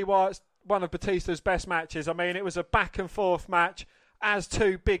definitely see why it's one of Batista's best matches. I mean, it was a back and forth match, as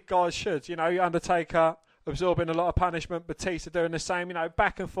two big guys should. You know, Undertaker absorbing a lot of punishment, Batista doing the same. You know,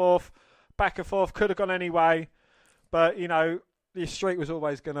 back and forth, could have gone any way, but you know, the streak was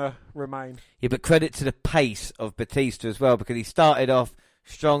always going to remain. Yeah, but credit to the pace of Batista as well, because he started off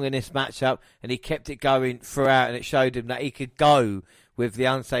strong in this matchup and he kept it going throughout, and it showed him that he could go with the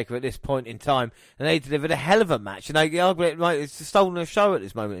Undertaker at this point in time, and they delivered a hell of a match. You know, the argument it's stolen a show at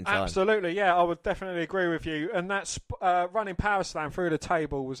this moment in time. Absolutely, yeah, I would definitely agree with you. And that running power slam through the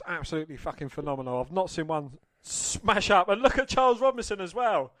table was absolutely fucking phenomenal. I've not seen one smash up. And look at Charles Robinson as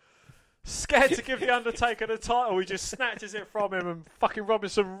well. Scared to give the Undertaker the title, he just snatches it from him and fucking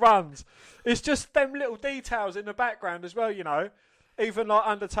Robinson runs. It's just them little details in the background as well, you know. Even like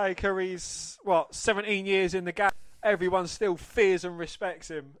Undertaker, he's, 17 years in the game. Everyone still fears and respects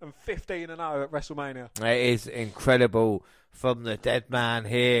him, and 15-0 at WrestleMania. It is incredible from the dead man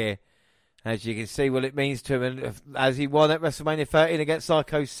here, as you can see what it means to him. And as he won at WrestleMania 13 against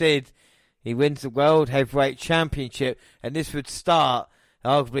Psycho Sid, he wins the World Heavyweight Championship, and this would start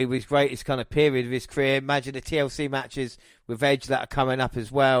arguably his greatest kind of period of his career. Imagine the TLC matches with Edge that are coming up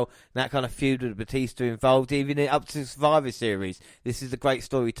as well, and that kind of feud with Batista involved, even up to Survivor Series. This is a great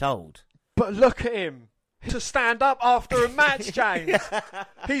story told. But look at him. To stand up after a match, James.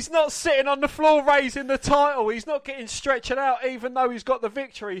 He's not sitting on the floor raising the title. He's not getting stretched out even though he's got the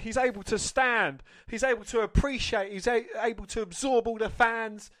victory. He's able to stand. He's able to appreciate. He's able to absorb all the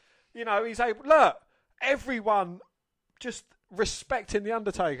fans. You know, he's able... Look, everyone just respecting The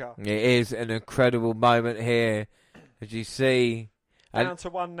Undertaker. It is an incredible moment here, as you see. Down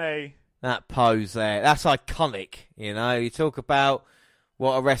to one knee. That pose there. That's iconic, you know. You talk about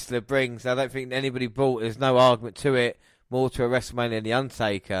what a wrestler brings. I don't think anybody brought, there's no argument to it, more to a WrestleMania than The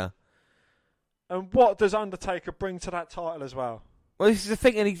Undertaker. And what does Undertaker bring to that title as well? Well, this is the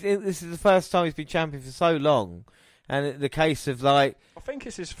thing, and this is the first time he's been champion for so long. And the case of, like... I think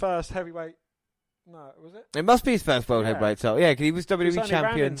it's his first heavyweight... No, was it? It must be his first World Heavyweight title. Yeah, because he was WWE It was only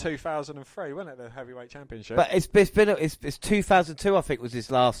champion. ran in 2003, wasn't it, the Heavyweight Championship? But it's 2002, I think, was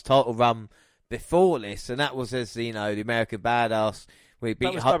his last title run before this. And that was as, you know, the American Badass... He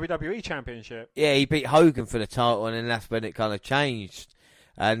beat that was WWE Championship. Yeah, he beat Hogan for the title, and then that's when it kind of changed.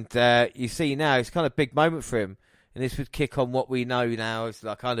 And you see now, it's kind of a big moment for him. and this would kick on what we know now as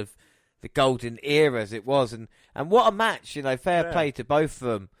like kind of the golden era as it was, and what a match, you know, fair play to both of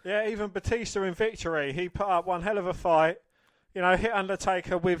them. Yeah, even Batista in victory, he put up one hell of a fight, you know, hit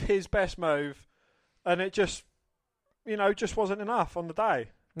Undertaker with his best move, and it just, you know, just wasn't enough on the day.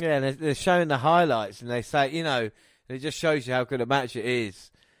 Yeah, and they're showing the highlights, and they say, you know, it just shows you how good a match it is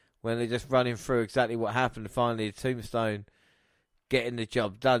when they're just running through exactly what happened. Finally, the Tombstone getting the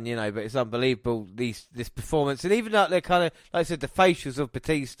job done, you know. But it's unbelievable, this performance, and even like they're kind of, like I said, the facials of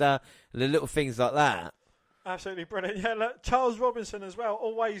Batista and the little things like that. Absolutely brilliant. Yeah, look, Charles Robinson as well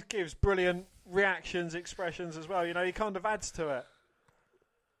always gives brilliant reactions, expressions as well. You know, he kind of adds to it.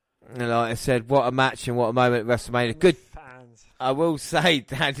 And like I said, what a match and what a moment at WrestleMania. Good fans. I will say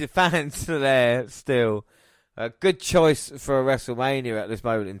that the fans are there still. A good choice for a WrestleMania at this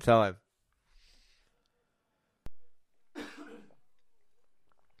moment in time.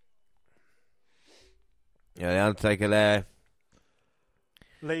 Yeah, the Undertaker there.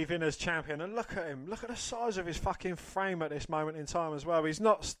 Leaving as champion. And look at him. Look at the size of his fucking frame at this moment in time as well. He's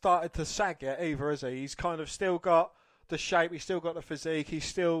not started to sag yet either, has he? He's kind of still got the shape. He's still got the physique. He's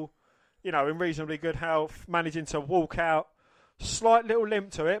still, you know, in reasonably good health. Managing to walk out. Slight little limp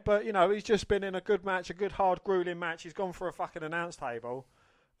to it, but, you know, he's just been in a good match, a good, hard, grueling match. He's gone for a fucking announce table,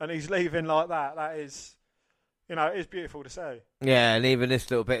 and he's leaving like that. That is, you know, it is beautiful to see. Yeah, and even this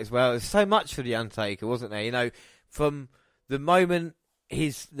little bit as well. There's so much for the Undertaker, wasn't there? You know, from the moment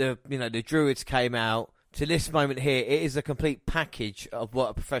the Druids came out to this moment here, it is a complete package of what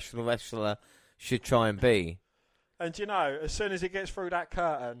a professional wrestler should try and be. And, you know, as soon as he gets through that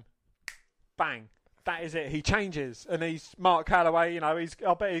curtain, bang. That is it. He changes, and he's Mark Calloway. You know,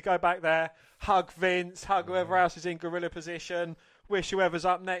 I'll bet he'd go back there, hug Vince, hug whoever else is in gorilla position, wish whoever's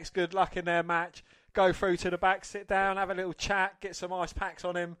up next good luck in their match, go through to the back, sit down, have a little chat, get some ice packs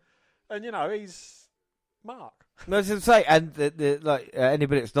on him, and, you know, he's Mark. I was going to say, and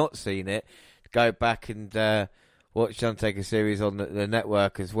anybody that's not seen it, go back and watch the Undertaker series on the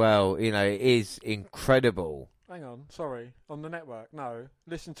network as well. You know, it is incredible. Hang on, sorry. On the network? No.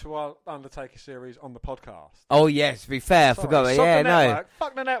 Listen to our Undertaker series on the podcast. Oh, yes, to be fair, I forgot. Yeah, no.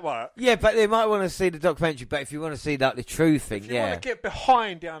 Fuck the network. Yeah, but they might want to see the documentary, but if you want to see like the true thing, if you want to get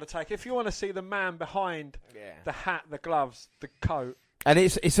behind the Undertaker, if you want to see the man behind the hat, the gloves, the coat. And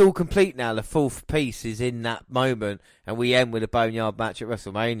it's all complete now. The fourth piece is in that moment, and we end with a boneyard match at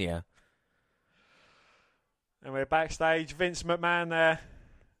WrestleMania. And we're backstage. Vince McMahon there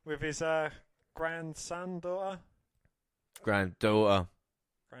with his... Granddaughter.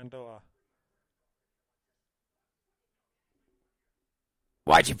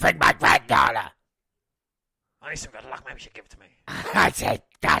 Why'd you bring my granddaughter? I need some good luck. Maybe you should give it to me. I said,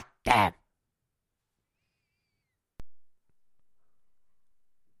 God damn.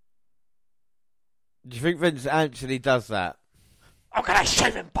 Do you think Vince actually does that? I'm gonna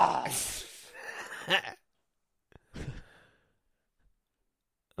shave him balls.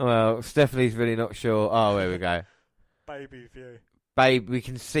 Well, Stephanie's really not sure. Oh, there we go. Baby view. Babe, we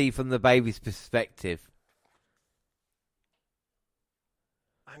can see from the baby's perspective.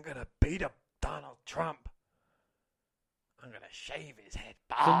 I'm going to beat up Donald Trump. I'm going to shave his head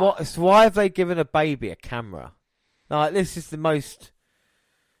bald. So why have they given a baby a camera? Like, this is the most...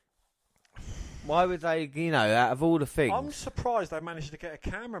 Why would they, you know, out of all the things... I'm surprised they managed to get a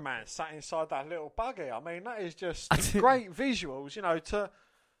cameraman sat inside that little buggy. I mean, that is just great visuals, you know, to...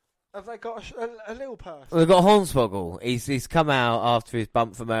 Have they got a little person? Well, they've got Hornswoggle. He's come out after his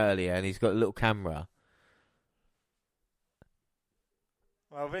bump from earlier, and he's got a little camera.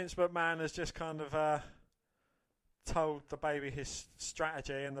 Well, Vince McMahon has just kind of told the baby his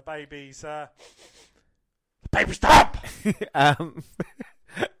strategy, and the baby's stop! I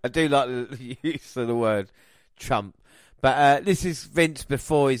do like the use of the word Trump. But this is Vince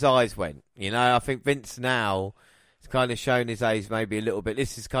before his eyes went. You know, I think Vince now... kind of shown his age maybe a little bit.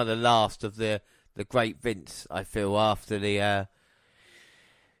 This is kind of last of the great Vince, I feel, after the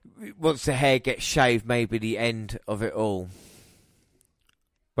once the hair gets shaved, maybe the end of it all.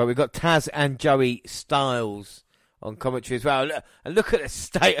 But we've got Taz and Joey Styles on commentary as well. Look at the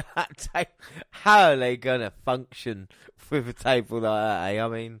state of that table. How are they going to function with a table like that, eh? I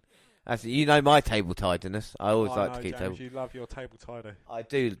mean, you know my table tidiness. I always like to keep James, table. You love your table tidy. I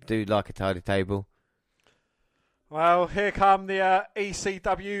do like a tidy table. Well, here come the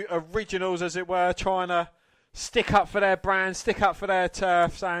ECW originals, as it were, trying to stick up for their brand, stick up for their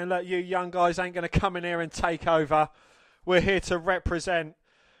turf, saying, look, you young guys ain't going to come in here and take over. We're here to represent.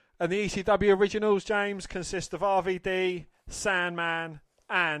 And the ECW originals, James, consist of RVD, Sandman,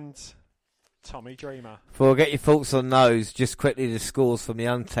 and Tommy Dreamer. Before I get your thoughts on those, just quickly the scores from the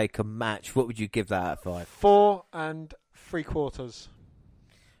Undertaker match. What would you give that out of 5? 4 3/4.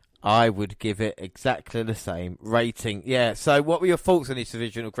 I would give it exactly the same rating. Yeah, so what were your thoughts on this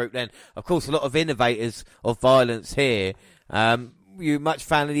original group then? Of course, a lot of innovators of violence here. You much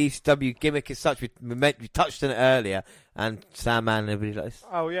fan of the ECW gimmick as such? We touched on it earlier. And Sandman and everybody like this.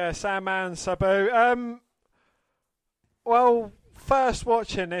 Oh, yeah, Sandman, Sabu. Well, first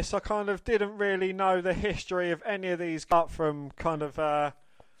watching this, I kind of didn't really know the history of any of these, apart from kind of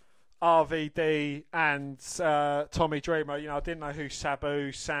RVD and Tommy Dreamer. You know, I didn't know who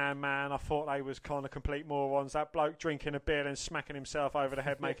Sabu, Sandman. I thought they was kind of complete morons. That bloke drinking a beer and smacking himself over the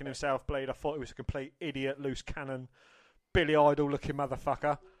head, making himself bleed. I thought he was a complete idiot, loose cannon, Billy Idol looking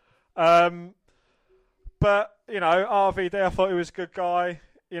motherfucker. But, you know, RVD, I thought he was a good guy.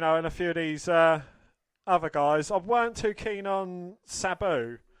 You know, and a few of these other guys. I weren't too keen on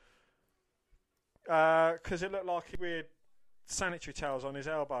Sabu because it looked like he had sanitary towels on his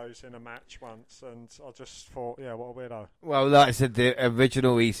elbows in a match once, and I just thought, yeah, what a weirdo. Well, like I said, the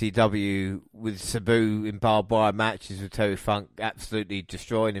original ECW with Sabu in barbed wire matches with Terry Funk absolutely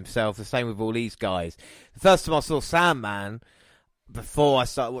destroying himself. The same with all these guys. The first time I saw Sandman, before I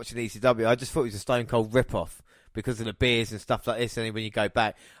started watching ECW, I just thought he was a Stone Cold rip-off because of the beers and stuff like this. And when you go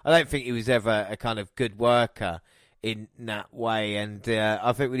back, I don't think he was ever a kind of good worker in that way. And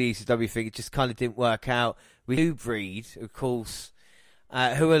I think with the ECW thing, it just kind of didn't work out. With New Breed, of course.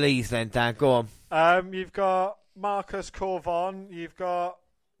 Who are these then, Dan? Go on. You've got Marcus Corvon. You've got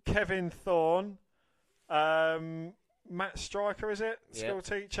Kevin Thorne. Matt Stryker, is it? School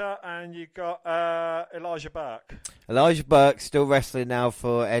teacher. And you've got Elijah Burke. Elijah Burke still wrestling now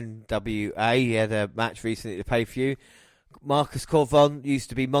for NWA. He had a match recently to pay for you. Marcus Corvon used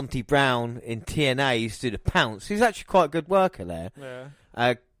to be Monty Brown in TNA. He used to do the pounce. He's actually quite a good worker there.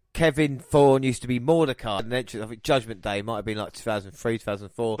 Yeah. Kevin Thorne used to be Mordecai. And then, I think Judgment Day might have been like 2003,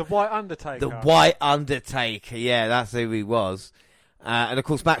 2004. The White Undertaker. The White Undertaker. Yeah, that's who he was. And of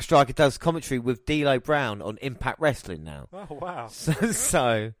course, Matt Stryker does commentary with D'Lo Brown on Impact Wrestling now. Oh, wow. So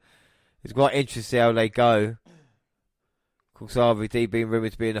it's quite interesting to see how they go. Of course, RVD being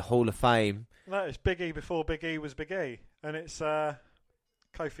rumoured to be in the Hall of Fame. No, it's Big E before Big E was Big E. And it's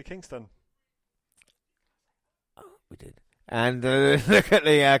Kofi Kingston. Oh, we did. And look at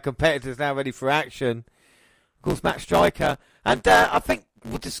the competitors now ready for action. Of course, Matt Stryker. And I think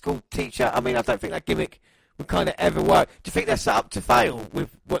with the school teacher, I mean, I don't think that gimmick would kind of ever work. Do you think they're set up to fail with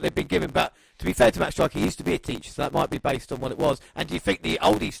what they've been given? But to be fair to Matt Stryker, he used to be a teacher, so that might be based on what it was. And do you think the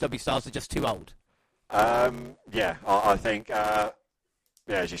old ECW stars are just too old? Yeah, I think,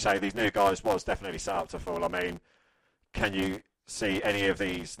 as you say, these new guys was definitely set up to fall. I mean, can you see any of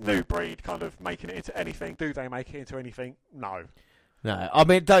these new breed kind of making it into anything? Do they make it into anything? No. No, I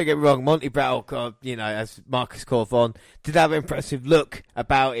mean, don't get me wrong, Monty Brown, as Marcus Corvon, did have an impressive look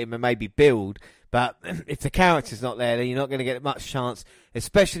about him and maybe build, but if the character's not there, then you're not going to get much chance,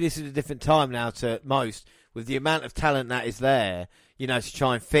 especially this is a different time now to most, with the amount of talent that is there, to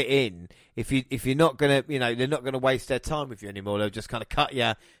try and fit in. If you're not going to, they're not going to waste their time with you anymore, they'll just kind of cut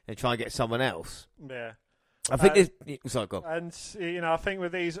you and try and get someone else. Yeah. I think sorry, go on. And, I think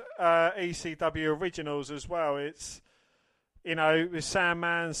with these ECW originals as well, it's, with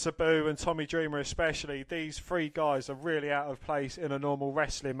Sandman, Sabu and Tommy Dreamer especially, these three guys are really out of place in a normal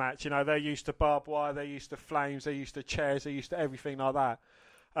wrestling match. They're used to barbed wire, they're used to flames, they're used to chairs, they're used to everything like that.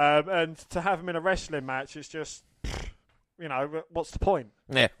 And to have them in a wrestling match, it's just, what's the point?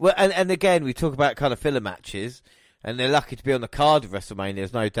 Yeah, well, and again, we talk about kind of filler matches, and they're lucky to be on the card of WrestleMania,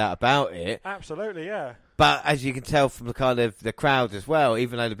 there's no doubt about it. Absolutely, yeah. But as you can tell from the kind of the crowd as well,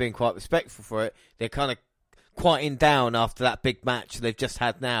 even though they're being quite respectful for it, they're kind of quieting down after that big match they've just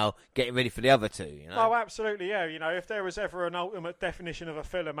had now, getting ready for the other two. Oh, absolutely, yeah. If there was ever an ultimate definition of a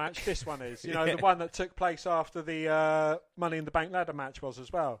filler match, this one is. The one that took place after the Money in the Bank ladder match was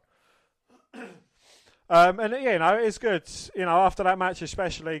as well. And it's good. After that match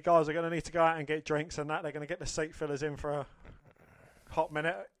especially, guys are going to need to go out and get drinks and that. They're going to get the seat fillers in for a hot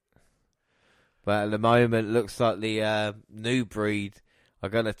minute. But at the moment, looks like the new breed are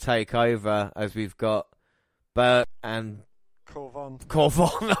going to take over as we've got Burt and Corvon. I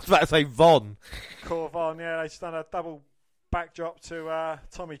was about to say Von. Corvon, yeah. They've done a double backdrop to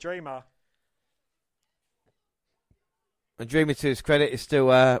Tommy Dreamer. And Dreamer, to his credit, is still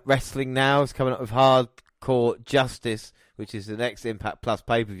wrestling now. He's coming up with Hardcore Justice, which is the next Impact Plus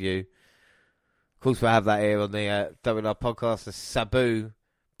pay-per-view. Of course, we'll have that here on the WNR podcast. The Sabu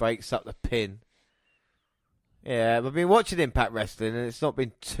breaks up the pin. Yeah, I've been watching Impact Wrestling, and it's not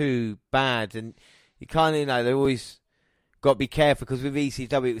been too bad. And you kind of, they're always got to be careful because with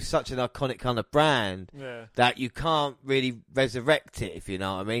ECW it was such an iconic kind of brand that you can't really resurrect it, if you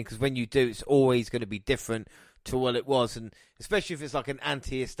know what I mean. Because when you do, it's always going to be different to what it was, and especially if it's like an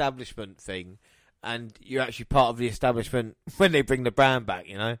anti-establishment thing, and you're actually part of the establishment when they bring the brand back,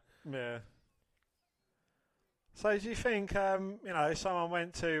 you know. Yeah. So do you think, someone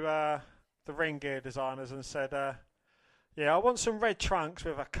went to the ring gear designers and said, I want some red trunks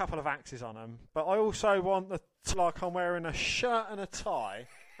with a couple of axes on them, but I also want like I'm wearing a shirt and a tie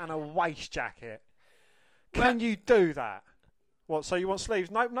and a waist jacket. Can you do that? What, so you want sleeves?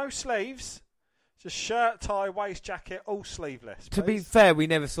 No sleeves. Just shirt, tie, waist jacket, all sleeveless. To be fair, we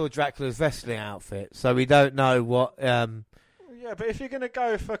never saw Dracula's wrestling outfit, so we don't know what... Yeah, but if you're going to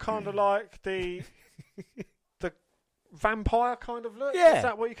go for kind of like the vampire kind of look, is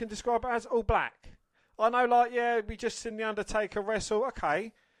that what you can describe it as? All black. I know, we just seen The Undertaker wrestle.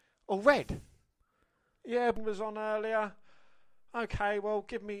 Okay. All red. Yeah, it was on earlier. Okay, well,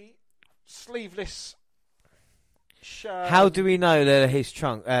 give me sleeveless shirt. How do we know they're his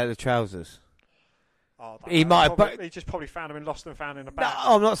the trousers? He might have. He just probably found them in Lost and Found in the back.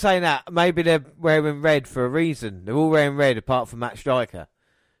 No, I'm not saying that. Maybe they're wearing red for a reason. They're all wearing red apart from Matt Striker.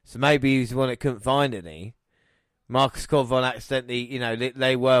 So maybe he's the one that couldn't find any. Marcus Corvon accidentally,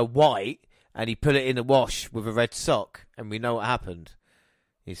 they were white, and he put it in the wash with a red sock, and we know what happened.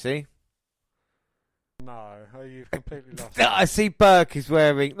 You see? No, you've completely lost I see Burke is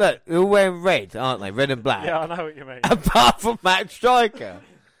wearing... Look, they're all wearing red, aren't they? Red and black. Yeah, I know what you mean. Apart from Matt Striker.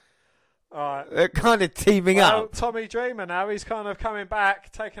 All right. They're kind of teaming up. Tommy Dreamer now, he's kind of coming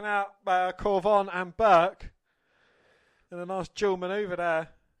back, taking out Corvon and Burke. In a nice dual manoeuvre there.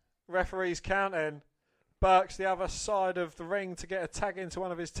 Referee's counting. Burke's the other side of the ring to get a tag into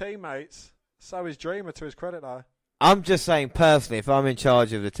one of his teammates. So is Dreamer, to his credit, though. I'm just saying, personally, if I'm in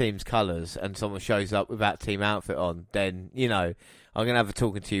charge of the team's colours and someone shows up with that team outfit on, then, I'm going to have a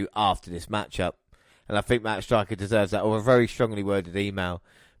talking to you after this matchup. And I think Matt Striker deserves that, or a very strongly worded email.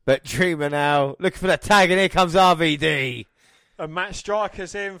 But Dreamer now, looking for that tag, and here comes RVD. And Matt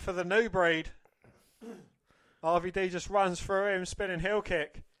Striker's in for the new breed. RVD just runs through him, spinning heel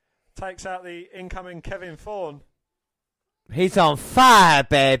kick. Takes out the incoming Kevin Thorne. He's on fire,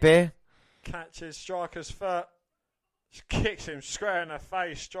 baby. Catches Striker's foot. Just kicks him square in the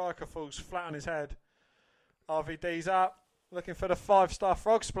face. Striker falls flat on his head. RVD's up. Looking for the 5-star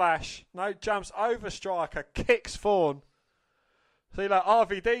frog splash. No, jumps over Striker. Kicks Thorne. See, like,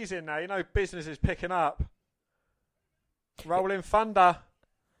 RVD's in there. Business is picking up. Rolling Thunder.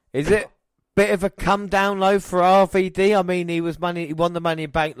 Is it bit of a come down low for RVD? I mean, he won the Money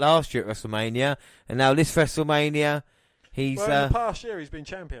in Bank last year at WrestleMania, and now this WrestleMania, he's... in the past year, he's been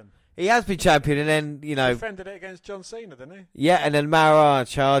champion. He has been champion, and then, defended it against John Cena, didn't he? Yeah, and then Mara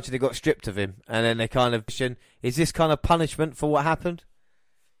charged, and they got stripped of him. And then they kind of... Is this kind of punishment for what happened?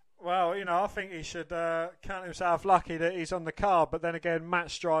 Well, I think he should count himself lucky that he's on the card. But then again,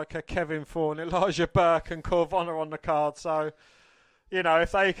 Matt Striker, Kevin Thorne, Elijah Burke and Corvon are on the card. So,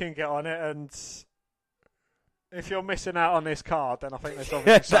 if they can get on it, and if you're missing out on this card, then I think there's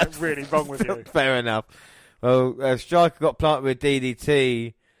obviously something really wrong with you. Fair enough. Well, Striker got planted with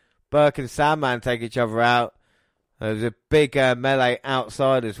DDT. Burke and Sandman take each other out. There was a big melee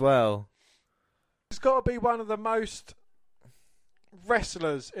outside as well. It's got to be one of the most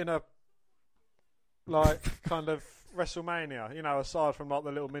wrestlers in a kind of WrestleMania, aside from like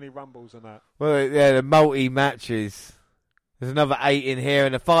the little mini rumbles and that. Well, yeah, the multi matches. There's another 8 in here,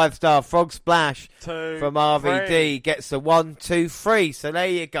 and a 5-star frog splash from RVD 3. gets the 1, 2, 3. So there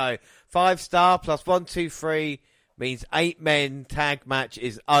you go, 5-star plus 1, 2, 3 means 8 men tag match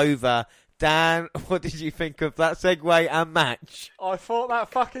is over. Dan, what did you think of that segue and match? I thought that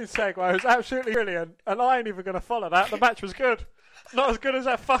fucking segue was absolutely brilliant, and I ain't even going to follow that. The match was good. Not as good as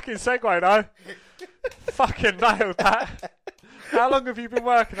that fucking segue, though. Fucking nailed that. How long have you been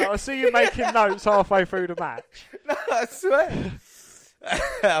working on it? I see you making notes halfway through the match. No, I swear.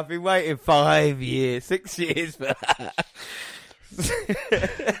 I've been waiting 5 years, 6 years for that.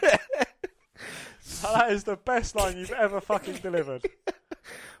 That is the best line you've ever fucking delivered.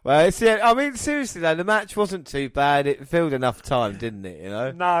 Well, I mean, seriously, though, the match wasn't too bad. It filled enough time, didn't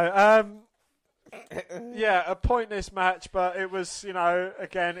it, No, yeah, a pointless match, but it was,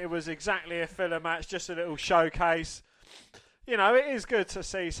 again, it was exactly a filler match, just a little showcase. It is good to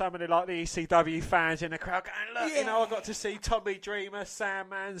see somebody like the ECW fans in the crowd going, look, I got to see Tommy Dreamer,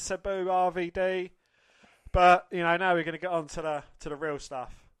 Sandman, Sabu, RVD. But, now we're going to get on to the real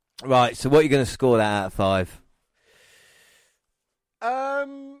stuff. Right, so what are you going to score that out of 5?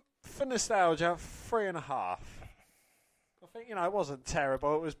 For nostalgia, 3.5. I think, it wasn't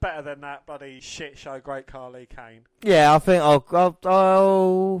terrible. It was better than that bloody shit show Great Khali Kane. Yeah, I think I'm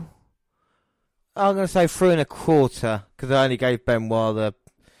going to say 3.25 because I only gave Benoit the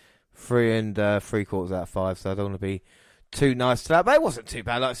 3 3/4 out of 5, so I don't want to be too nice to that. But it wasn't too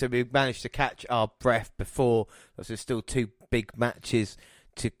bad. Like I said, we managed to catch our breath before. There's still 2 big matches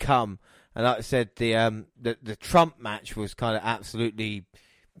to come. And like I said, the Trump match was kind of absolutely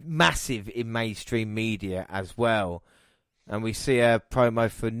massive in mainstream media as well. And we see a promo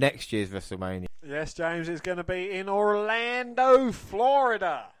for next year's WrestleMania. Yes, James, it's going to be in Orlando,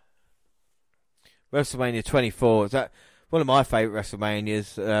 Florida. WrestleMania 24. Is that one of my favourite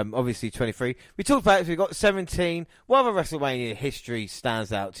WrestleManias? Obviously 23. We talked about it. We've got 17. What other WrestleMania history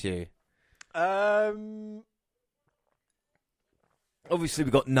stands out to you? Obviously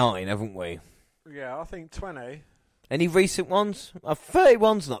we've got 9, haven't we? Yeah, I think 20. Any recent ones?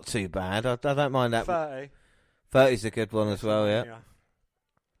 31's not too bad. I don't mind that. 30. 30's a good one as well, yeah.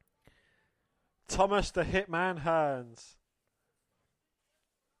 Thomas the Hitman Hearns.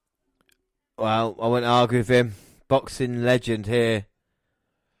 Well, I won't argue with him. Boxing legend here.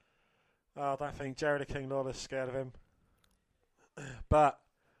 Oh, I don't think Jerry the King Lawler's scared of him. But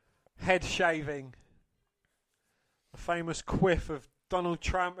head shaving. The famous quiff of Donald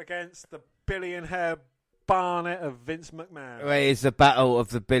Trump against the billionaire Barnett of Vince McMahon. Well, it's the battle of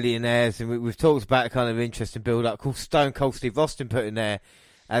the billionaires, and we've talked about a kind of interesting build-up called Stone Cold Steve Austin put in there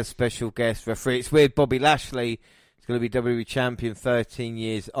as special guest referee. It's weird, Bobby Lashley is going to be WWE champion 13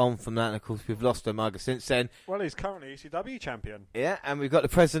 years on from that, and of course we've lost Umaga since then. Well, he's currently ECW champion. Yeah, and we've got the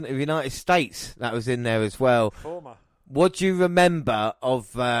President of the United States that was in there as well. Former. What do you remember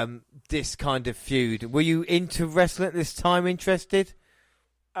of this kind of feud? Were you into wrestling at this time, interested?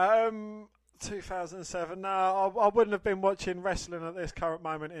 2007. No, I wouldn't have been watching wrestling at this current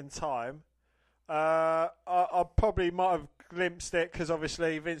moment in time. I probably might have glimpsed it because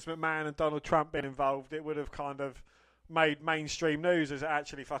obviously Vince McMahon and Donald Trump being involved, it would have kind of made mainstream news as it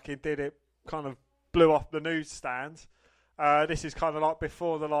actually fucking did. It kind of blew off the newsstand. This is kind of like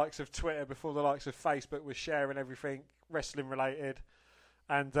before the likes of Twitter, before the likes of Facebook was sharing everything wrestling related.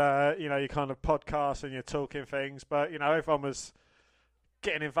 And, you kind of podcast and you're talking things. But, everyone was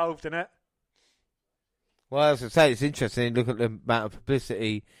getting involved in it. Well, as I say, it's interesting. Look at the amount of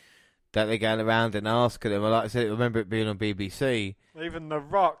publicity that they're going around and asking them. Like I said, I remember it being on BBC. Even The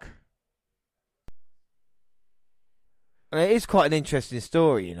Rock. And it is quite an interesting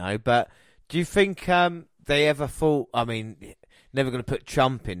story, but do you think they ever thought, never going to put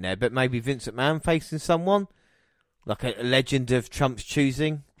Trump in there, but maybe Vince McMahon facing someone? Like a legend of Trump's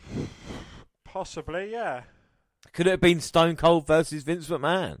choosing? Possibly, yeah. Could it have been Stone Cold versus Vince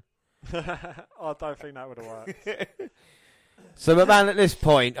McMahon? I don't think that would have worked. So McMahon at this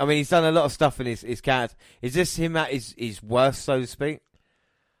point, he's done a lot of stuff in his character. Is this him at his worst, so to speak?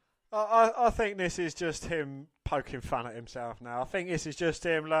 I think this is just him poking fun at himself now. I think this is just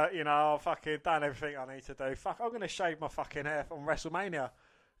him, like, I've fucking done everything I need to do. Fuck, I'm going to shave my fucking hair on WrestleMania.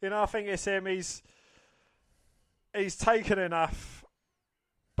 I think it's him. He's taken enough.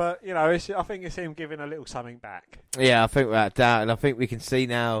 But, I think it's him giving a little something back. Yeah, I think without doubt. And I think we can see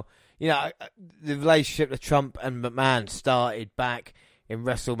now, the relationship that Trump and McMahon started back in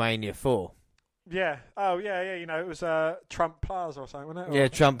WrestleMania 4. Yeah. Oh, yeah. It was Trump Plaza or something, wasn't it? Yeah,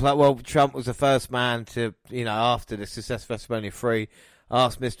 Trump. Well, Trump was the first man to, after the success of WrestleMania 3,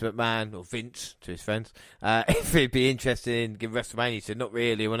 ask Mr. McMahon, or Vince, to his friends, if he'd be interested in giving WrestleMania. He said, not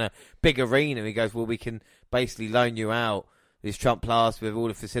really. I want a big arena. He goes, well, we can basically loan you out this Trump Plaza with all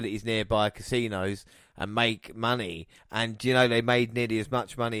the facilities nearby, casinos, and make money. And, they made nearly as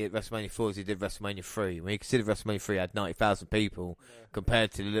much money at WrestleMania 4 as they did WrestleMania 3. When you consider WrestleMania 3 had 90,000 people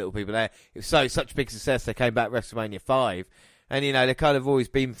compared to the little people there. It was such a big success, they came back WrestleMania 5. And, they've kind of always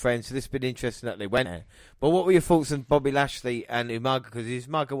been friends, so this has been interesting that they went there. But what were your thoughts on Bobby Lashley and Umaga? Because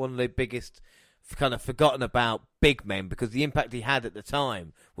Umaga one of the biggest, kind of forgotten about big men, because the impact he had at the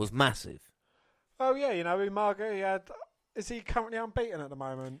time was massive. Oh, yeah, Umaga, he had... Is he currently unbeaten at the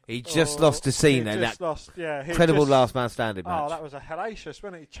moment? He just lost to Cena. Incredible last man standing match. Oh, that was a hellacious,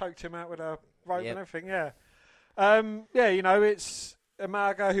 wasn't it? He choked him out with a rope and everything, yeah. It's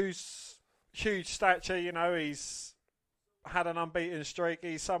Umaga, who's huge stature, he's had an unbeaten streak.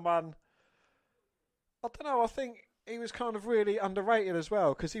 He's someone, I don't know, I think he was kind of really underrated as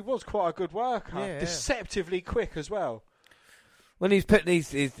well, because he was quite a good worker. Deceptively quick as well. When he's put these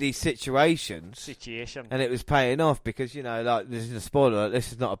situations, and it was paying off because, like, this is a spoiler,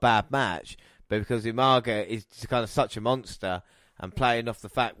 this is not a bad match, but because Umaga is kind of such a monster and playing off the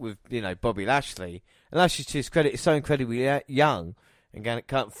fact with, Bobby Lashley, and Lashley, to his credit, is so incredibly young and kind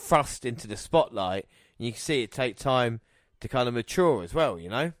of thrust into the spotlight, and you can see it take time to kind of mature as well, you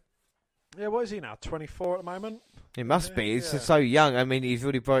know? Yeah, what is he now? 24 at the moment? It must be. He's Yeah. so young. I mean, he's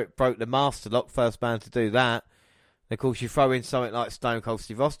already broke the master lock, first man to do that. And of course, you throw in something like Stone Cold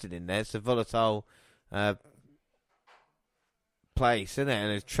Steve Austin in there. It's a volatile place, isn't it?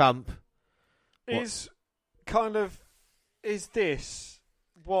 And there's Trump. Is this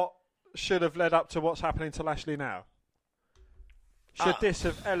what should have led up to what's happening to Lashley now? Should this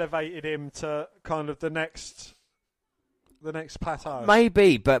have elevated him to kind of the next plateau?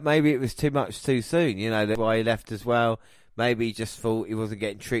 Maybe, but maybe it was too much too soon. You know, that's why he left as well. Maybe he just thought he wasn't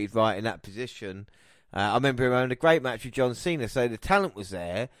getting treated right in that position. I remember him having a great match with John Cena, so the talent was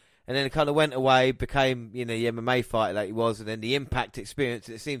there. And then it kind of went away, became, you know, the MMA fighter that he was, and then the Impact experience.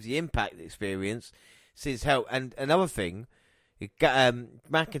 And it seems the Impact experience seems help. And another thing,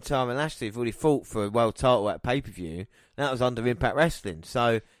 McIntyre and Lashley have already fought for a world title at pay-per-view, and that was under Impact Wrestling.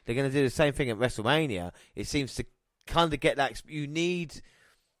 So they're going to do the same thing at WrestleMania. It seems to kind of get that. You need.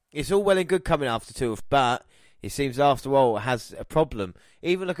 It's all well and good coming after two, but it seems after all it has a problem.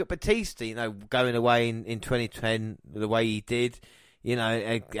 Even look at Batista, you know, going away in 2010 the way he did. You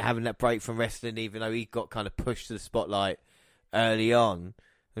know, having that break from wrestling, even though he got kind of pushed to the spotlight early on.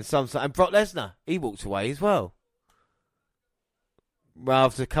 And Brock Lesnar, he walked away as well. Well,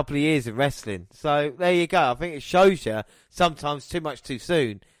 after a couple of years of wrestling. So, there you go. I think it shows you sometimes too much too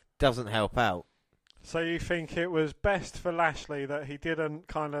soon doesn't help out. So you think it was best for Lashley that he didn't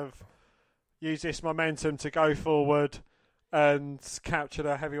kind of use this momentum to go forward and capture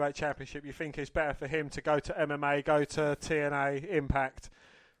the heavyweight championship? You think it's better for him to go to MMA, go to TNA, Impact,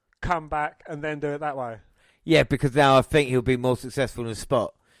 come back and then do it that way? Yeah, because now I think he'll be more successful in the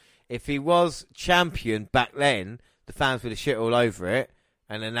spot. If he was champion back then, the fans would have shit all over it,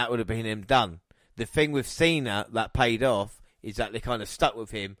 and then that would have been him done. The thing with Cena that paid off is that they kind of stuck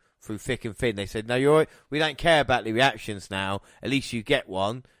with him through thick and thin. They said, no, we don't care about the reactions now. At least you get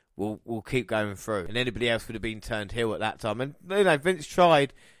one. We'll keep going through. And anybody else would have been turned heel at that time. And, you know, Vince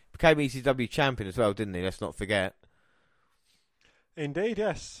tried, became ECW champion as well, didn't he? Let's not forget. Indeed,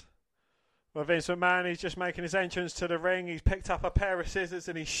 yes. Well, Vince McMahon, he's just making his entrance to the ring. He's picked up a pair of scissors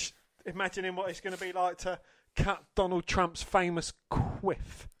and he's imagining what it's going to be like to cut Donald Trump's famous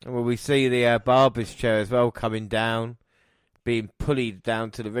quiff. Well, we see the barber's chair as well coming down, being pulleyed down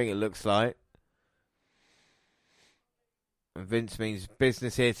to the ring, it looks like. And Vince means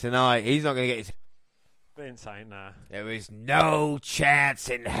business here tonight. He's not going to get his... Vince ain't there. There is no chance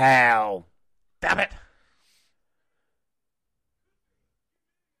in hell. Damn it.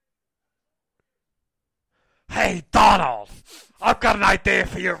 Hey, Donald, I've got an idea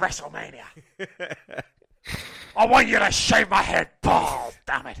for your WrestleMania. I want you to shave my head bald,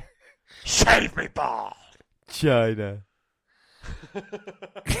 damn it. Shave me bald. China.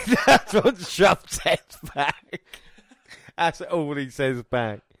 That's what Trump says back. That's all he says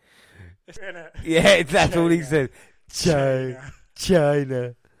back. Yeah, that's all he says. China.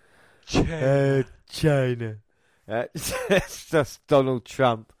 China. China. That's just Donald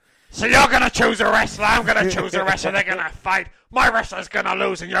Trump. So you're going to choose a wrestler, I'm going to choose a wrestler, they're going to fight. My wrestler's going to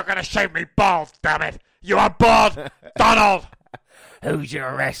lose and you're going to shave me bald, damn it. You are bald, Donald. Who's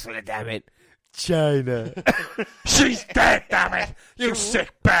your wrestler, damn it? China. She's dead, damn it. You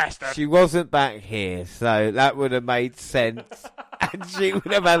sick bastard. She wasn't back here, so that would have made sense. And she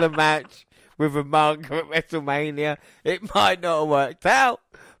would have had a match with a mug at WrestleMania. It might not have worked out,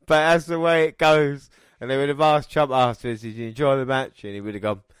 but that's the way it goes. And they would have asked Trump afterwards, did you enjoy the match? And he would have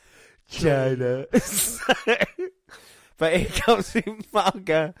gone, China. But here comes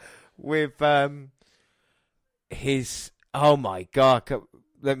Umaga with his... Oh, my God.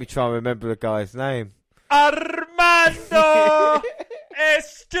 Let me try and remember the guy's name. Armando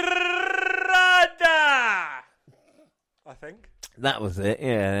Estrada, I think. That was it.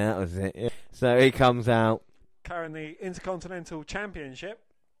 Yeah, that was it. Yeah. So he comes out. Carrying the Intercontinental Championship.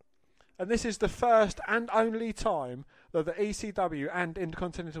 And this is the first and only time that the ECW and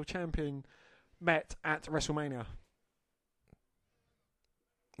Intercontinental Champion met at WrestleMania.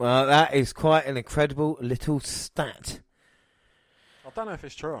 Well, that is quite an incredible little stat. I don't know if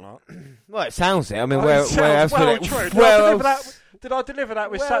it's true or not. Well, it sounds it. I mean, where else would it... True. Did I deliver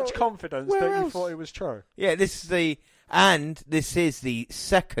that with such confidence that you thought it was true? Yeah, this is the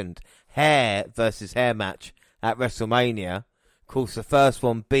second hair versus hair match at WrestleMania. Of course, the first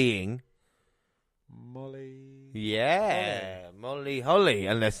one being... Molly Holly.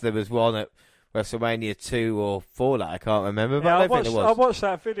 Unless there was one at WrestleMania 2 or 4 that I can't remember. But I don't think there was. I watched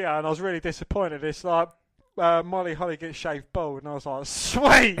that video and I was really disappointed. It's like Molly Holly gets shaved bald and I was like,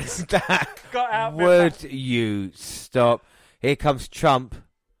 sweet! Got out Would you stop? Here comes Trump.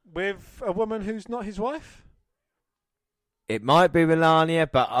 With a woman who's not his wife? It might be Melania,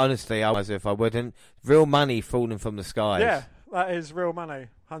 but honestly, I was if I wouldn't. Real money falling from the skies. Yeah, that is real money.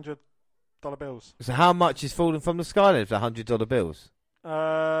 $100 bills. So how much is falling from the sky then for $100 bills?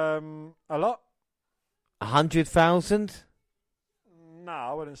 A lot. 100,000? No,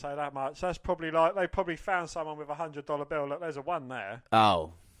 I wouldn't say that much. That's probably like they probably found someone with $100 bill. Look, there's a one there.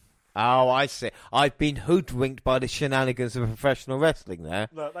 Oh, I see. I've been hoodwinked by the shenanigans of professional wrestling there.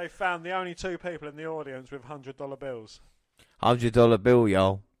 Look, they found the only two people in the audience with $100 bills. $100 bill,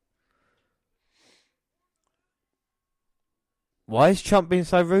 y'all. Why is Trump being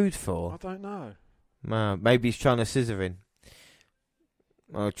so rude for? I don't know. Maybe he's trying to scissor in.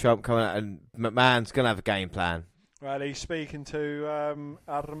 Well, Trump coming out and McMahon's going to have a game plan. Well, he's speaking to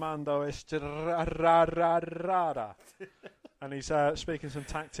Armando Estrada. And he's speaking some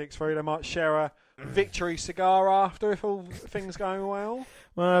tactics for you. They might share a victory cigar after if all things going well.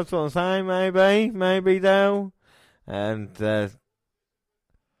 Well, that's what I'm saying. Maybe they'll. And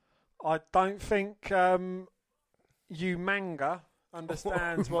I don't think Manga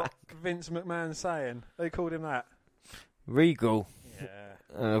understands what Vince McMahon's saying. They called him that. Regal. Yeah.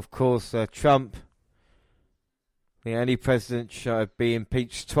 And of course, Trump, the only president to be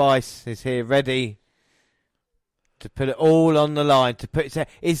impeached twice, is here ready to put it all on the line.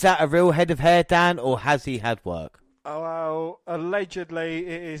 Is that a real head of hair, Dan, or has he had work? Oh, well, allegedly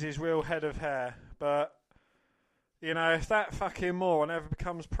it is his real head of hair. But, you know, if that fucking moron ever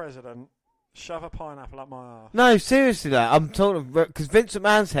becomes president, shove a pineapple up my arse. No, seriously, though. I'm talking because Vince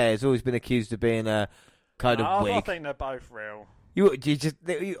McMahon's hair has always been accused of being a kind of wig. I think they're both real. You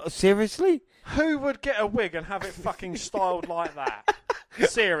seriously? Who would get a wig and have it fucking styled like that?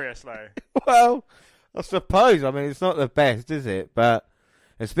 Seriously. Well, I suppose. I mean, it's not the best, is it? But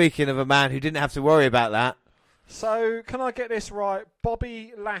and speaking of a man who didn't have to worry about that. So, can I get this right?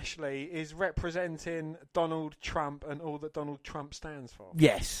 Bobby Lashley is representing Donald Trump and all that Donald Trump stands for?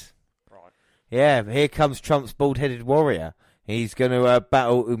 Yes. Right. Yeah, here comes Trump's bald-headed warrior. He's going to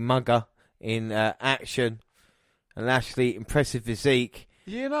battle Umaga in action. And Lashley, impressive physique.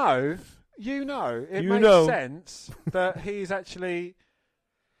 It makes sense that he's actually...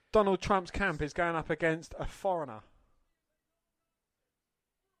 Donald Trump's camp is going up against a foreigner.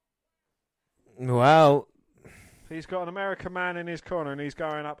 Well... He's got an American man in his corner and he's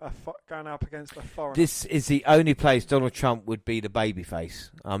going up against a foreigner. This is the only place Donald Trump would be the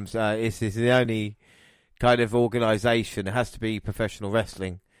babyface. This is the only kind of organisation. It has to be professional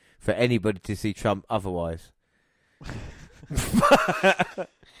wrestling for anybody to see Trump otherwise.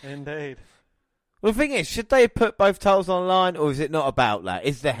 Indeed. Well, the thing is, should they put both titles online, or is it not about that?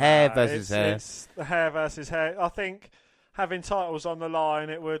 Is the hair versus hair? It's the hair versus hair. I think having titles on the line,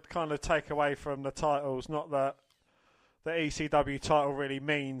 it would kind of take away from the titles. Not that the ECW title really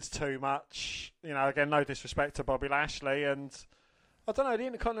means too much. You know, again, no disrespect to Bobby Lashley. And I don't know, the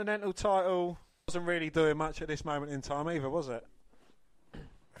Intercontinental title wasn't really doing much at this moment in time either, was it?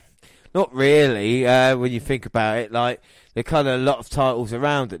 Not really, when you think about it. Like, there are kind of a lot of titles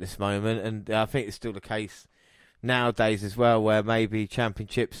around at this moment, and I think it's still the case nowadays as well, where maybe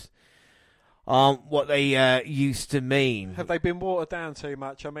championships aren't what they used to mean. Have they been watered down too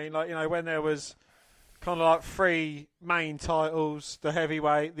much? I mean, like, you know, when there was kind of like three main titles, the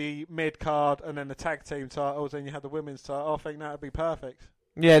heavyweight, the mid-card, and then the tag team titles, and you had the women's title, I think that would be perfect.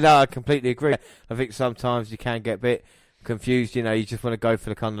 Yeah, no, I completely agree. I think sometimes you can get a bit confused, you know, you just want to go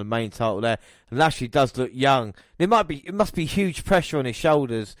for the kind of the main title there. And Lashley does look young. It must be huge pressure on his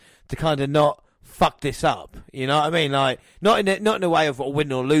shoulders to kind of not fuck this up. You know what I mean? Like, not in a way of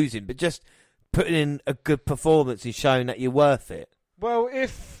winning or losing, but just putting in a good performance and showing that you're worth it. Well,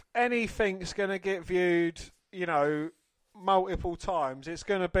 if anything's going to get viewed, you know, multiple times, it's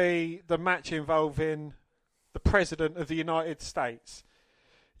going to be the match involving the President of the United States.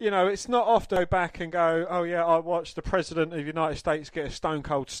 You know, it's not often go back and go, oh yeah, I watched the President of the United States get a Stone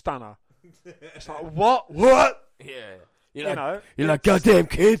Cold Stunner. It's like, what? Yeah. You're like, goddamn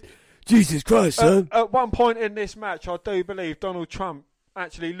kid, Jesus Christ, son. At one point in this match, I do believe Donald Trump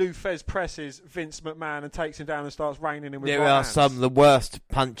actually Lou Fez presses Vince McMahon and takes him down and starts raining him with There right are hands. some of the worst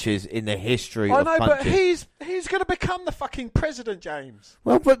punches in the history of punches. I know, but he's going to become the fucking president, James.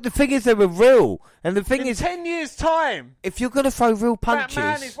 Well, but the thing is, they were real. And the thing in is, 10 years' time, if you're going to throw real punches...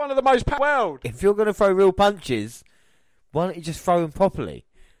 that man is one of the most powerful in the world. If you're going to throw real punches, why don't you just throw them properly?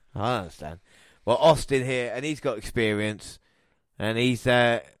 I don't understand. Well, Austin here, and he's got experience, and he's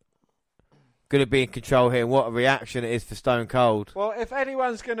going to be in control here, and what a reaction it is for Stone Cold. Well, if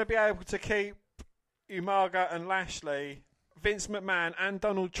anyone's going to be able to keep Umaga and Lashley, Vince McMahon and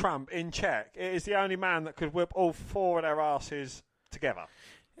Donald Trump in check, it is the only man that could whip all four of their asses together.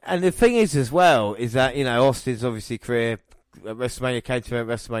 And the thing is, as well, is that, you know, Austin's obviously career at WrestleMania came to him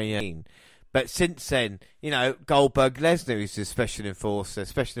at WrestleMania 18. But since then, you know, Goldberg Lesnar is a special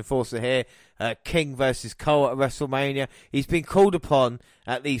enforcer here. King versus Cole at WrestleMania. He's been called upon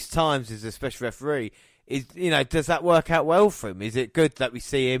at these times as a special referee. Does that work out well for him? Is it good that we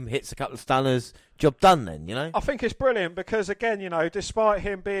see him hits a couple of stunners, job done then, you know? I think it's brilliant because, again, you know, despite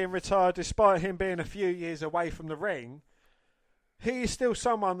him being retired, despite him being a few years away from the ring, he is still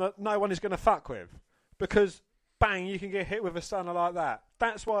someone that no one is going to fuck with. Because, bang, you can get hit with a stunner like that.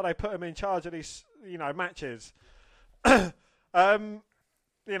 That's why they put him in charge of these, you know, matches.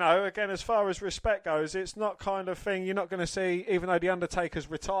 You know, again, as far as respect goes, it's not kind of thing you're not going to see, even though The Undertaker's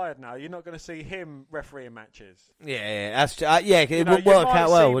retired now, you're not going to see him refereeing matches. Yeah, that's it would work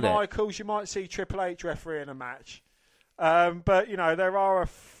out well, wouldn't it? Michaels, you might see Triple H refereeing a match. But, you know, there are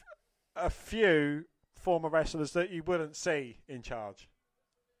a few former wrestlers that you wouldn't see in charge.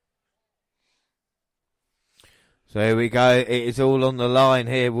 So here we go. It is all on the line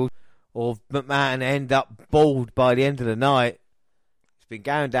here. Or McMahon end up bald by the end of the night. It's been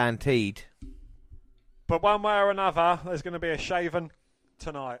going down teed. But one way or another, there's going to be a shaven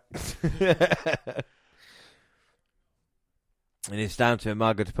tonight. And it's down to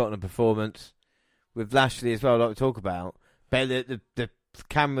Umaga to put on a performance with Lashley as well, like we talk about. But the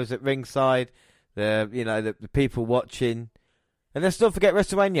cameras at ringside, the people watching. And let's not forget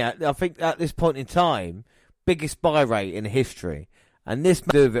WrestleMania. I think at this point in time, biggest buy rate in history. And this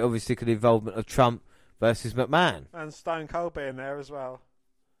do of it obviously could involvement of Trump versus McMahon. And Stone Cold being there as well.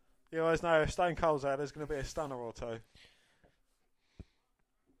 You always know if Stone Cold's there, there's going to be a stunner or two.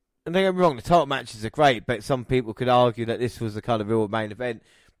 And don't get me wrong, the title matches are great, but some people could argue that this was the kind of real main event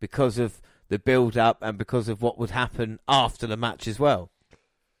because of the build-up and because of what would happen after the match as well.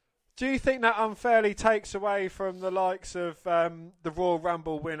 Do you think that unfairly takes away from the likes of the Royal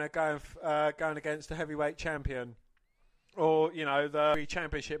Rumble winner going against the heavyweight champion? Or, you know, the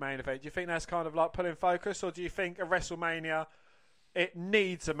championship main event? Do you think that's kind of like pulling focus? Or do you think a WrestleMania, it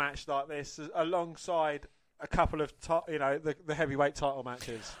needs a match like this alongside a couple of, the heavyweight title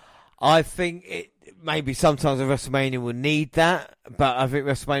matches? I think maybe sometimes a WrestleMania will need that, but I think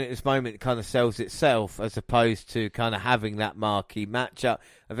WrestleMania at this moment kind of sells itself as opposed to kind of having that marquee matchup.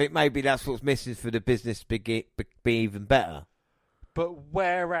 I think maybe that's what's missing for the business to be even better. But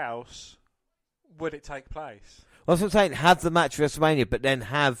where else would it take place? Well, that's what I'm saying. Have the match for WrestleMania, but then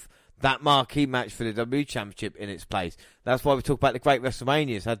have that marquee match for the WWE Championship in its place. That's why we talk about the great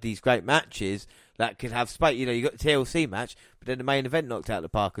WrestleManias, had these great matches that could have space. You know, you got the TLC match, but then the main event knocked out of the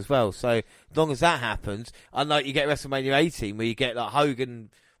park as well. So as long as that happens, unlike you get WrestleMania 18, where you get like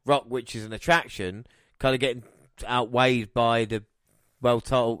Hogan, Rock, which is an attraction, kind of getting outweighed by the world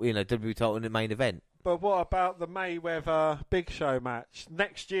title, WWE title in the main event. But what about the Mayweather Big Show match?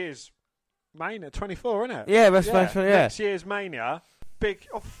 Next year's Mania 24, isn't it? Yeah, WrestleMania. Yeah. Next year's Mania.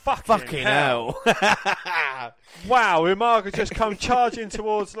 Fucking hell. Wow, Umaga just come charging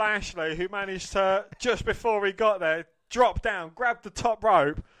towards Lashley, who managed to, just before he got there, drop down, grab the top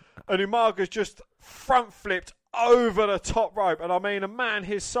rope, and Umaga's just front flipped over the top rope. And I mean, a man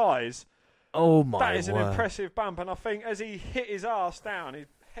his size, that is an impressive bump. And I think as he hit his ass down, his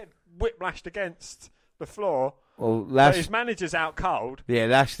head whiplashed against the floor. Well, but his manager's out cold. Yeah,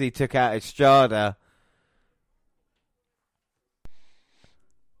 Lashley took out Estrada.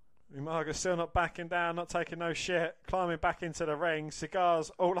 Umaga's still not backing down, not taking no shit, climbing back into the ring,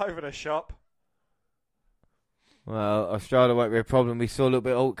 cigars all over the shop. Well, Estrada won't be a problem. We saw a little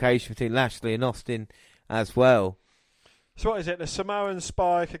bit of altercation between Lashley and Austin as well. So what is it, the Samoan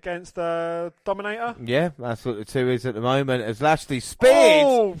Spike against the Dominator? Yeah, that's what the two is at the moment, as Lashley speeds.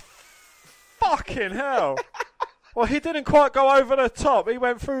 Oh, fucking hell. Well, he didn't quite go over the top. He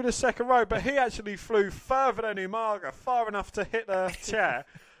went through the second row, but he actually flew further than Umaga, far enough to hit the chair.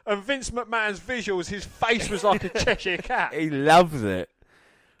 And Vince McMahon's visuals, his face was like a Cheshire cat. He loves it.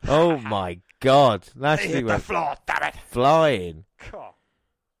 Oh, my God. Lashley hit the floor, damn it. Flying. God.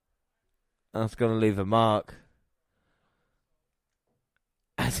 That's going to leave a mark.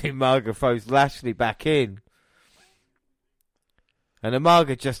 As Umaga throws Lashley back in. And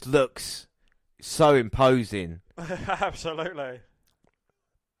Umaga just looks so imposing. Absolutely.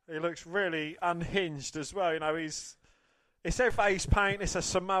 He looks really unhinged as well. You know, it's a face paint, it's a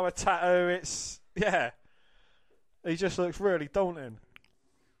Samoa tattoo, he just looks really daunting.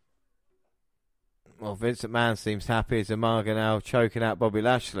 Well, Vince McMahon seems happy as Umaga now choking out Bobby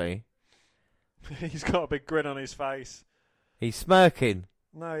Lashley. He's got a big grin on his face. He's smirking.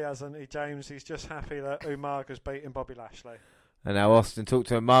 No, he hasn't, James. He's just happy that Umaga's beating Bobby Lashley. And now Austin talked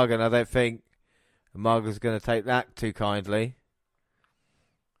to Umaga, and I don't think Umaga's going to take that too kindly.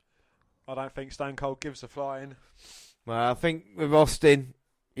 I don't think Stone Cold gives a flying. Well, I think with Austin,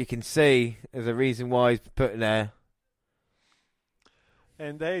 you can see there's a reason why he's put in there.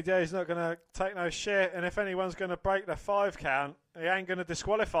 Indeed, yeah, he's not going to take no shit. And if anyone's going to break the 5 count, he ain't going to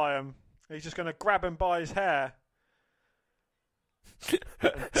disqualify him. He's just going to grab him by his hair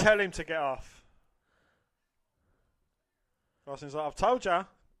and tell him to get off. Austin's like, I've told you,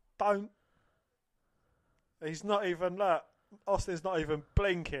 don't. He's not even, look, Austin's not even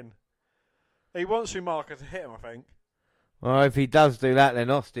blinking. He wants Umaga to hit him, I think. Well, if he does do that,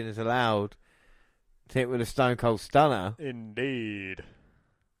 then Austin is allowed to hit with a Stone Cold Stunner. Indeed.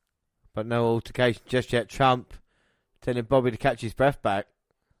 But no altercation just yet. Trump telling Bobby to catch his breath back.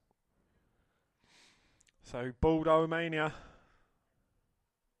 So, Baldo Mania.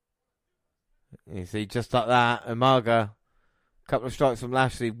 You see, just like that, Umaga, a couple of strikes from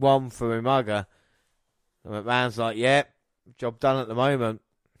Lashley, one for Umaga. And McMahon's like, yep, job done at the moment.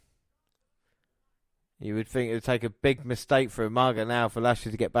 You would think it would take a big mistake for Umaga now for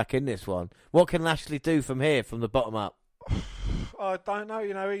Lashley to get back in this one. What can Lashley do from here, from the bottom up? I don't know,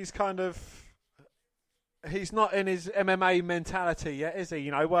 you know, he's not in his MMA mentality yet, is he? You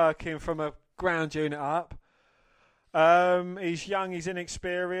know, working from a ground unit up. He's young, he's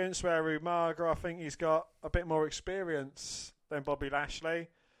inexperienced, where Umaga, I think he's got a bit more experience than Bobby Lashley.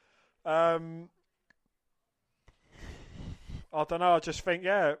 I don't know, I just think,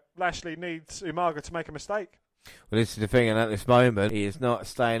 yeah, Lashley needs Umaga to make a mistake. Well, this is the thing, and at this moment, he is not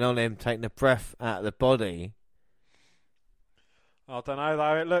staying on him, taking the breath out of the body. I don't know,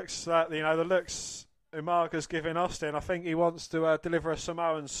 though. It looks like, the looks Umaga's giving Austin, I think he wants to deliver a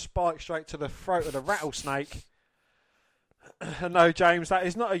Samoan spike straight to the throat of the rattlesnake. No, James, that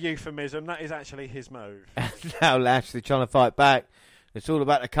is not a euphemism. That is actually his move. Now Lashley trying to fight back. It's all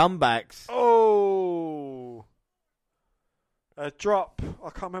about the comebacks. Oh! A drop.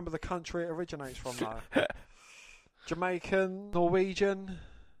 I can't remember the country it originates from, though. Jamaican, Norwegian,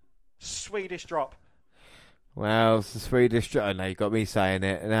 Swedish drop. Well, it's the Swedish drop. Oh, no, you got me saying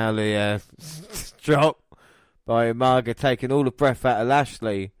it. Now the drop by Umaga taking all the breath out of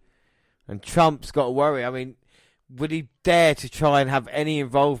Lashley. And Trump's got to worry. I mean, would he dare to try and have any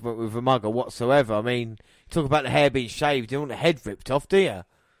involvement with Umaga whatsoever? I mean, talk about the hair being shaved. You don't want the head ripped off, do you?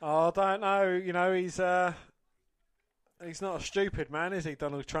 Oh, I don't know. You know, he's not a stupid man, is he,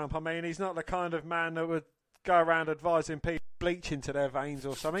 Donald Trump? I mean, he's not the kind of man that would go around advising people bleach into their veins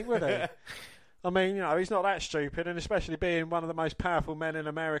or something, would he? I mean, you know, he's not that stupid, and especially being one of the most powerful men in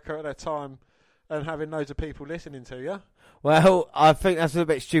America at that time and having loads of people listening to you. Well, I think that's a little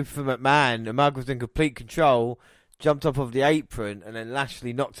bit stupid for McMahon. Umaga was in complete control, jumped up off the apron, and then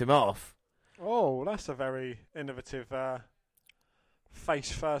Lashley knocked him off. Oh, that's a very innovative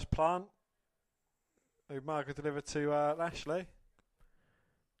face-first plant. Umaga delivered to Lashley.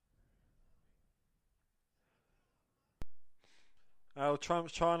 Oh,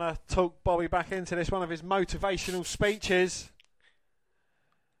 Trump's trying to talk Bobby back into this, one of his motivational speeches.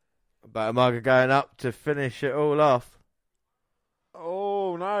 But Umaga going up to finish it all off.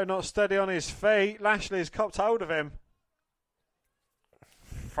 Oh, no, not steady on his feet. Lashley's copped hold of him.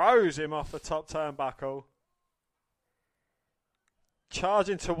 Throws him off the top turnbuckle.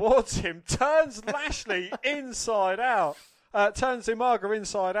 Charging towards him. Turns Lashley inside out. Turns Umaga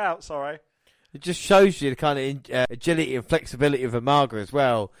inside out, sorry. It just shows you the kind of agility and flexibility of Umaga as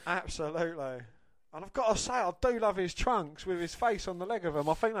well. Absolutely. And I've got to say, I do love his trunks with his face on the leg of him.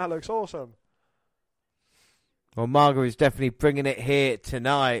 I think that looks awesome. Well, Umaga is definitely bringing it here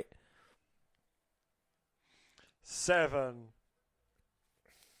tonight. 7,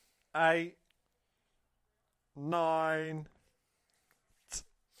 8, 9.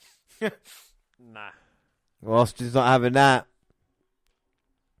 Nah. Well, Austin's not having that.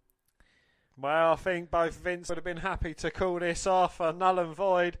 Well, I think both Vince would have been happy to call this off a null and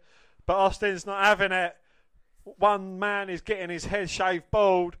void, but Austin's not having it. One man is getting his head shaved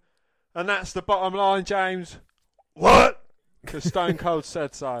bald, and that's the bottom line, James. What? Because Stone Cold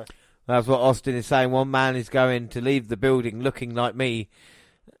said so. That's what Austin is saying. One man is going to leave the building looking like me,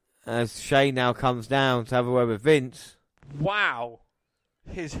 as Shane now comes down to have a word with Vince. Wow.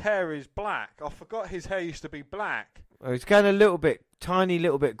 His hair is black. I forgot his hair used to be black. Well, he's going a little bit, tiny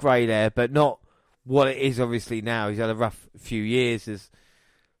little bit grey there, but not what it is obviously now. He's had a rough few years as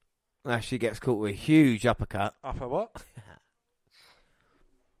Lashley gets caught with a huge uppercut. Upper what?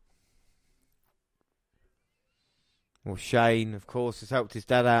 Well, Shane, of course, has helped his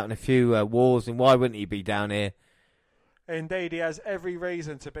dad out in a few wars, and why wouldn't he be down here? Indeed, he has every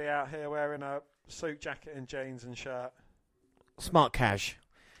reason to be out here wearing a suit jacket and jeans and shirt. Smart cash.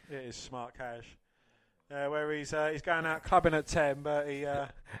 It is smart cash. where he's going out clubbing at 10, but he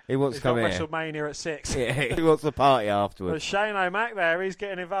wants he's to come got here. WrestleMania at 6. Yeah, he wants to party But afterwards. Shane O'Mac there, he's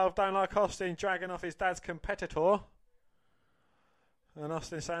getting involved, don't like Austin dragging off his dad's competitor. And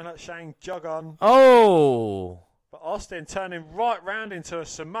Austin saying, let Shane jog on. Oh! But Austin turning right round into a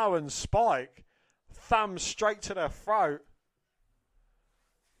Samoan spike. Thumb straight to the throat.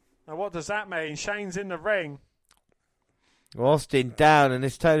 Now what does that mean? Shane's in the ring. Austin down, and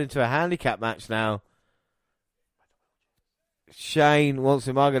it's turned into a handicap match now. Shane wants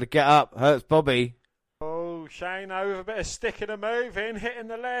Umaga to get up, hurts Bobby. Oh, Shane over, a bit of sticking and moving, hitting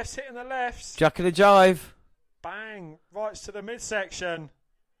the lefts. Juck and a jive. Bang, right to the midsection.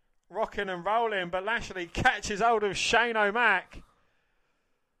 Rocking and rolling, but Lashley catches hold of Shane O'Mac.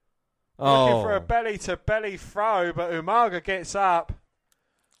 Looking for a belly-to-belly throw, but Umaga gets up.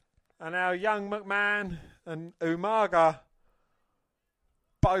 And now young McMahon and Umaga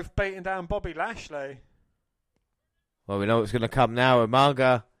both beating down Bobby Lashley. Well, we know what's going to come now.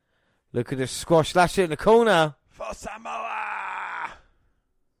 Umaga looking to squash Lashley in the corner. For Samoa!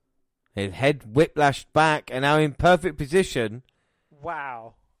 His head whiplashed back and now in perfect position.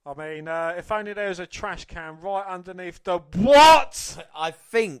 Wow. I mean, if only there was a trash can right underneath the... What? I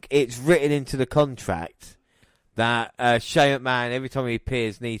think it's written into the contract that Shane McMahon, every time he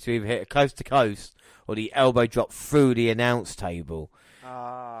appears, needs to either hit a coast-to-coast or the elbow drop through the announce table.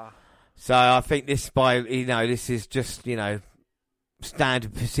 So I think this this is just,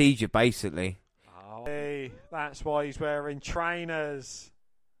 standard procedure, basically. Hey, that's why he's wearing trainers.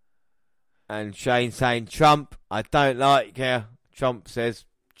 And Shane saying, Trump, I don't like you. Trump says,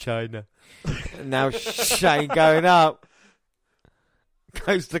 China. And now Shane going up.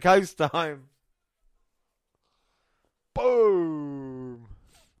 Coast to coast time. Boom.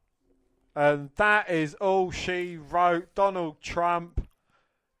 And that is all she wrote. Donald Trump,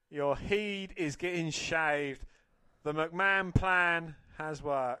 your head is getting shaved. The McMahon plan has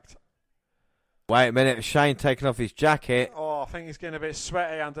worked. Wait a minute, Shane taking off his jacket. Oh, I think he's getting a bit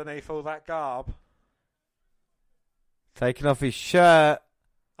sweaty underneath all that garb. Taking off his shirt.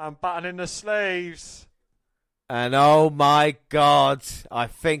 Unbuttoning the sleeves. And oh my God, I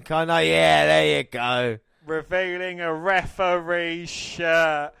think I know. Yeah, there you go. Revealing a referee's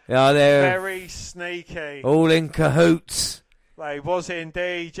shirt. Yeah, they're very sneaky. all in cahoots. They was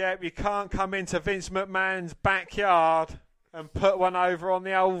indeed. Yep, you can't come into Vince McMahon's backyard and put one over on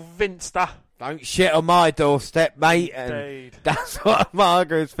the old Vinster. Don't shit on my doorstep, mate. Indeed. And that's what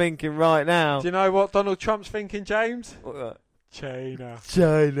Margaret's thinking right now. Do you know what Donald Trump's thinking, James? What? China.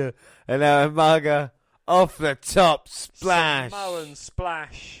 And now Margaret off the top, splash. Samoan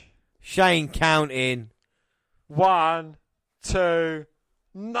splash. Shane counting. 1, 2.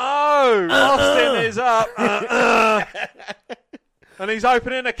 No! Austin is up. And he's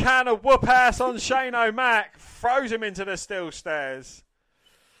opening a can of whoop ass on Shane O'Mac. Throws him into the steel stairs.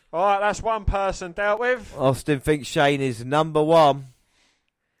 All right, that's one person dealt with. Austin thinks Shane is number one.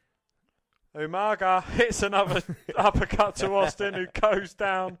 Umaga hits another uppercut to Austin, who goes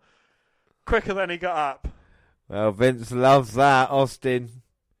down quicker than he got up. Well, Vince loves that, Austin.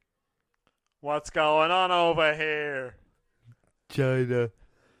 What's going on over here? China.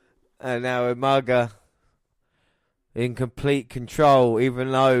 And now Umaga in complete control,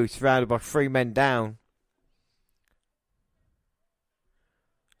 even though he's surrounded by 3 men down.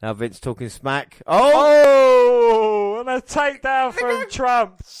 Now Vince talking smack. Oh! And a takedown from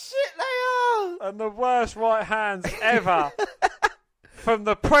Trump. Shit, they are! And the worst right hands ever from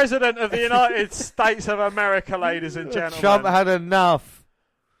the President of the United States of America, ladies and gentlemen. Trump had enough.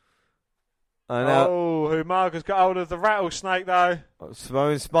 I know. Oh, Umaga's got hold of the rattlesnake, though.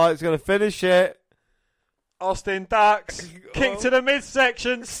 Samoan Spike's going to finish it. Austin ducks. Kick to the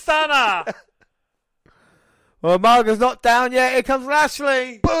midsection. Stunner. Well, Marga's not down yet. Here comes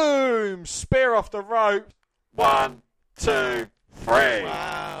Lashley. Boom. Spear off the rope. 1, 2, 3.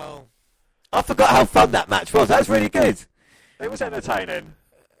 Wow. I forgot how fun that match was. That's really good. It was entertaining.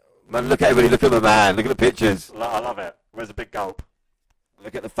 Man, look at everybody. Look at my man. Look at the pictures. I love it. Where's a big gulp?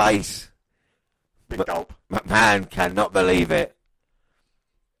 Look at the face. Big gulp. McMahon cannot believe it.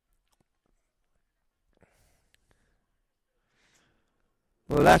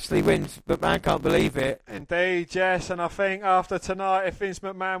 Well, Lashley wins, but McMahon can't believe it. Indeed, yes. And I think after tonight, if Vince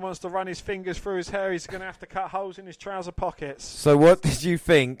McMahon wants to run his fingers through his hair, he's going to have to cut holes in his trouser pockets. So what did you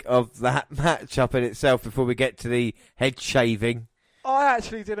think of that match-up in itself before we get to the head shaving? I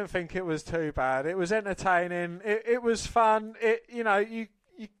actually didn't think it was too bad. It was entertaining. It was fun. You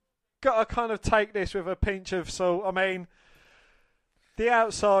got to kind of take this with a pinch of salt. I mean, the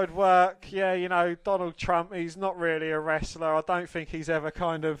outside work, yeah, Donald Trump, he's not really a wrestler. I don't think he's ever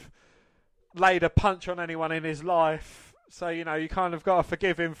kind of laid a punch on anyone in his life. So, you know, you kind of got to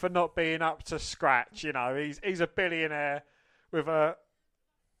forgive him for not being up to scratch. You know, he's a billionaire with a...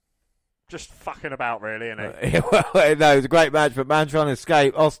 just fucking about, really, isn't he? Well, no, it was a great match, but man trying to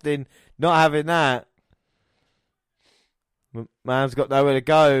escape. Austin not having that. Man's got nowhere to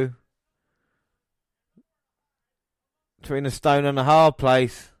go. Between a stone and a hard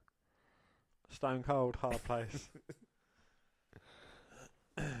place. Stone cold, hard place.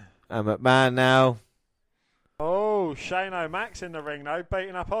 And McMahon now. Oh, Shane O'Mac's in the ring, though,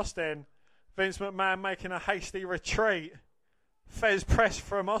 beating up Austin. Vince McMahon making a hasty retreat. Fez press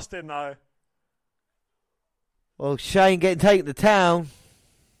from Austin, though. Well, Shane getting taken to town.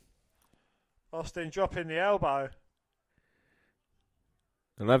 Austin dropping the elbow.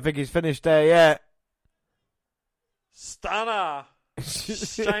 I don't think he's finished there yet. Stunner.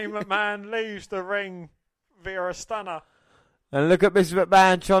 Shane McMahon leaves the ring via a stunner. And look at Mr.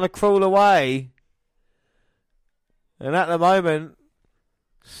 McMahon trying to crawl away. And at the moment,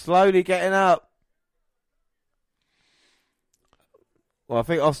 slowly getting up. Well, I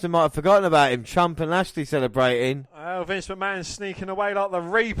think Austin might have forgotten about him. Trump and Lashley celebrating. Oh, Vince McMahon's sneaking away like the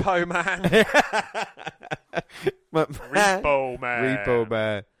Repo Man. Repo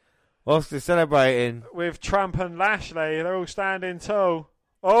Man. Austin celebrating. With Trump and Lashley, they're all standing tall.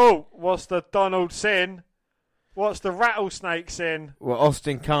 Oh, what's the Donald sin? What's the rattlesnake sin? Well,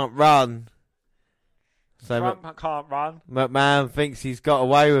 Austin can't run. So Trump can't run. McMahon thinks he's got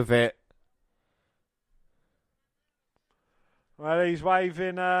away with it. Well, he's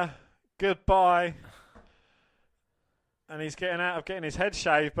waving goodbye. And he's getting out of getting his head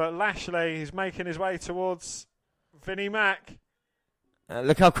shaved. But Lashley is making his way towards Vinnie Mac.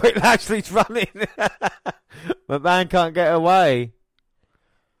 Look how quick Lashley's running. McMahon can't get away.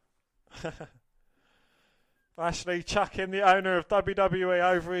 Lashley chucking the owner of WWE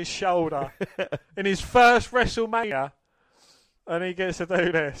over his shoulder in his first WrestleMania, and he gets to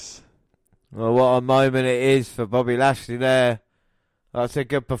do this. Well, what a moment it is for Bobby Lashley there. That's a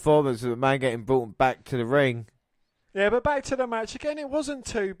good performance of the man getting brought back to the ring. Yeah, but back to the match again, it wasn't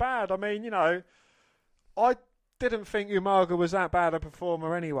too bad. I mean, you know, I didn't think Umaga was that bad a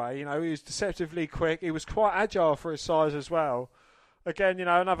performer anyway. You know, he was deceptively quick. He was quite agile for his size as well. Again, you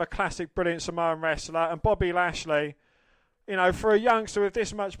know, another classic, brilliant Samoan wrestler. And Bobby Lashley, you know, for a youngster with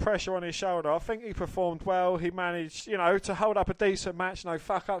this much pressure on his shoulder, I think he performed well. He managed, you know, to hold up a decent match. No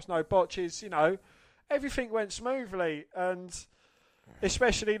fuck-ups, no botches, you know. Everything went smoothly. And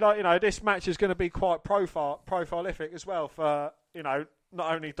especially, like, you know, this match is going to be quite profilific as well for, you know,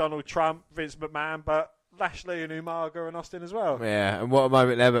 not only Donald Trump, Vince McMahon, but Lashley and Umaga and Austin as well. Yeah, and what a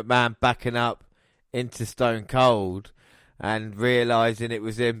moment there, McMahon backing up into Stone Cold and realising it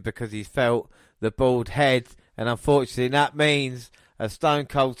was him because he felt the bald head, and unfortunately that means a Stone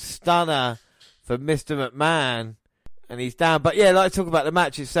Cold stunner for Mr. McMahon, and he's down. But yeah, like to talk about the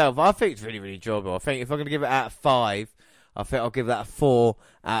match itself, I think it's really, really enjoyable. I think if I'm going to give it out of 5, I think I'll give that a 4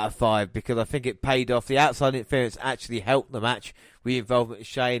 out of 5 because I think it paid off. The outside interference actually helped the match with the involvement of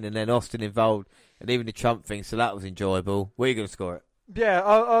Shane and then Austin involved, and even the Trump thing, so that was enjoyable. Where are you going to score it? Yeah,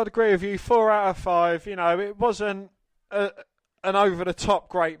 I'd agree with you. 4 out of 5. You know, it wasn't an over-the-top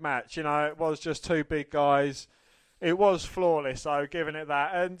great match. You know, it was just two big guys. It was flawless, though, giving it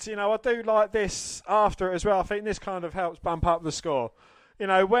that. And, you know, I do like this after it as well. I think this kind of helps bump up the score. You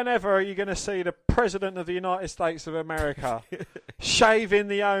know, whenever you're going to see the President of the United States of America shaving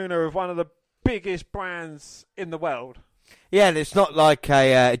the owner of one of the biggest brands in the world. Yeah, and it's not like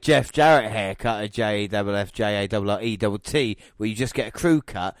a Jeff Jarrett haircut, a J-E-F-F-J-A-R-R-E-T-T, where you just get a crew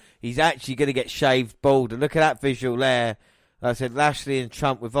cut. He's actually going to get shaved bald. And look at that visual there. Like I said, Lashley and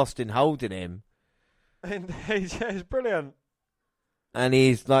Trump with Austin holding him. And it's brilliant. And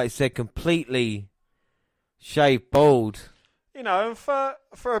he's, like I said, completely shaved bald. You know, and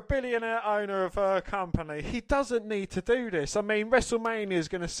for a billionaire owner of a company, he doesn't need to do this. I mean, WrestleMania is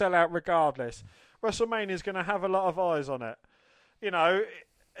going to sell out regardless. WrestleMania is going to have a lot of eyes on it. You know,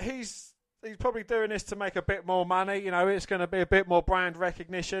 he's probably doing this to make a bit more money. You know, it's going to be a bit more brand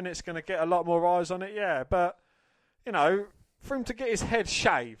recognition. It's going to get a lot more eyes on it, yeah. But, you know, for him to get his head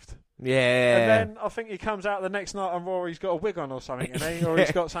shaved. Yeah. And then I think he comes out the next night on Raw, he's got a wig on or something, isn't he? Or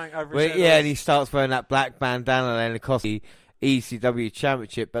he's got something over his head. Yeah, and he starts wearing that black bandana then across the ECW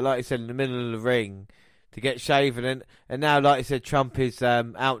Championship. But like I said, in the middle of the ring, to get shaven. And now, like I said, Trump is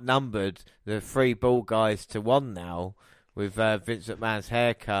outnumbered, the 3 bald guys to 1 now, with Vince McMahon's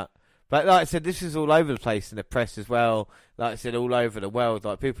haircut. But like I said, this is all over the place in the press as well. Like I said, all over the world.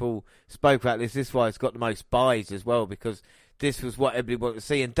 Like people spoke about this. This is why it's got the most buys as well, because this was what everybody wanted to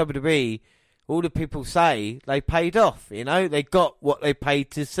see. And WWE all the people say they paid off. You know, they got what they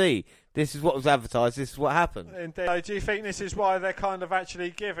paid to see. This is what was advertised. This is what happened. Indeed. So do you think this is why they're kind of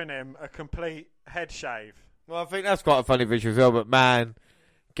actually giving him a complete head shave? Well, I think that's quite a funny visual as well. McMahon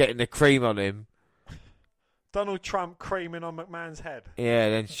getting the cream on him. Donald Trump creaming on McMahon's head. Yeah,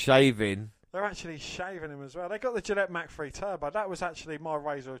 then shaving. They're actually shaving him as well. They got the Gillette Mach 3 Turbo. That was actually my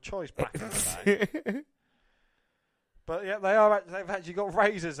razor of choice back in the day. But yeah, they've actually got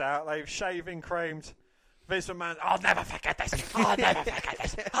razors out. They've shaving creamed Vince McMahon. I'll never forget this. I'll never forget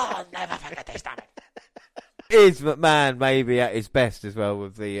this. I'll never forget this, damn it. Is McMahon maybe at his best as well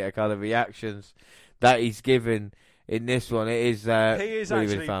with the kind of reactions that he's given in this one? It is. He is really, actually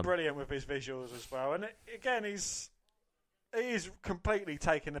really fun. brilliant with his visuals as well. And again, he is completely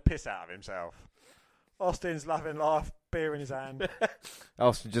taking the piss out of himself. Austin's loving life, beer in his hand.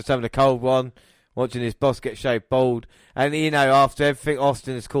 Austin just having a cold one, watching his boss get shaved bald. And, you know, after everything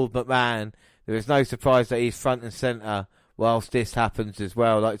Austin has called McMahon, there is no surprise that he's front and centre whilst this happens as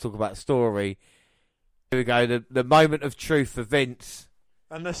well. Like, talk about story. Here we go, the moment of truth for Vince.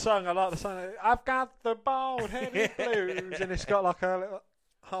 And the song, I like the song. I've got the bald-headed blues. And it's got like a little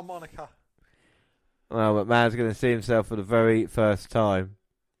harmonica. Well, McMahon's going to see himself for the very first time.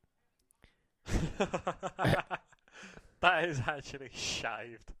 That is actually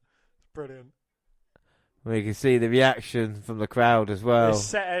shaved. It's brilliant. Well, you can see the reaction from the crowd as well. It's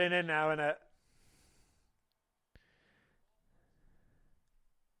settling in now, isn't it?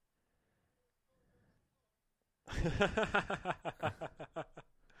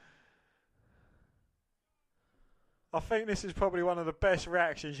 I think this is probably one of the best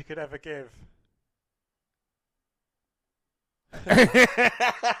reactions you could ever give.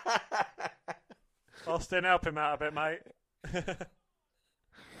 Austin, help him out a bit, mate.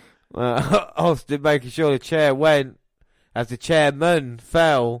 Austin making sure the chair went as the chairman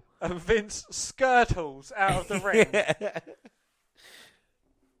fell. And Vince skirtles out of the ring.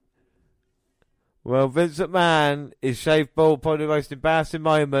 Well, Vince McMahon is shaved bald, probably the most embarrassing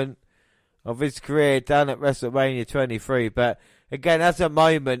moment of his career down at WrestleMania 23. But again, as a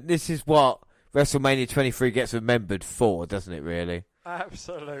moment, this is what WrestleMania 23 gets remembered for, doesn't it, really?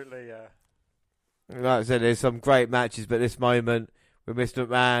 Absolutely, yeah. Like I said, there's some great matches, but this moment with Mr.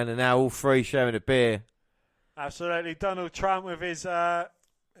 McMahon and now all three sharing a beer. Absolutely. Donald Trump with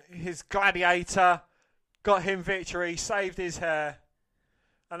his gladiator got him victory, saved his hair,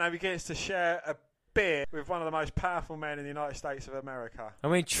 and now he gets to share a beer with one of the most powerful men in the United States of America. I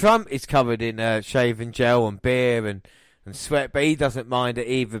mean, Trump is covered in shaving gel and beer and sweat, but he doesn't mind it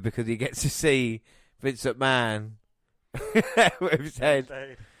either because he gets to see Vince McMahon with his head.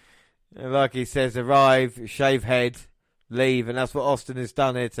 Indeed. And like he says, arrive, shave head, leave, and that's what Austin has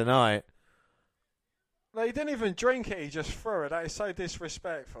done here tonight. No, he didn't even drink it, he just threw it. That is so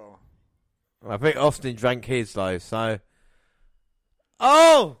disrespectful. I think Austin drank his though, so...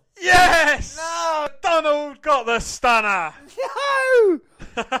 Oh! Yes! No! Donald got the stunner! No!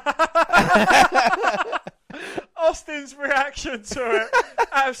 Austin's reaction to it,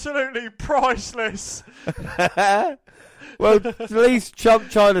 absolutely priceless. Well, at least Trump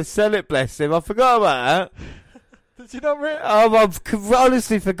trying to sell it, bless him. I forgot about that. Did you not I've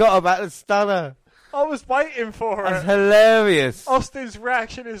honestly forgot about the stunner. I was waiting for That's it. hilarious. Austin's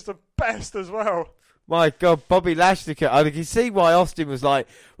reaction is the best as well. My God, Bobby Lashley. I can see why Austin was like,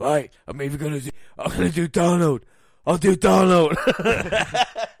 right, I'm gonna do Donald. I'll do Donald.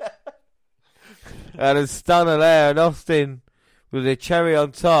 And a stunner there, and Austin with a cherry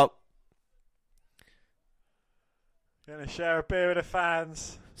on top. Gonna share a beer with the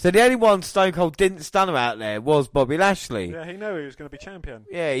fans. So the only one Stone Cold didn't stunner out there was Bobby Lashley. Yeah, he knew he was going to be champion.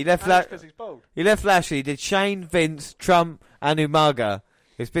 Yeah, he left because he's bald. He left Lashley. He did Shane, Vince, Trump, and Umaga.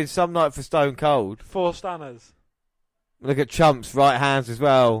 It's been some night for Stone Cold. 4 stunners. Look at Trump's right hands as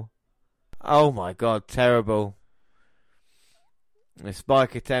well. Oh my God, terrible. The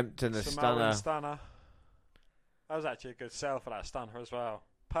spike attempt and the Samoan stunner. That was actually a good sell for that stunner as well.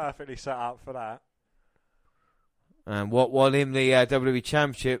 Perfectly set up for that. And what won him the WWE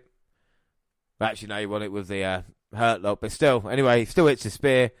Championship? Well, actually, no, he won it with the Hurt Lock. But still, anyway, still hits a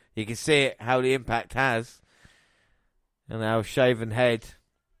spear. You can see it, how the impact has. And now shaven head.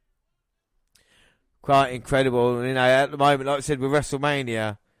 Quite incredible. You know, at the moment, like I said, with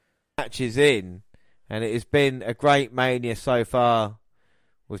WrestleMania, matches in. And it has been a great Mania so far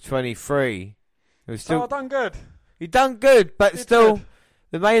with 23. It was still, done good. He done good, but Did still... good.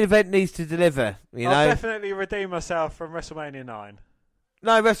 The main event needs to deliver, you know. I'll definitely redeem myself from WrestleMania 9.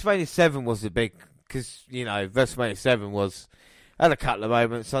 No, WrestleMania 7 was the big... Because, you know, WrestleMania 7 had a couple of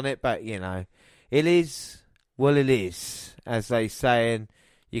moments on it, but, you know, it is... Well, it is, as they say, and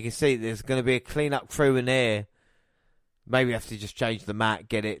You can see there's going to be a clean-up crew in here. Maybe have to just change the mat,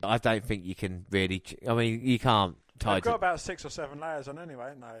 get it. I don't think you can really... I mean, you can't tidy They've got about 6 or 7 layers on anyway,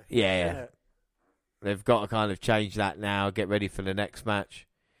 haven't they? Yeah. They've got to kind of change that now, get ready for the next match.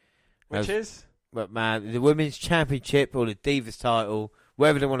 Which is? But, man, the Women's Championship or the Divas title,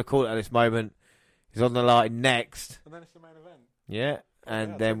 whatever they want to call it at this moment, is on the line next. And then it's the main event. Yeah.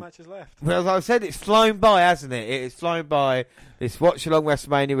 And yeah, then... 2 matches left. Well, as I said, it's flown by, hasn't it? It's flown by. This Watch Along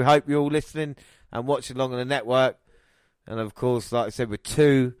WrestleMania. We hope you're all listening and watching along on the network. And, of course, like I said, with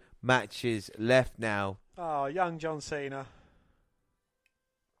 2 matches left now. Oh, young John Cena.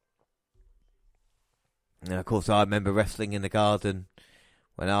 And, of course, I remember wrestling in the garden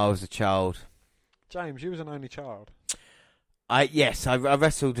when I was a child. James, you was an only child. Yes, I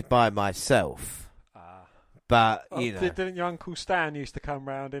wrestled by myself. But, you know... Didn't your Uncle Stan used to come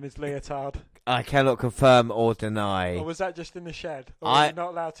round in his leotard? I cannot confirm or deny. Or was that just in the shed? Or are you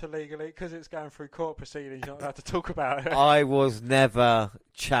not allowed to legally... Because it's going through court proceedings, you're not allowed to talk about it. I was never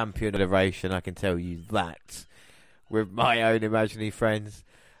champion of federation, I can tell you that. With my own imaginary friends.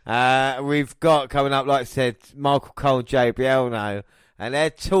 We've got coming up, like I said, Michael Cole and JBL now. And they're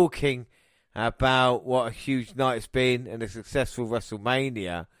talking about what a huge night it's been and a successful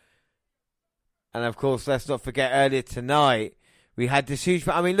WrestleMania. And, of course, let's not forget earlier tonight, we had this huge...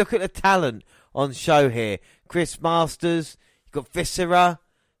 I mean, look at the talent on show here. Chris Masters, you've got Viscera,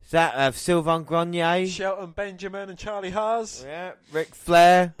 Sylvain Grenier. Shelton Benjamin and Charlie Haas. Yeah, Ric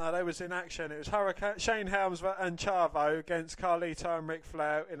Flair. No, they was in action. It was Hurricane, Shane Helms and Chavo against Carlito and Ric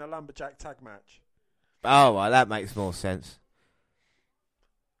Flair in a lumberjack tag match. Oh, well, that makes more sense.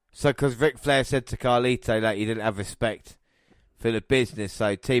 So, because Ric Flair said to Carlito that he didn't have respect for the business,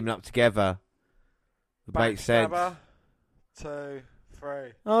 so teaming up together... Makes sense. 2, 3.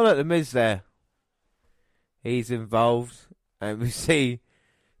 Oh, look, the Miz there. He's involved. And we see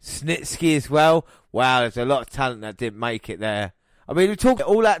Snitsky as well. Wow, there's a lot of talent that didn't make it there. I mean, we talk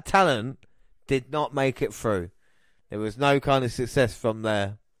all that talent did not make it through. There was no kind of success from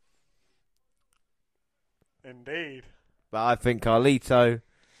there. Indeed. But I think Carlito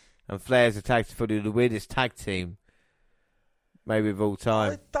and Flair's a tag for the weirdest tag team. Maybe of all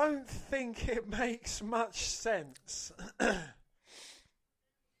time. I don't think it makes much sense.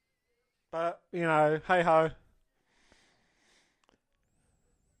 But, you know, hey-ho.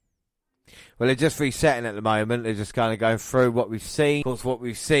 Well, they're just resetting at the moment. They're just kind of going through what we've seen. Of course, what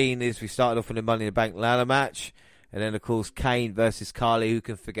we've seen is we started off with the Money in the Bank ladder match. And then, of course, Kane versus Carly. Who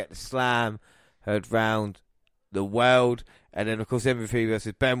can forget the slam? Heard round the world. And then, of course, MVP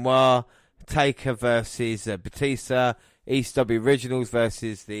versus Benoit. Taker versus Batista. ECW Originals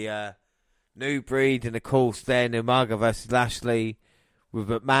versus the New Breed, and of course then Umaga versus Lashley, with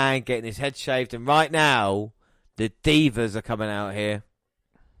McMahon getting his head shaved, and right now the Divas are coming out here.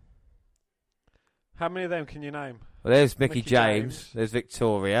 How many of them can you name? Well, there's Mickey James, there's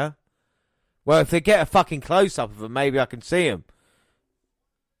Victoria. Well, if they get a fucking close-up of them, maybe I can see them.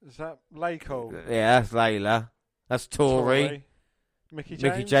 Is that Laycole? Yeah, that's Layla. That's Tori. Mickey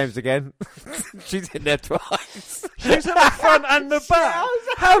James again. She's in there twice. She's at the front and the back.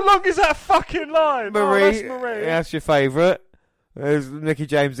 How long is that fucking line? Marie. Oh, that's Marie. Yeah, that's your favourite. There's Mickey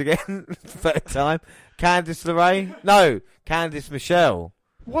James again. Third time. Candice LeRae. No, Candice Michelle.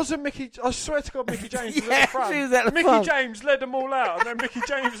 Wasn't Mickey... I swear to God, Mickey James was Yeah, at the front. she was at the Mickey front. James led them all out, and then Mickey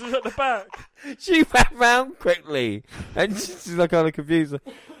James was at the back. She ran round quickly. And she's like kind of confused.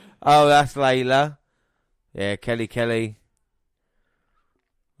 Oh, that's Layla. Yeah, Kelly.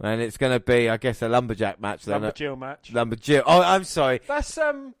 And it's going to be, I guess, a lumberjack match then. Lumberjill match. Lumberjill. Oh, I'm sorry. That's,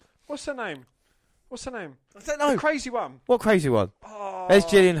 what's her name? I don't know. The crazy one. What crazy one? Oh. There's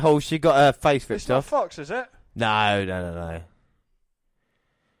Gillian Hall. She got her face ripped It's not off. Fox, is it? No.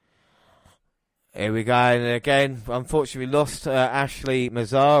 Here we go. And again, unfortunately, we lost Ashley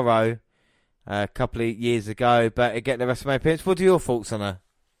Mazzaro a couple of years ago. But again, the WrestleMania appearance. What are your thoughts on her?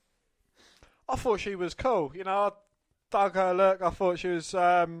 I thought she was cool. You know, I dug her look. I thought she was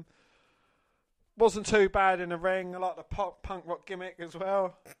wasn't too bad in the ring. I like the pop punk rock gimmick as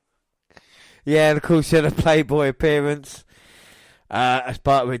well. Yeah, and of course she had a Playboy appearance as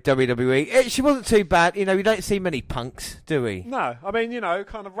part of WWE. She wasn't too bad. You know, we don't see many punks, do we? No, I mean, you know,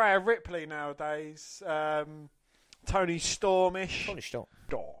 kind of Rhea Ripley nowadays. Tony Stormish. Tony Storm.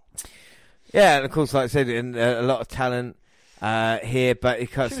 Yeah, and of course, like I said, a lot of talent here, but it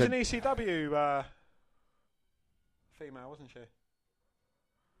She was an ECW female, wasn't she?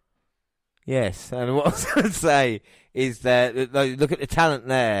 Yes, and what I was going to say is that look at the talent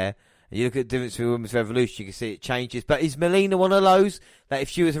there, and you look at the difference between Women's Revolution, you can see it changes. But is Melina one of those that if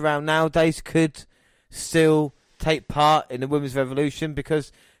she was around nowadays could still take part in the women's revolution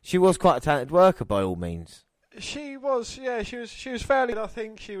because she was quite a talented worker by all means. She was, yeah, she was fairly. I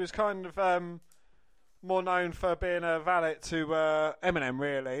think she was kind of more known for being a valet to Eminem,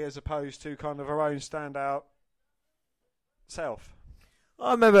 really, as opposed to kind of her own standout self.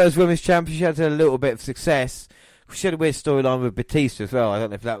 I remember as women's champion, she had a little bit of success. She had a weird storyline with Batista as well. I don't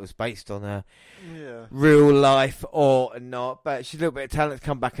know if that was based on her real life or not, but she's a little bit of talent to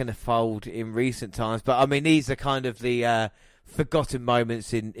come back in the fold in recent times. But I mean, these are kind of the forgotten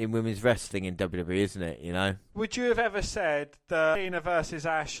moments in women's wrestling in WWE, isn't it? You know. Would you have ever said that Cena versus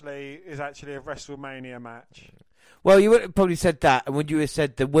Ashley is actually a WrestleMania match? Well, you would have probably said that, and would you have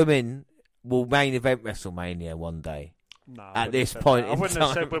said the women will main event WrestleMania one day? No. At this point in time, I wouldn't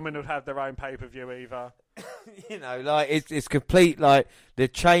have said women would have their own pay-per-view either. You know, like it's complete. Like the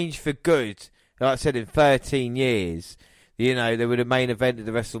change for good. Like I said, in 13 years, you know, they would have main evented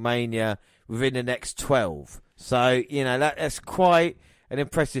the WrestleMania within the next 12. So you know that's quite an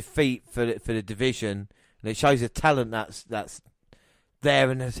impressive feat for the division, and it shows the talent that's there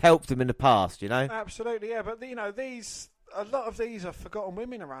and has helped them in the past. You know, absolutely, yeah. But you know, a lot of these are forgotten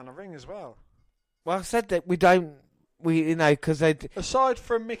women around the ring as well. Well, I said that you know, because they aside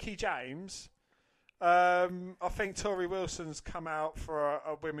from Mickie James. I think Tori Wilson's come out for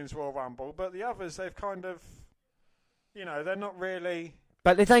a Women's Royal Rumble, but the others, they've kind of, you know, they're not really...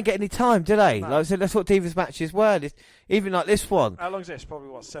 But they don't get any time, do they? No. Like I said, that's what Divas matches were. Even like this one. How long's this?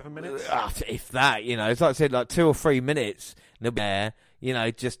 Probably, 7 minutes? If that, you know. It's like I said, like 2 or 3 minutes. And they'll be there, you know,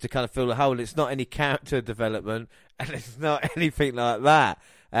 just to kind of fill the hole. It's not any character development, and it's not anything like that.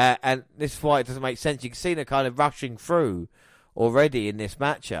 And this is why it doesn't make sense. You can see them kind of rushing through already in this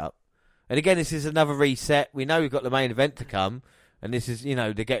matchup. And again, this is another reset. We know we've got the main event to come, and this is, you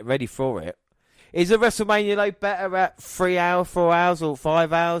know, to get ready for it. Is a WrestleMania like better at 3 hours, 4 hours, or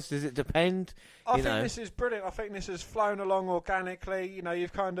 5 hours? Does it depend? I think this is brilliant. I think this has flown along organically. You know,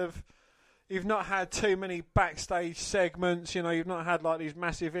 you've not had too many backstage segments. You know, you've not had like these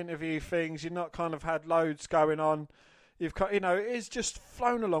massive interview things. You've not kind of had loads going on. You've got, you know, it's just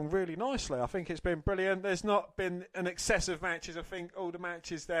flown along really nicely. I think it's been brilliant. There's not been an excess of matches. I think all the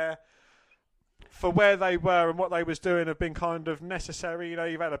matches there, for where they were and what they was doing, have been kind of necessary. You know,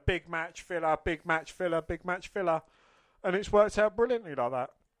 you've had a big match filler, big match filler, big match filler, and it's worked out brilliantly like that.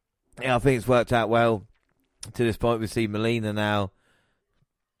 Yeah, I think it's worked out well to this point. We see Melina now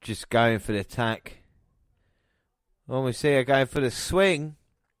just going for the attack. Well, we see her going for the swing.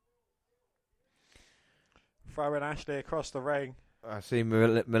 Throwing Ashley across the ring. I see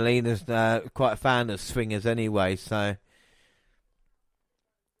Melina's quite a fan of swingers anyway, so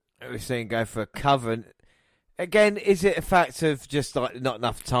we're seeing go for a cover. And again, is it a fact of just like not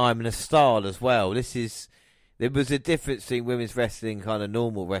enough time and a style as well? There was a difference between women's wrestling and kind of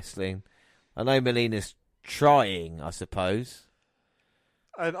normal wrestling. I know Melina's trying, I suppose.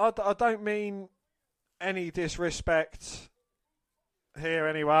 And I don't mean any disrespect here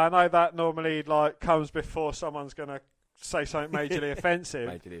anyway. I know that normally like comes before someone's going to say something majorly offensive.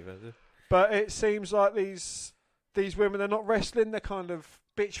 Majorly offensive. But it seems like these women, they're not wrestling, they're kind of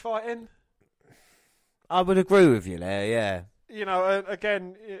bitch fighting. I would agree with you there, yeah. You know,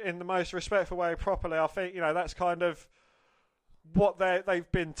 again, in the most respectful way, properly, I think, you know, that's kind of what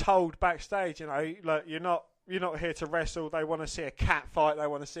they've been told backstage. You know, like you're not here to wrestle. They want to see a cat fight. They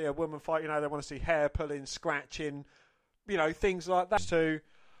want to see a woman fight. You know, they want to see hair pulling, scratching, you know, things like that.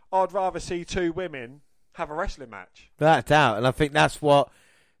 I'd rather see 2 women have a wrestling match. Without doubt, and I think that's what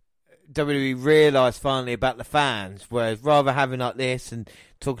WWE realised finally about the fans, whereas rather having like this and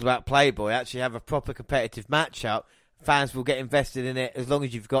talking about Playboy, actually have a proper competitive matchup. Fans will get invested in it as long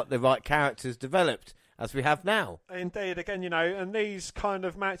as you've got the right characters developed, as we have now. Indeed, again, you know, and these kind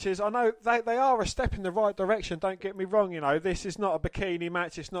of matches, I know they are a step in the right direction, don't get me wrong, you know, this is not a bikini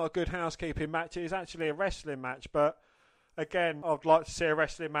match, it's not a good housekeeping match, it's actually a wrestling match, but again, I'd like to see a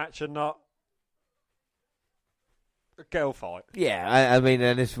wrestling match and not a girl fight. Yeah, I mean,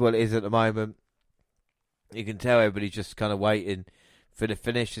 and this is what it is at the moment. You can tell everybody's just kind of waiting for the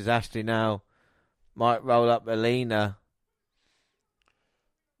finish, as Ashley now might roll up Melina.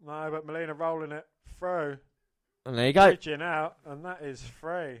 No, but Melina rolling it through. And there you go. Bridging out, and that is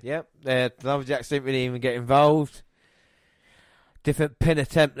free. Yep, the Lumberjacks didn't really even get involved. Different pin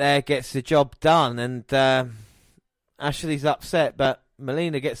attempt there gets the job done, and Ashley's upset, but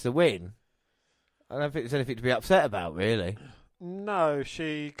Melina gets the win. I don't think there's anything to be upset about, really. No,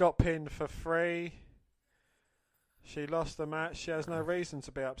 she got pinned for free. She lost the match. She has no reason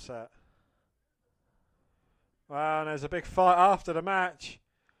to be upset. Well, and there's a big fight after the match.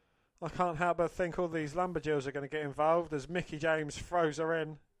 I can't help but think all these Lumberjills are going to get involved as Mickie James throws her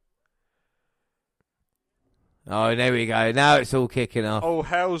in. Oh, there we go. Now it's all kicking off. All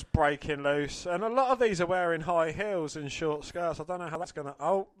hell's breaking loose. And a lot of these are wearing high heels and short skirts. I don't know how that's going to...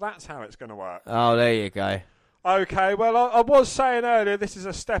 Oh, that's how it's going to work. Oh, there you go. Okay, well, I was saying earlier this is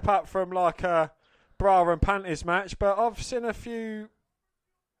a step up from like a bra and panties match, but I've seen a few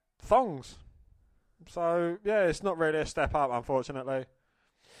thongs. So, yeah, it's not really a step up, unfortunately.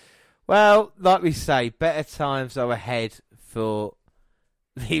 Well, like we say, better times are ahead for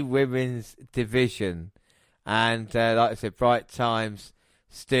the women's division. And like I said, bright times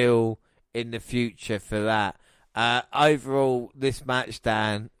still in the future for that. Overall, this match,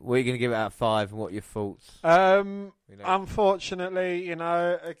 Dan, we're going to give it out of 5, and what are your thoughts? Unfortunately,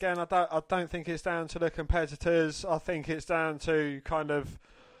 again, I don't think it's down to the competitors. I think it's down to kind of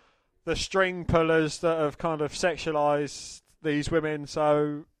the string pullers that have kind of sexualised these women.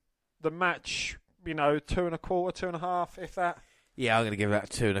 So the match, 2.25, 2.5, if that. Yeah, I'm going to give it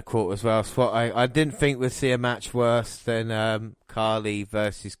 2.25 as well. So I didn't think we'd see a match worse than Carly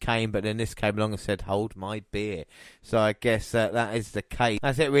versus Kane, but then this came along and said, hold my beer. So I guess that is the case.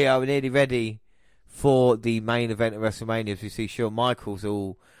 That's it, we are nearly ready for the main event of WrestleMania as we see Shawn Michaels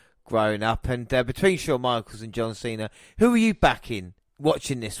all grown up. And between Shawn Michaels and John Cena, who are you backing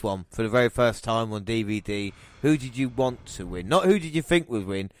watching this one for the very first time on DVD? Who did you want to win? Not who did you think would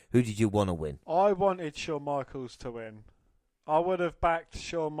win, who did you want to win? I wanted Shawn Michaels to win. I would have backed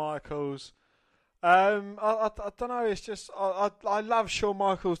Shawn Michaels. I don't know. It's just I love Shawn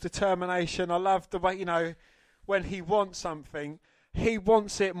Michaels' determination. I love the way when he wants something, he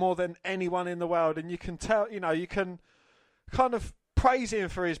wants it more than anyone in the world, and you can tell. You can kind of praise him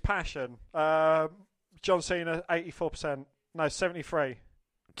for his passion. John Cena, 84%. No, 73.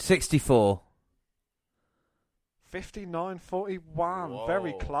 64. 59-41.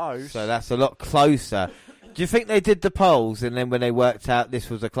 Very close. So that's a lot closer. Do you think they did the polls and then when they worked out this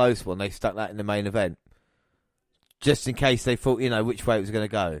was a close one, they stuck that in the main event? Just in case they thought, which way it was going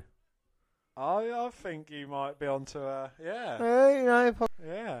to go? I think you might be onto a... Yeah. Yeah.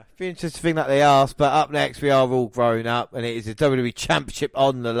 It'd be interesting to think that they asked. But up next, we are all grown up and it is a WWE Championship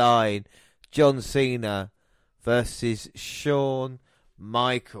on the line. John Cena versus Shawn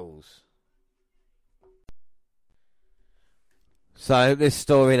Michaels. So this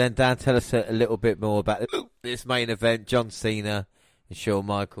story then, Dan, tell us a little bit more about this main event, John Cena and Shawn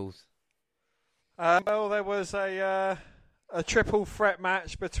Michaels. Well, there was a triple threat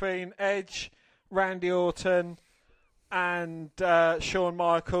match between Edge, Randy Orton and Shawn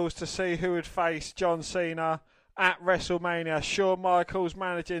Michaels to see who would face John Cena at WrestleMania. Shawn Michaels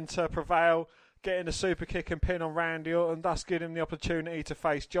managing to prevail, getting a super kick and pin on Randy Orton, thus giving him the opportunity to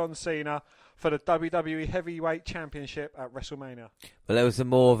face John Cena for the WWE Heavyweight Championship at WrestleMania. Well, there was a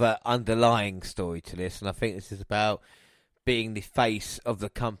more of an underlying story to this, and I think this is about being the face of the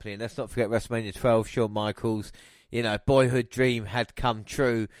company. And let's not forget WrestleMania 12, Shawn Michaels, boyhood dream had come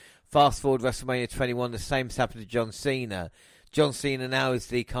true. Fast forward WrestleMania 21, the same's happened to John Cena. John Cena now is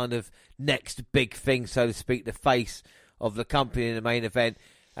the kind of next big thing, so to speak, the face of the company in the main event.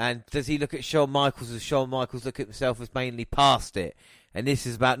 And does he look at Shawn Michaels as Shawn Michaels look at himself as mainly past it? And this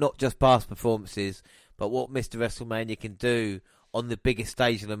is about not just past performances, but what Mr. WrestleMania can do on the biggest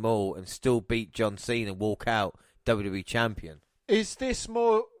stage of them all and still beat John Cena and walk out WWE Champion. Is this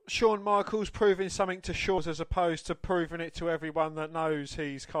more Shawn Michaels proving something to Shawn as opposed to proving it to everyone that knows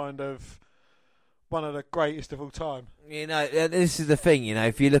he's kind of one of the greatest of all time? This is the thing,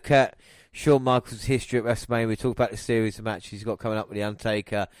 if you look at Shawn Michaels' history at WrestleMania, we talk about the series of matches he's got coming up with The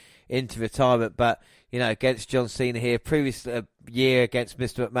Undertaker into retirement, but against John Cena here, previous year against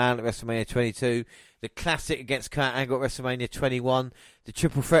Mr. McMahon at WrestleMania 22, the classic against Kurt Angle at WrestleMania 21, the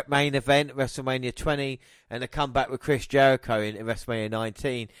triple threat main event at WrestleMania 20, and the comeback with Chris Jericho in WrestleMania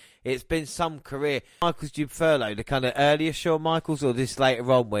 19. It's been some career. Michaels, do you prefer the kind of earlier Shawn Michaels or this later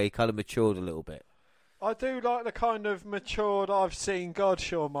on where he kind of matured a little bit? I do like the kind of matured, I've seen God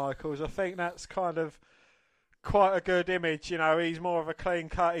Shawn Michaels. I think that's kind of quite a good image. He's more of a clean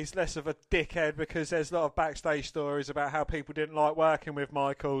cut, he's less of a dickhead because there's a lot of backstage stories about how people didn't like working with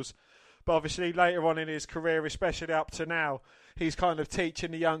Michaels. But obviously later on in his career, especially up to now, he's kind of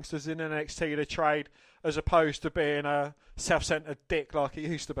teaching the youngsters in NXT the trade as opposed to being a self-centered dick like he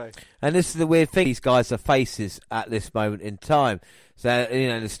used to be. And this is the weird thing, these guys are faces at this moment in time. So,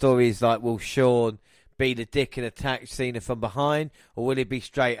 the story is like, will Shawn be the dick and attack Cena from behind, or will he be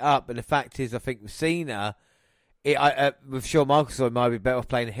straight up? And the fact is, I think with Cena, with Shawn Michaels, it might be better off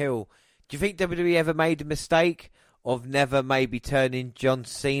playing a heel. Do you think WWE ever made a mistake of never maybe turning John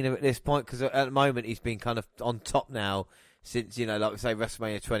Cena at this point? Because at the moment, he's been kind of on top now since, like we say,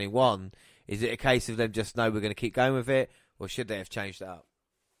 WrestleMania 21. Is it a case of them just, no, we're going to keep going with it, or should they have changed that up?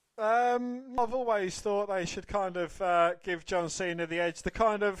 I've always thought they should kind of give John Cena the edge.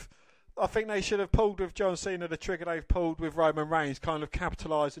 I think they should have pulled with John Cena the trigger they've pulled with Roman Reigns, kind of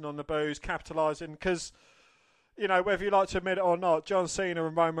capitalising on the booze, capitalising because, you know, whether you like to admit it or not, John Cena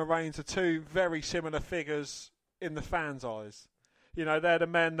and Roman Reigns are two very similar figures in the fans' eyes. You know, they're the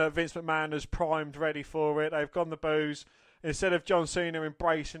men that Vince McMahon has primed ready for it. They've gone the booze. Instead of John Cena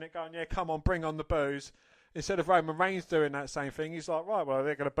embracing it, going, yeah, come on, bring on the booze. Instead of Roman Reigns doing that same thing, he's like, right, well,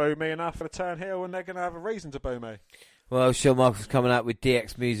 they're going to boo me enough for the turn heel and they're going to have a reason to boo me. Well, Shawn Michaels coming out with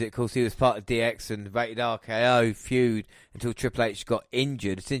DX music. Of course, he was part of DX and Rated RKO feud until Triple H got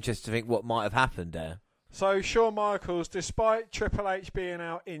injured. It's interesting to think what might have happened there. So Shawn Michaels, despite Triple H being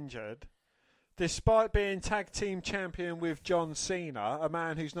out injured, despite being tag team champion with John Cena, a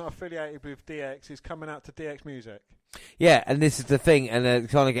man who's not affiliated with DX, is coming out to DX music. Yeah, and this is the thing, and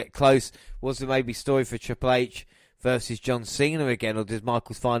trying to get close. Was there maybe story for Triple H versus John Cena again, or does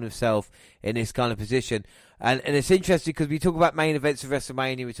Michaels find himself in this kind of position? And it's interesting because we talk about main events of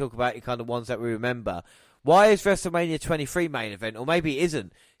WrestleMania, we talk about the kind of ones that we remember. Why is WrestleMania 23 main event, or maybe it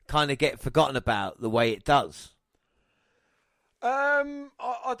isn't, kind of get forgotten about the way it does?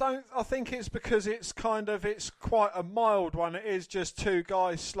 I think it's because it's quite a mild one. It is just two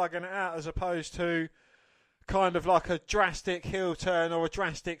guys slugging it out, as opposed to kind of like a drastic heel turn or a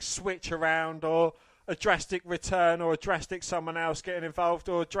drastic switch around or a drastic return or a drastic someone else getting involved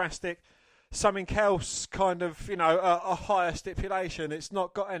or a drastic something else, kind of, you know, a higher stipulation. It's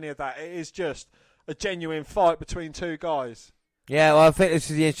not got any of that. It is just a genuine fight between two guys. Yeah, well, I think this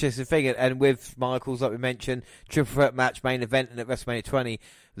is the interesting thing, and with Michaels, like we mentioned, triple threat match main event at WrestleMania 20.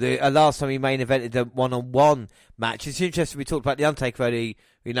 The last time he main evented a one-on-one match. It's interesting. We talked about the Undertaker early,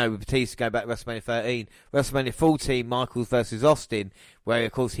 you know, with Batista going back to WrestleMania 13, WrestleMania 14, Michaels versus Austin, where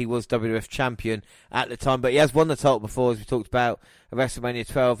of course he was WWF champion at the time, but he has won the title before, as we talked about, at WrestleMania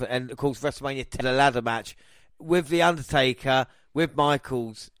 12, and of course WrestleMania 10, the ladder match with the Undertaker, with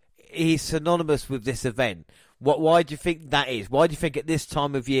Michaels. He's synonymous with this event. Why do you think that is? Why do you think at this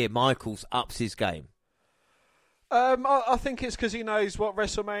time of year Michaels ups his game? I think it's because he knows what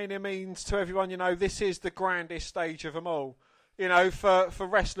WrestleMania means to everyone. You know, this is the grandest stage of them all. You know, for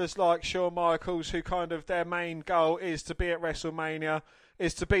wrestlers like Shawn Michaels, who kind of their main goal is to be at WrestleMania,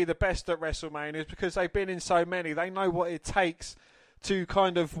 is to be the best at WrestleMania, because they've been in so many. They know what it takes to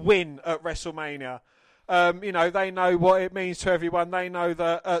kind of win at WrestleMania. You know, they know what it means to everyone. They know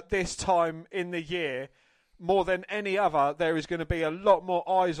that at this time in the year, more than any other, there is going to be a lot more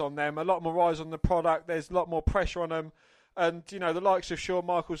eyes on them, a lot more eyes on the product. There's a lot more pressure on them. And, you know, the likes of Shawn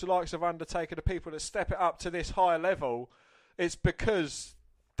Michaels, the likes of Undertaker, the people that step it up to this higher level, it's because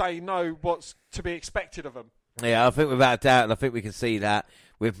they know what's to be expected of them. Yeah, I think without a doubt, and I think we can see that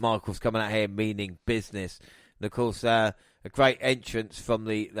with Michaels coming out here meaning business. And, of course, a great entrance from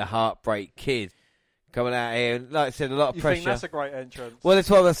the Heartbreak Kid coming out here. And like I said, a lot of pressure. You think that's a great entrance? Well,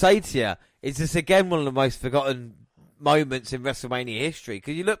 that's what I'm going to say to you. It's just, again, one of the most forgotten moments in WrestleMania history.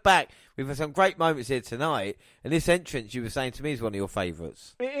 Because you look back, we've had some great moments here tonight, and this entrance, you were saying to me, is one of your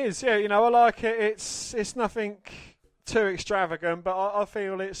favourites. It is, yeah. You know, I like it. It's nothing too extravagant, but I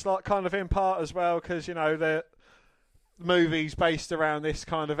feel it's like kind of in part as well, because, you know, the movies based around this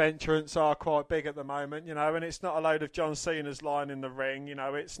kind of entrance are quite big at the moment, you know, and it's not a load of John Cena's line in the ring, you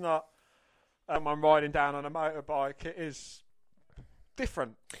know, it's not I'm riding down on a motorbike. It is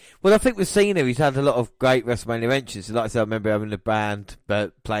different. Well, I think with Cena, he's had a lot of great WrestleMania entrances. Like I said, I remember having the band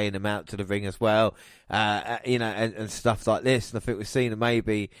but playing them out to the ring as well, you know, and stuff like this. And I think with Cena,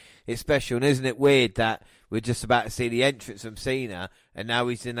 maybe it's special. And isn't it weird that we're just about to see the entrance from Cena, and now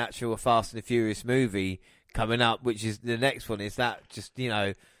he's in actual Fast and the Furious movie coming up, which is the next one. Is that just, you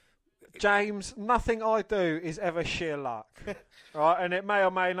know... James, nothing I do is ever sheer luck. Right, and it may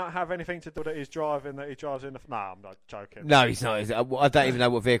or may not have anything to do with that he drives in the... No, I'm not joking. No, he's not. I don't even know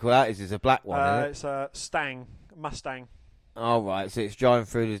what vehicle that is. It's a black one, isn't it? It's a Mustang. Oh, right, so it's driving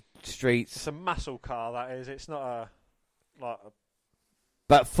through the streets. It's a muscle car, that is. It's not a...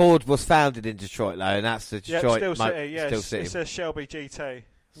 But Ford was founded in Detroit, though, and that's the Detroit... Steel City, yes. Steel City. It's a Shelby GT.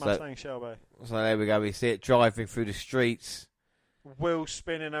 Mustang Shelby. So there we go. We see it driving through the streets. Wheels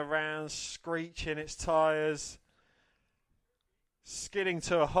spinning around, screeching its tyres. Skidding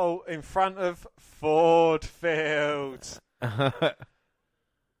to a halt in front of Ford Field.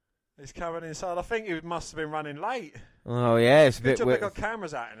 He's coming inside. I think he must have been running late. Oh, yeah, it's a bit weird. They've got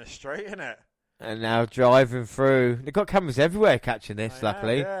cameras out in the street, isn't it? And now driving through. They've got cameras everywhere catching this,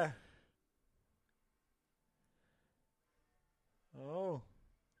 luckily. Yeah. Oh.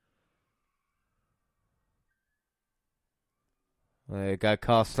 There you go,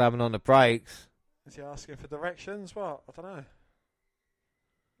 car slamming on the brakes. Is he asking for directions? What? I don't know.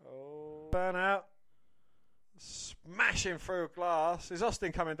 Oh, burnout. Smashing through a glass. Is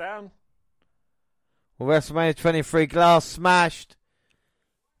Austin coming down? Well, WrestleMania 23 glass smashed.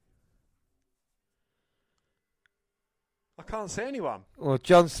 I can't see anyone. Well,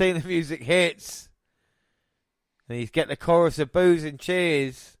 John Cena music hits. And he's getting the chorus of boos and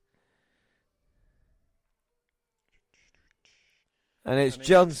cheers. And it's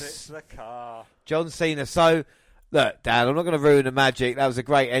John Cena. So, look, Dan, I'm not going to ruin the magic. That was a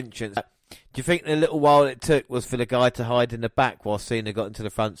great entrance. Do you think the little while it took was for the guy to hide in the back while Cena got into the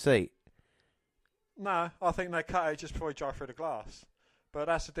front seat? No, I think they cut it just before he drove through the glass. But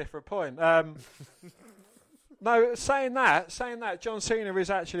that's a different point. No, saying that, John Cena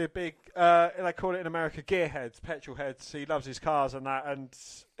is actually a big, they call it in America, gearheads, petrol heads. He loves his cars and that, and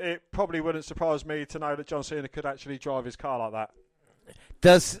it probably wouldn't surprise me to know that John Cena could actually drive his car like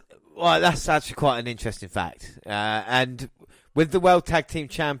that. Well, that's actually quite an interesting fact. And with the World Tag Team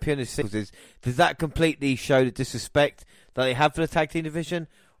Champion, does that completely show the disrespect that they have for the tag team division?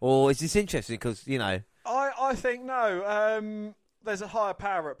 Or is this interesting because, you know... I think no. There's a higher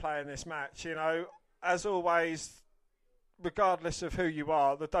power at play in this match, you know. As always, regardless of who you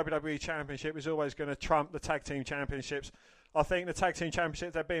are, the WWE Championship is always going to trump the Tag Team Championships. I think the Tag Team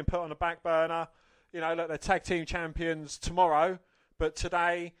Championships, they're being put on the back burner. You know, look, they're Tag Team Champions tomorrow, but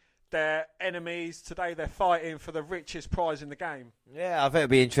today they're enemies. Today they're fighting for the richest prize in the game. Yeah, I think it'll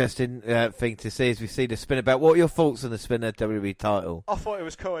be an interesting thing to see as we see the spinner belt. What are your thoughts on the spinner WWE title? I thought it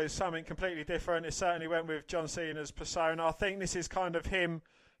was cool. It's something completely different. It certainly went with John Cena's persona. I think this is kind of him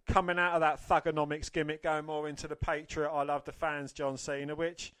coming out of that thugonomics gimmick, going more into the Patriot, I love the fans, John Cena,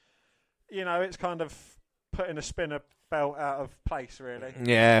 which, you know, it's kind of putting a spinner belt out of place, really.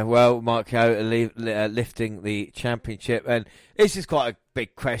 Yeah, well, Mark Kyoto lifting the championship, and this is quite a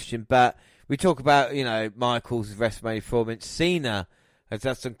big question, but we talk about, you know, Michaels' WrestleMania performance. Cena has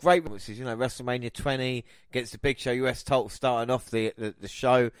had some great performances, you know, WrestleMania 20 against the Big Show US title starting off the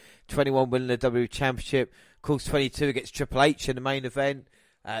show, 21 winning the WWE Championship, of course 22 against Triple H in the main event.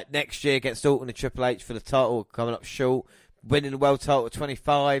 Next year against Orton and Triple H for the title, coming up short. Winning the world title at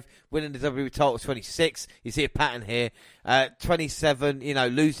 25, winning the WWE title at 26. You see a pattern here. 27, you know,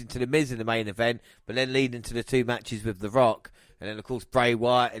 losing to The Miz in the main event, but then leading to the two matches with The Rock. And then, of course, Bray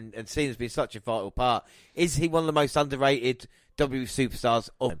Wyatt and Cena's been such a vital part. Is he one of the most underrated WWE superstars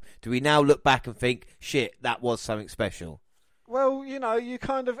of them? Do we now look back and think, shit, that was something special? Well, you know, you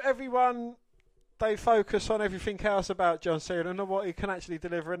kind of, everyone... They focus on everything else about John Cena and what he can actually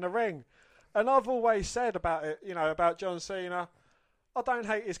deliver in the ring. And I've always said about it, you know, about John Cena, I don't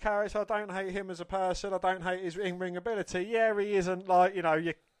hate his character, I don't hate him as a person, I don't hate his in-ring ability. Yeah, he isn't like, you know,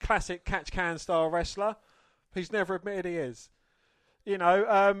 your classic catch-can style wrestler. He's never admitted he is. You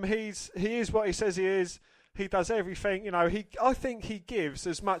know, he is what he says he is. He does everything, you know, I think he gives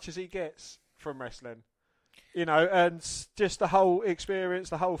as much as he gets from wrestling. You know, and just the whole experience,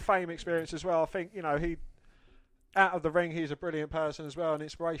 the whole fame experience as well. I think, you know, out of the ring, he's a brilliant person as well, an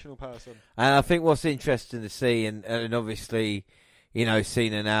inspirational person. And I think what's interesting to see, and obviously, you know,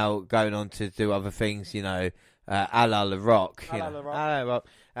 Cena now going on to do other things, you know, a la The Rock. A la Rock.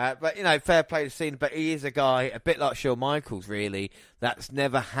 But, you know, fair play to Cena, but he is a guy, a bit like Shawn Michaels, really, that's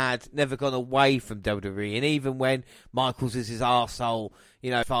never gone away from WWE. And even when Michaels is his arsehole, you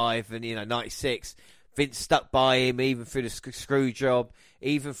know, 5 and, you know, 96... Vince stuck by him even through the screw job,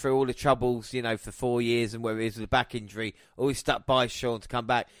 even through all the troubles, you know, for 4 years and where he is with the back injury, always stuck by Shawn to come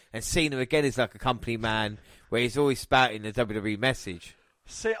back. And Cena again is like a company man where he's always spouting the WWE message.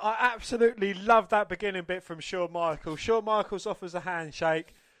 See, I absolutely love that beginning bit from Shawn Michaels. Shawn Michaels offers a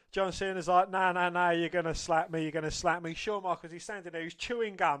handshake. John Cena's like, no, you're going to slap me. Shawn Michaels, he's standing there, he's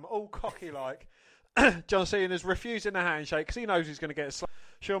chewing gum, all cocky like. John Cena's refusing the handshake because he knows he's going to get a slap.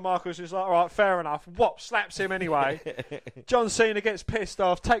 Shawn Michaels is like, all right, fair enough. Whop, slaps him anyway. John Cena gets pissed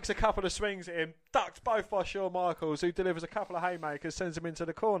off, takes a couple of swings at him, ducked both by Shawn Michaels, who delivers a couple of haymakers, sends him into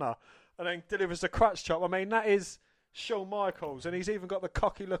the corner, and then delivers the crutch chop. I mean, that is Shawn Michaels, and he's even got the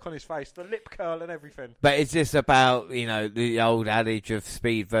cocky look on his face, the lip curl and everything. But it's just about, you know, the old adage of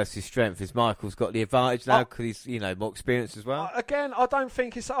speed versus strength. Is Michaels got the advantage now because he's, you know, more experienced as well? Again, I don't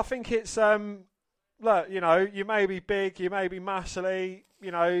think it's... I think it's... look, you know, you may be big, you may be muscly, you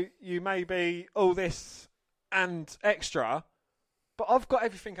know, you may be all this and extra, but I've got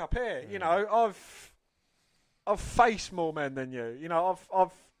everything up here. You know, I've faced more men than you. You know,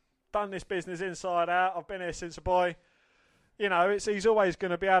 I've done this business inside out. I've been here since a boy. You know, he's always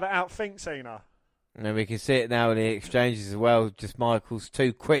going to be able to outthink Cena. And we can see it now in the exchanges as well. Just Michael's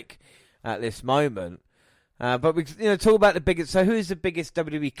too quick at this moment. But we, talk about the biggest. So, who is the biggest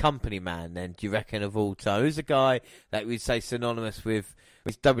WWE company man? Then, do you reckon of all time? Who's the guy that we'd say synonymous with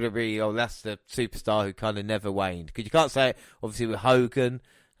WWE? Oh, that's the superstar who kind of never waned. Because you can't say it, obviously, with Hogan.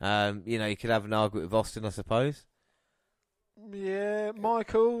 You could have an argument with Austin, I suppose. Yeah,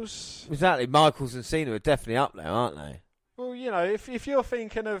 Michaels. Exactly, Michaels and Cena are definitely up there, aren't they? Well, if you're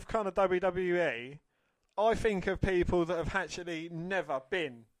thinking of kind of WWE, I think of people that have actually never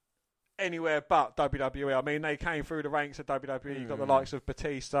been anywhere but WWE. I mean, they came through the ranks of WWE. You've got the likes of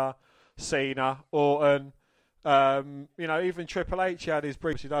Batista, Cena, Orton, even Triple H had his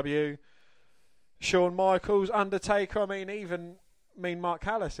brief WCW, Shawn Michaels, Undertaker. I mean, Mark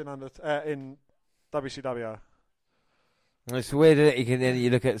Callis in WCW. It's weird that you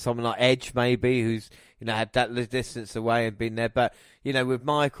look at someone like Edge, maybe, who's had that distance away and been there. But with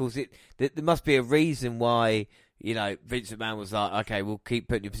Michaels, there must be a reason why Vince McMahon was like, okay, we'll keep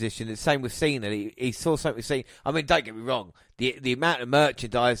putting you in position. The same with Cena. He saw something with Cena. I mean, don't get me wrong. The amount of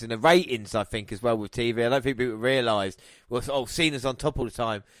merchandise and the ratings, I think, as well with TV, I don't think people realise, Cena's on top all the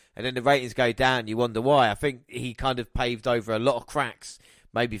time, and then the ratings go down. You wonder why. I think he kind of paved over a lot of cracks,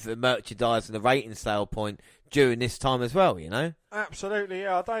 maybe for the merchandise and the rating sale point during this time as well, Absolutely,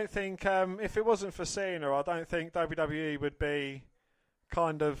 yeah. I don't think, if it wasn't for Cena, I don't think WWE would be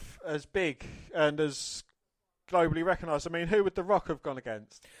kind of as big and as globally recognised. I mean, who would The Rock have gone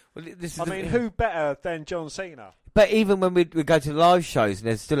against? Well, who better than John Cena? But even when we go to live shows and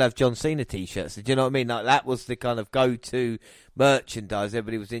they still have John Cena T-shirts, do you know what I mean? Like, that was the kind of go-to merchandise.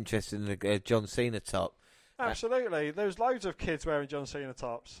 Everybody was interested in the John Cena top. Absolutely. There was loads of kids wearing John Cena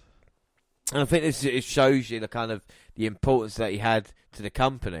tops. And I think it shows you the kind of the importance that he had to the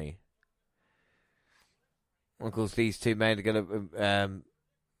company. Of course, these two men are going to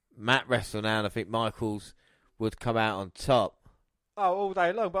mat wrestle now, and I think Michaels would come out on top. Oh, all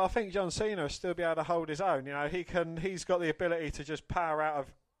day long. But I think John Cena will still be able to hold his own. He's got the ability to just power out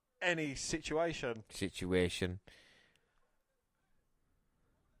of any situation.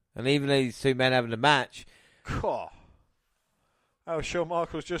 And even these two men having a match. God. Shawn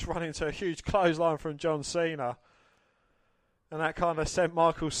Michaels just run into a huge clothesline from John Cena. And that kind of sent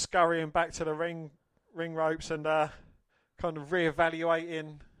Michaels scurrying back to the ring ropes and kind of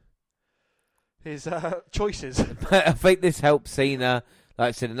reevaluating his choices. I think this helped Cena, like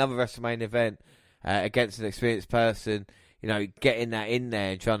I said, another WrestleMania event against an experienced person, getting that in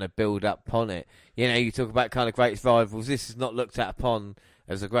there and trying to build up upon it. You talk about kind of greatest rivals. This is not looked at upon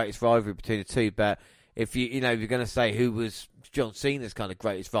as the greatest rivalry between the two, but if you're going to say who was John Cena's kind of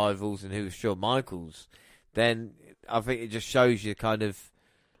greatest rivals and who was Shawn Michaels, then I think it just shows you kind of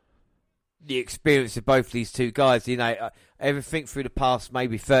the experience of both these two guys. Everything through the past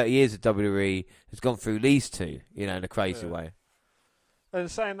maybe 30 years of WWE has gone through these two, in a crazy way.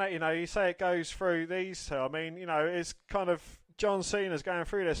 And saying that, you say it goes through these two. I mean, it's kind of John Cena's going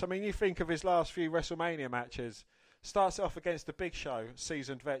through this. I mean, you think of his last few WrestleMania matches. Starts it off against the Big Show,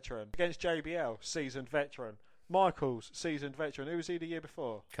 seasoned veteran. Against JBL, seasoned veteran. Michaels, seasoned veteran. Who was he the year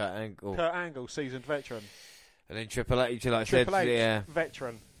before? Kurt Angle, seasoned veteran. And then Triple H,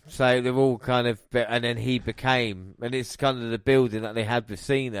 veteran. So they're all kind of, and then he became, and it's kind of the building that they had with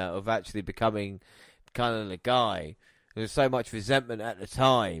Cena of actually becoming kind of the guy. There was so much resentment at the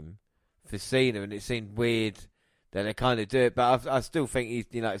time for Cena, and it seemed weird that they kind of do it. But I still think he's,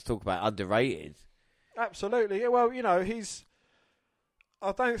 let's talk about underrated. Absolutely. Well,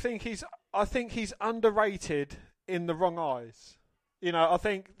 I think he's underrated in the wrong eyes. I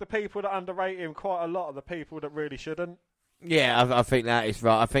think the people that underrate him quite a lot are the people that really shouldn't. Yeah, I think that is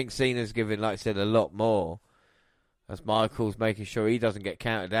right. I think Cena's giving, like I said, a lot more. As Michaels making sure he doesn't get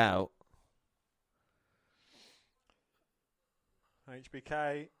counted out.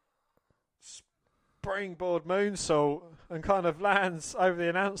 HBK springboard moonsault and kind of lands over the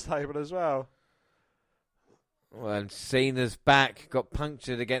announce table as well. Well, and Cena's back got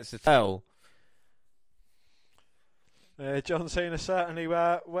punctured against the tail. John Cena certainly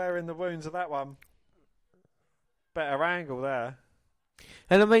wearing the wounds of that one. Better angle there.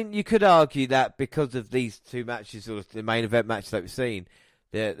 And I mean, you could argue that because of these two matches, or the main event matches that we've seen,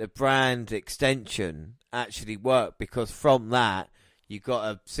 the brand extension actually worked, because from that, you got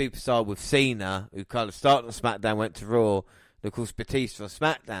a superstar with Cena, who kind of started on SmackDown, went to Raw, and of course Batista on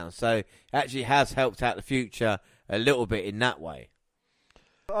SmackDown. So it actually has helped out the future a little bit in that way.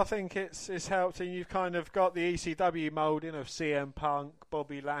 I think it's helped, and you've kind of got the ECW moulding of CM Punk,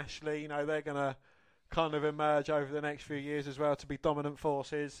 Bobby Lashley. They're going to kind of emerge over the next few years as well to be dominant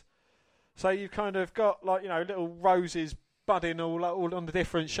forces. So you've kind of got little roses budding all on the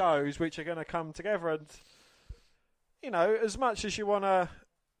different shows, which are going to come together. And as much as you want to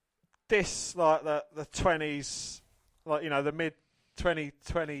this like the 20s, like the mid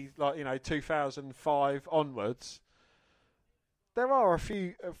 2020, like 2005 onwards, there are a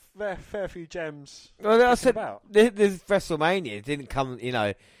fair few gems. Well, I said about. this WrestleMania didn't come,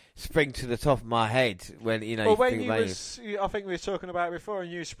 spring to the top of my head when Well, when I think we were talking about it before,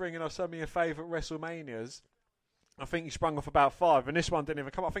 and you were springing off some of your favourite WrestleManias. I think you sprung off about 5, and this one didn't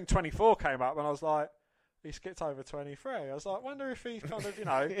even come up. I think 24 came up, and I was like, he skipped over 23. I was like, wonder if he kind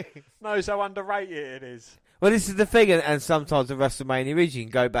of, knows how underrated it is. Well, this is the thing, and sometimes the WrestleMania is you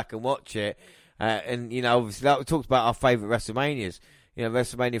can go back and watch it, and obviously we talked about our favourite WrestleManias.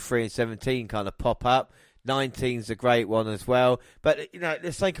 WrestleMania 3 and 17 kind of pop up. 19's a great one as well. But,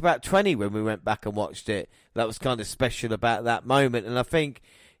 let's think about 20 when we went back and watched it. That was kind of special about that moment. And I think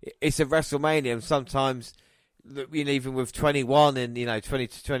it's a WrestleMania, and sometimes, even with 21 and, 20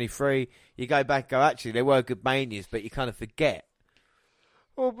 to 23, you go back and go, actually, they were good Manias, but you kind of forget.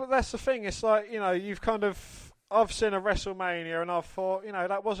 Well, but that's the thing. It's like, I've seen a WrestleMania and I've thought,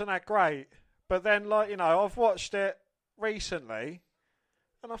 that wasn't that great. But then, I've watched it recently.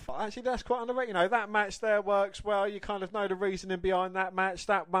 And I thought, actually, that's quite underrated. That match there works well. You kind of know the reasoning behind that match.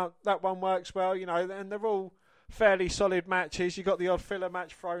 That one works well, and they're all fairly solid matches. You got the odd filler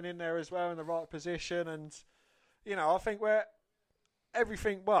match thrown in there as well in the right position. And, I think where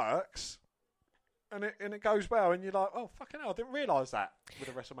everything works and it goes well, and you're like, oh, fucking hell, I didn't realise that with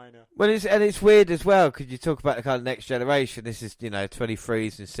a WrestleMania. Well, it's weird as well, because you talk about the kind of next generation. This is,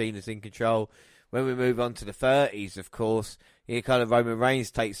 23s and Cena's in control. When we move on to the 30s, of course, kind of Roman Reigns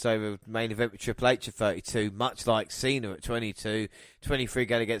takes over main event with Triple H at 32, much like Cena at 22. 23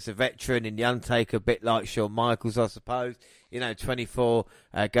 going against a veteran in The Undertaker, a bit like Shawn Michaels, I suppose. 24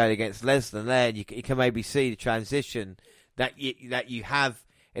 going against Lesnar there. And you can maybe see the transition that you have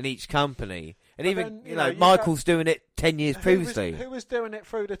in each company. And but even, then, Michaels doing it 10 years previously. Who was doing it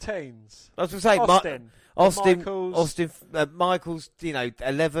through the teens? I was going to say, Michaels,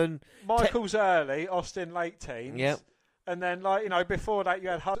 11. Michaels early, Austin late teens. Yep. And then, before that, you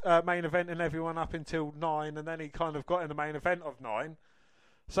had main event and everyone up until 9, and then he kind of got in the main event of 9.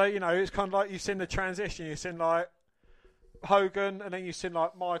 So, it's kind of like you've seen the transition. You've seen, Hogan, and then you've seen,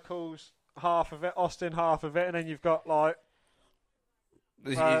 Michaels, half of it, Austin, half of it, and then you've got,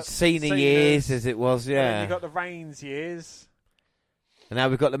 Cena years, as it was, yeah. And then you've got the Reigns years. And now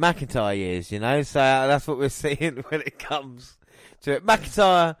we've got the McIntyre years, so that's what we're seeing when it comes to it.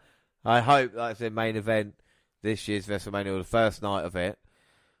 McIntyre, I hope that's the main event this year's WrestleMania, or the first night of it.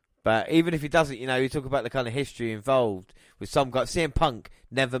 But even if he doesn't, you talk about the kind of history involved with some guys. CM Punk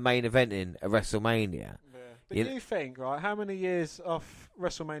never main eventing a WrestleMania. Yeah. But you think, right, how many years off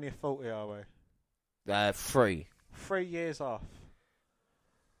WrestleMania 40 are we? 3. 3 years off.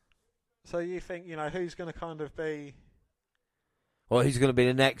 So you think, who's going to kind of be... Well, who's going to be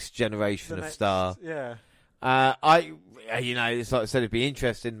the next generation of star? Yeah. It's like I said, it'd be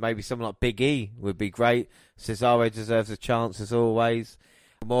interesting. Maybe someone like Big E would be great. Cesaro deserves a chance as always.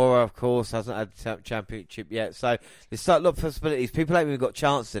 Mora, of course, hasn't had the championship yet. So there's a lot of possibilities. People haven't even got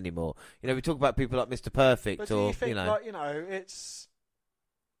chances anymore. We talk about people like Mr. Perfect, but do you think, it's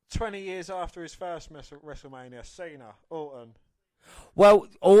 20 years after his first WrestleMania, Cena, Orton. Well,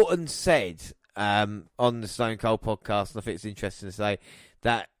 Orton said on the Stone Cold podcast, and I think it's interesting to say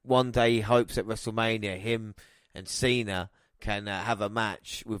that one day he hopes at WrestleMania him and Cena can have a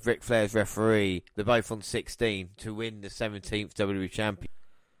match with Ric Flair's referee. They're both on 16 to win the 17th WWE Champion.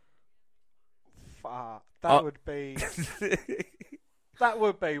 That would be... That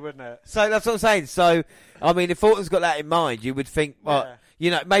would be, wouldn't it? So that's what I'm saying. So, I mean, if Orton's got that in mind, you would think,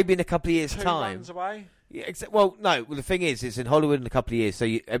 maybe in a couple of years' 2 time... runs away? Yeah, well, no. Well, the thing is, it's in Hollywood in a couple of years, so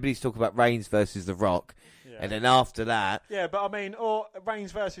everybody's talking about Reigns versus The Rock, and then after that... Yeah, but I mean,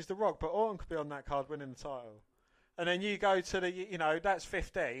 Reigns versus The Rock, but Orton could be on that card winning the title. And then you go to the, that's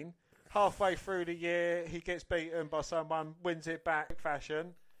 15. Halfway through the year, he gets beaten by someone, wins it back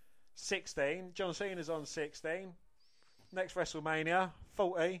fashion. 16. John Cena's on 16. Next WrestleMania,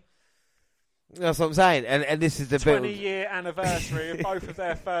 40. That's what I'm saying. And this is the 20-year anniversary of both of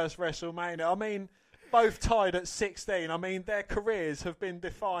their first WrestleMania. I mean... Both tied at 16. I mean, their careers have been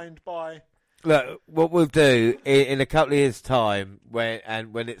defined by... Look, what we'll do in a couple of years' time, when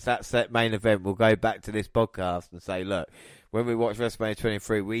it's that set main event, we'll go back to this podcast and say, look, when we watched WrestleMania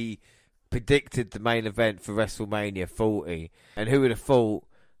 23, we predicted the main event for WrestleMania 40, and who would have thought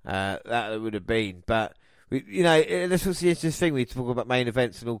that it would have been? But this was the interesting thing. We talk about main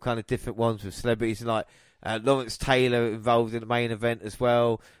events and all kind of different ones with celebrities, and like Lawrence Taylor involved in the main event as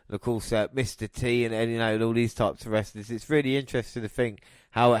well, and of course Mr. T and all these types of wrestlers. It's really interesting to think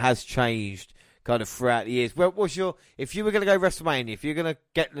how it has changed kind of throughout the years. Well, if you were going to go WrestleMania, if you're going to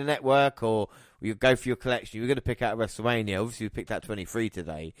get the network or you go for your collection, you're going to pick out WrestleMania. Obviously, you picked out 23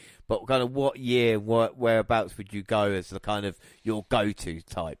 today, but kind of what year, whereabouts would you go as the kind of your go-to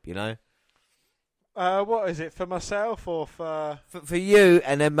type? You know, what is it for myself or for you,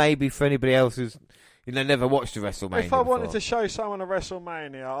 and then maybe for anybody else who's never watched a WrestleMania. If I wanted before. to show someone a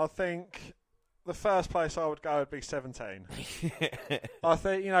WrestleMania, I think the first place I would go would be 17. I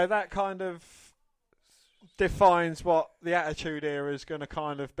think, that kind of defines what the Attitude Era is going to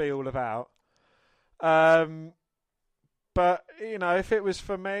kind of be all about. But, if it was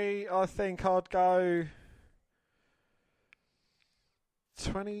for me, I think I'd go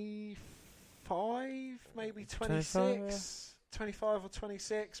 25, maybe 26. 25 or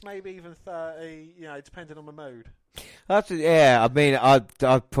 26, maybe even 30, depending on my mood. Yeah, I mean, I'd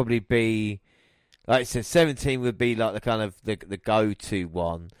probably be, like I said, 17 would be like the kind of the go-to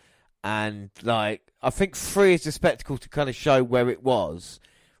one. And, like, I think 3 is the spectacle to kind of show where it was.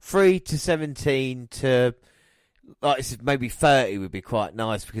 3 to 17 to, like I said, maybe 30 would be quite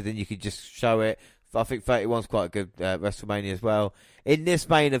nice because then you could just show it. I think 31's quite a good WrestleMania as well. In this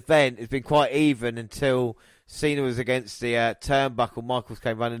main event, it's been quite even until Cena was against the turnbuckle. Michaels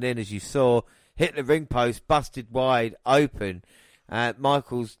came running in, as you saw, hit the ring post, busted wide open.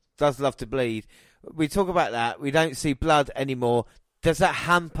 Michaels does love to bleed. We talk about that. We don't see blood anymore. Does that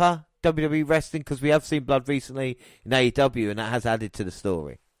hamper WWE wrestling? Because we have seen blood recently in AEW, and that has added to the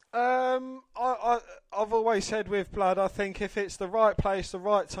story. I've always said with blood, I think if it's the right place, the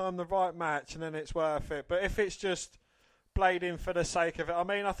right time, the right match, and then it's worth it. But if it's just blading for the sake of it, I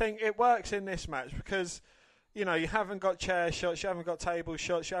mean, I think it works in this match because, you haven't got chair shots, you haven't got table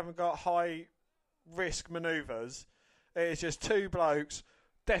shots, you haven't got high risk manoeuvres. It is just two blokes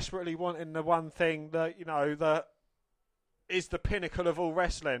desperately wanting the one thing that, that is the pinnacle of all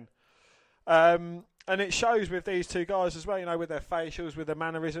wrestling. And it shows with these two guys as well, with their facials, with their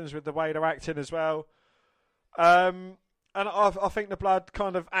mannerisms, with the way they're acting as well. And I think the blood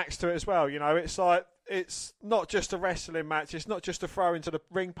kind of acts to it as well. It's like, it's not just a wrestling match. It's not just a throw into the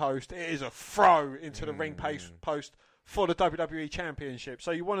ring post. It is a throw into the ring post for the WWE Championship.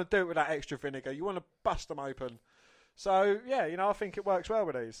 So you want to do it with that extra vinegar. You want to bust them open. So, yeah, I think it works well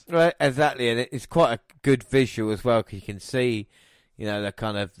with these. Right, exactly. And it's quite a good visual as well because you can see, the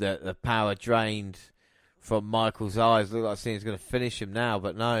kind of the power drained from Michael's eyes. Look like Cena's going to finish him now,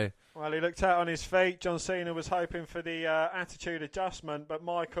 but no. Well, he looked out on his feet. John Cena was hoping for the attitude adjustment, but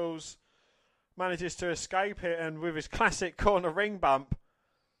Michaels manages to escape it, and with his classic corner ring bump,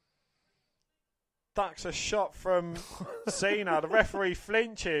 ducks a shot from Cena. The referee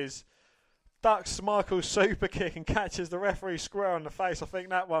flinches, ducks Michael's super kick, and catches the referee square on the face. I think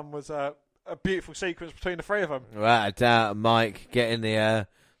that one was a beautiful sequence between the three of them. Without a doubt, Mike getting the,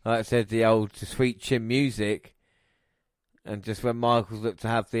 like I said, the old sweet chin music. And just when Michaels looked to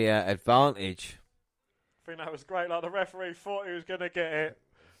have the advantage. I think that was great. Like, the referee thought he was going to get it.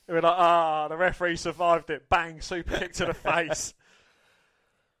 They were like, the referee survived it. Bang, super kick to the face.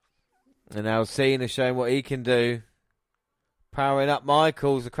 And now Cena showing what he can do. Powering up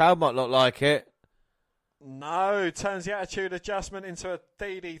Michaels. The crowd might not like it. No, turns the attitude adjustment into a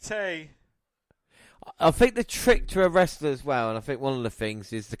DDT. I think the trick to a wrestler as well, and I think one of the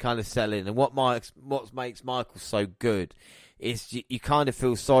things is the kind of selling, and what makes Michael so good is you kind of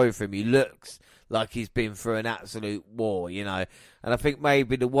feel sorry for him. He looks like he's been through an absolute war, And I think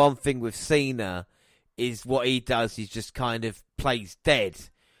maybe the one thing with Cena is what he does is just kind of plays dead.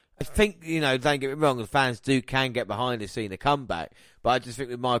 I think, don't get me wrong, the fans can get behind a Cena comeback, but I just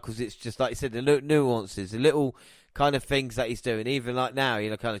think with Michaels, it's just like you said, the little nuances, the little kind of things that he's doing, even like now,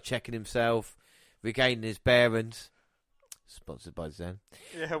 kind of checking himself, regaining his bearings. Sponsored by Zen.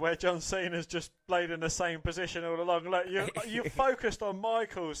 Yeah, where John Cena's just played in the same position all along. Like, you're focused on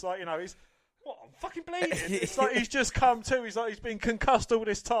Michaels, like, he's, I'm fucking bleeding. It's like he's just come to. He's like, he's been concussed all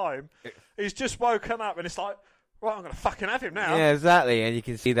this time. He's just woken up, and it's like, right, I'm going to fucking have him now. Yeah, exactly. And you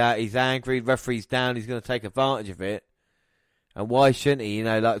can see that he's angry. Referee's down. He's going to take advantage of it. And why shouldn't he?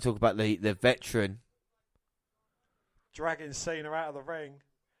 Like to talk about the veteran. Dragging Cena out of the ring.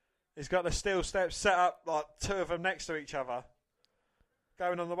 He's got the steel steps set up, like two of them next to each other.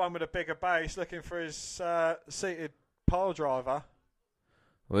 Going on the one with a bigger base, looking for his seated pile driver.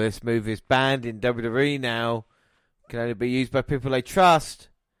 Well, this move is banned in WWE now. Can only be used by people they trust.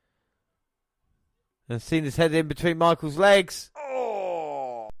 And Cena's head in between Michael's legs.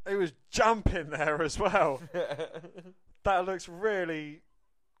 Oh! He was jumping there as well. That looks really...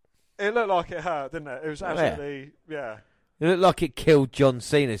 It looked like it hurt, didn't it? It was absolutely... Yeah. It looked like it killed John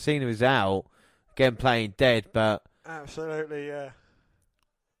Cena. Cena was out, again playing dead, but... Absolutely, yeah.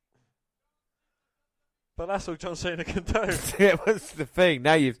 But that's all John Cena can do. Yeah, what's the thing?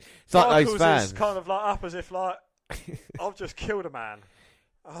 Now it's like Michaels those fans. is kind of like up as if like, I've just killed a man.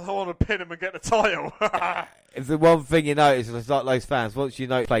 I don't want to pin him and get the title. If the one thing you notice is like those fans, once you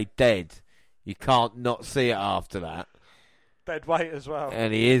know he played dead, you can't not see it after that. Dead weight as well.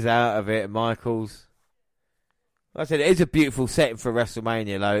 And he is out of it, Michaels. Like I said, it is a beautiful setting for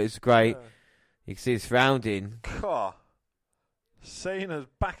WrestleMania, though. It's great. Yeah. You can see his surrounding. God. Cena's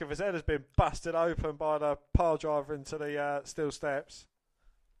back of his head has been busted open by the pile driver into the steel steps.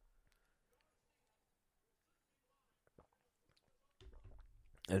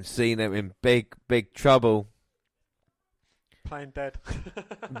 And Cena in big, big trouble. Plain dead.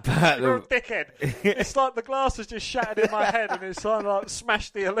 But You're a dickhead. It's like the glass has just shattered in my head and it's kind of like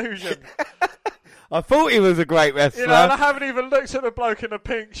smashed the illusion. I thought he was a great wrestler. You know, and I haven't even looked at the bloke in the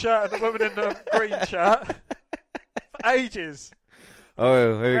pink shirt and the woman in the green shirt for ages.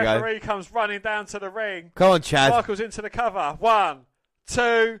 Oh, here we go. Referee comes running down to the ring. Come on, Chad. Michaels into the cover. 1,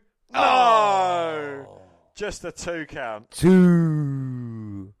 2, no! Oh. Just a 2 count.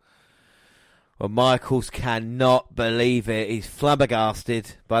 2. Well, Michaels cannot believe it. He's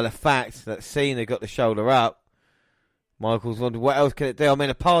flabbergasted by the fact that Cena got the shoulder up. Michaels wondered, what else can it do? I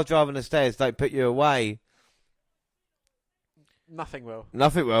mean, a pile drive on the stairs don't put you away. Nothing will.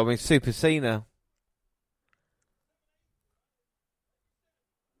 Nothing will. I mean, Super Cena.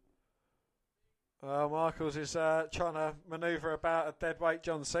 Michaels is trying to manoeuvre about a deadweight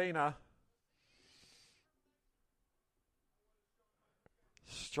John Cena.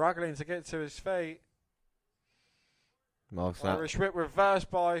 Struggling to get to his feet. Irish whip reversed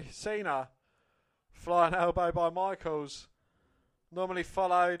by Cena. Flying elbow by Michaels. Normally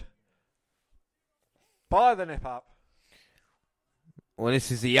followed by the nip up. Well,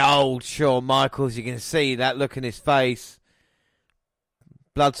 this is the old Shawn Michaels. You can see that look in his face.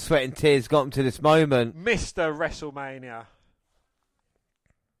 Blood, sweat and tears got him to this moment. Mr. WrestleMania.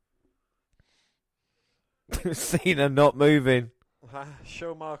 Cena not moving.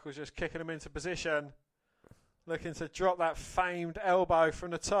 Shawn Michaels just kicking him into position. Looking to drop that famed elbow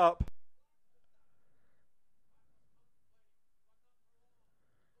from the top.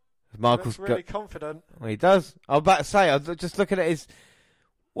 Michaels looks really confident. Well, he does. I was about to say, I was just looking at his...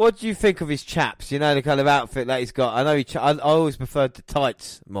 What do you think of his chaps? You know, the kind of outfit that he's got. I know I always preferred the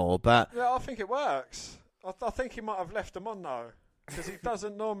tights more, but... Yeah, I think it works. I think he might have left them on, though. Because he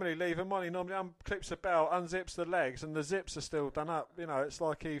doesn't normally leave them on. He normally unclips the belt, unzips the legs, and the zips are still done up. You know, it's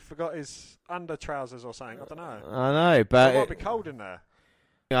like he forgot his under trousers or something. I don't know. I know, but... It might be cold in there.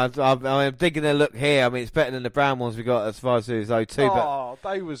 You know, I'm digging a look here. I mean, it's better than the brown ones we got as far as those O2, Oh,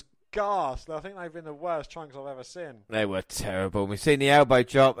 they was ghastly. I think they've been the worst trunks I've ever seen. They were terrible. We've seen the elbow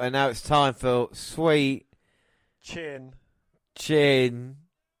drop, and now it's time for sweet Chin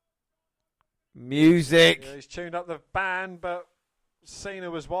music. Yeah, he's tuned up the band, but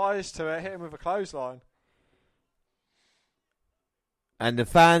Cena was wise to it. Hit him with a clothesline. And the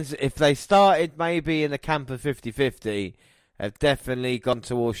fans, if they started maybe in the camp of 50-50, have definitely gone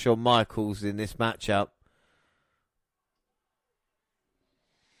towards Shawn Michaels in this matchup.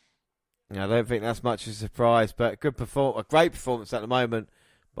 I don't think that's much of a surprise, but a great performance at the moment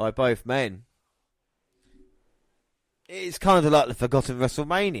by both men. It's kind of like the forgotten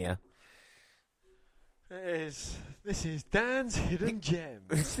WrestleMania. It is. This is Dan's Hidden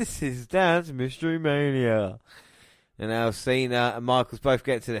Gems. This is Dan's Mystery Mania. And now Cena and Michaels both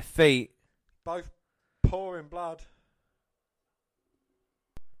get to their feet. Both pouring blood.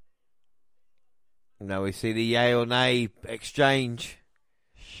 Now we see the yay or nay exchange.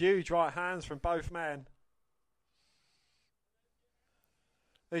 Huge right hands from both men.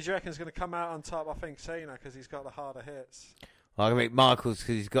 Who do you reckon's going to come out on top? I think Cena, because he's got the harder hits. I think Michaels,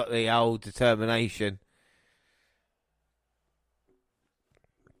 because he's got the old determination.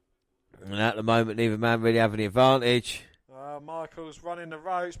 And at the moment, neither man really have any advantage. Michaels running the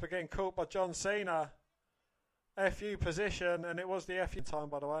ropes, but getting caught by John Cena. FU position, and it was the FU time,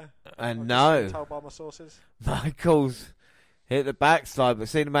 by the way. And I've no. just been told by my sources. Michaels hit the backslide, but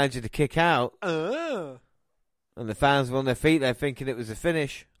Cena managed to kick out. And the fans were on their feet there thinking it was a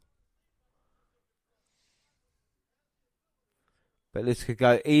finish. But this could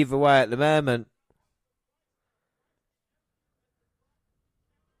go either way at the moment.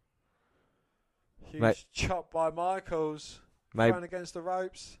 Huge chop by Michaels. Thrown against the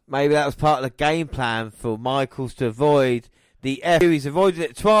ropes. Maybe that was part of the game plan for Michaels to avoid the FU. He's avoided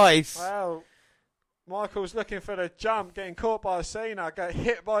it twice. Well, Michaels looking for the jump, getting caught by Cena, got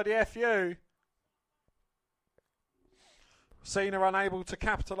hit by the FU. Cena unable to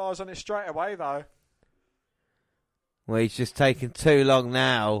capitalise on it straight away, though. Well, he's just taken too long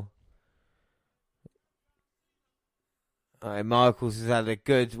now. Michaels has had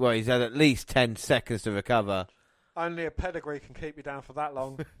he's had at least 10 seconds to recover. Only a pedigree can keep you down for that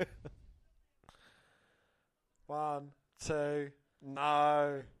long. 1, 2,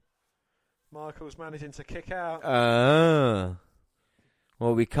 no. Michaels managing to kick out.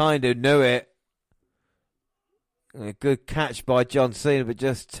 Well, we kind of knew it. A good catch by John Cena, but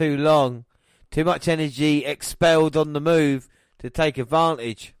just too long. Too much energy expelled on the move to take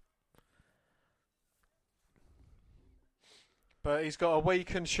advantage. But he's got a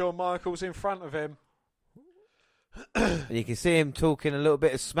weakened Shawn Michaels in front of him. And you can see him talking a little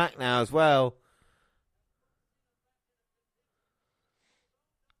bit of smack now as well.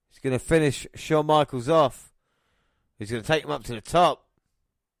 He's going to finish Shawn Michaels off. He's going to take him up to the top.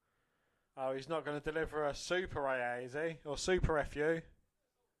 Oh, he's not going to deliver a Super AA, is he? Or Super FU?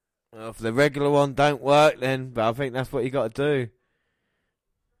 Well, if the regular one don't work then, but I think that's what you got to do.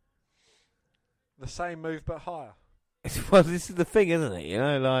 The same move but higher. Well, this is the thing, isn't it? You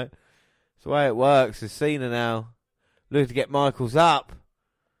know, like, it's the way it works. It's Cena now looking to get Michaels up.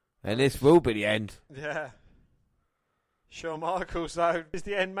 And this will be the end. Yeah. Shawn Michaels, though, is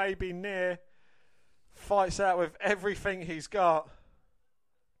the end may be near. Fights out with everything he's got.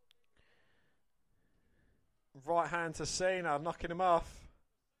 Right hand to Cena, knocking him off.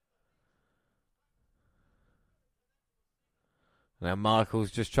 Now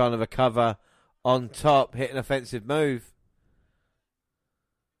Michaels just trying to recover on top, hit an offensive move.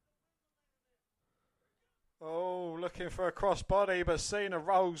 Oh, looking for a crossbody, but Cena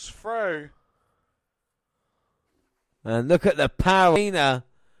rolls through. And look at the power. Cena.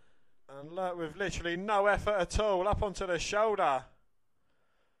 And look, with literally no effort at all, up onto the shoulder.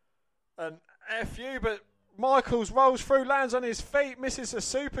 And FU, but Michaels rolls through, lands on his feet, misses a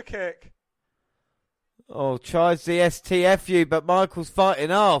super kick. Oh, tries the STFU, but Michaels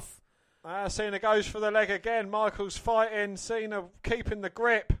fighting off. Cena goes for the leg again. Michaels fighting. Cena keeping the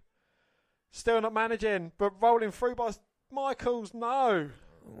grip. Still not managing, but rolling through by Michaels. No.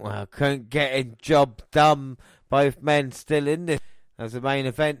 Well, couldn't get a job done. Both men still in this. As the main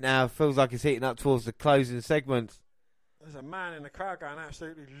event now, feels like it's heating up towards the closing segment. There's a man in the crowd going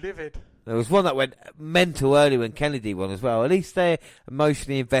absolutely livid. There was one that went mental early when Kennedy won as well. At least they're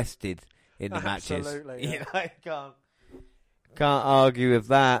emotionally invested in the matches. Absolutely. Yeah. You know, can't argue with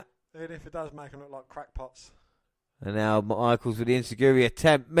that. Even if it does make them look like crackpots. And now Michaels with the Insecurity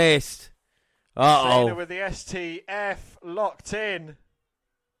attempt missed. Cena with the STF locked in.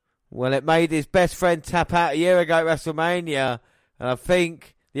 Well, it made his best friend tap out a year ago at WrestleMania. And I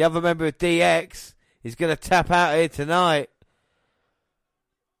think the other member of DX is going to tap out here tonight.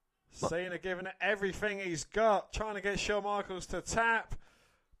 Cena giving it everything he's got, trying to get Shawn Michaels to tap.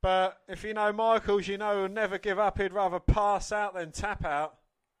 But if you know Michaels, you know he'll never give up. He'd rather pass out than tap out.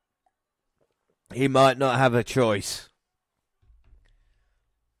 He might not have a choice.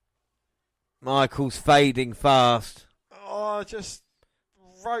 Michaels fading fast. Oh, just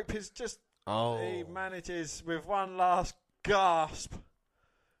rope is just... Oh. He manages with one last gasp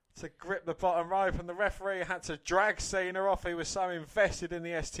to grip the bottom rope, and the referee had to drag Cena off. He was so invested in the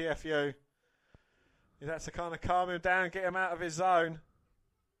STFU. He had to kind of calm him down, get him out of his zone.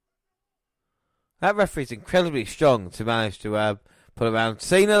 That referee's incredibly strong to manage to put around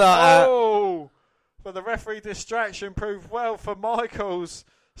Cena like that. Oh! But the referee distraction proved well for Michaels.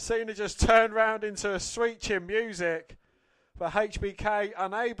 Cena just turned round into sweet chin music. But HBK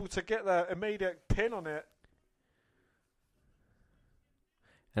unable to get the immediate pin on it.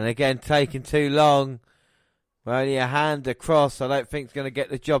 And again, taking too long. Only a hand across, I don't think it's going to get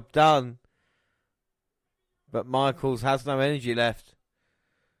the job done. But Michaels has no energy left.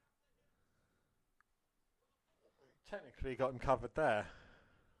 Technically got him covered there.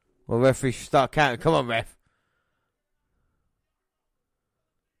 Well, referee should start counting. Come on, ref.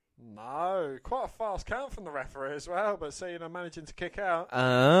 No, quite a fast count from the referee as well, but Cena managing to kick out.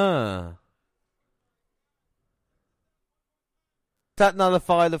 Does that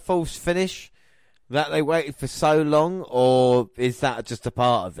nullify the false finish that they waited for so long, or is that just a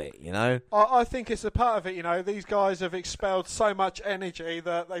part of it, you know? I think it's a part of it, you know. These guys have expelled so much energy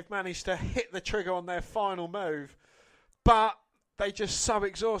that they've managed to hit the trigger on their final move, but they're just so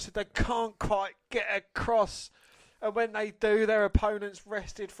exhausted they can't quite get across. And when they do, their opponent's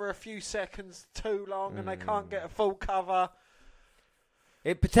rested for a few seconds too long and they can't get a full cover.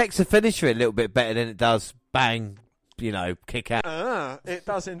 It protects the finisher a little bit better than it does bang, you know, kick out. It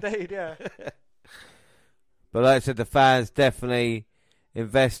does indeed, yeah. But like I said, the fans definitely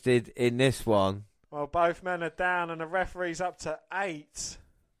invested in this one. Well, both men are down and the referee's up to 8.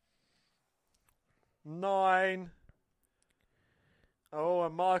 9. Oh,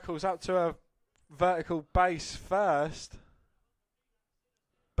 and Michael's up to a vertical base first.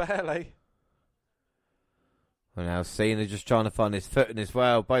 barely. And now Cena just trying to find his footing as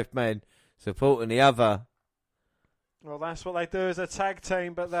well. Both men supporting the other. Well, that's what they do as a tag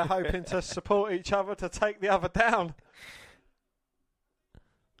team, but they're hoping to support each other to take the other down.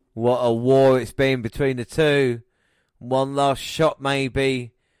 What a war it's been between the two. One last shot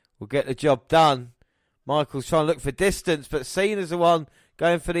maybe will get the job done. Michael's trying to look for distance, but Cena's the one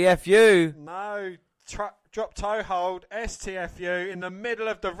going for the FU. No, drop toe hold, STFU in the middle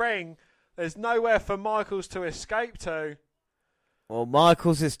of the ring. There's nowhere for Michaels to escape to. Well,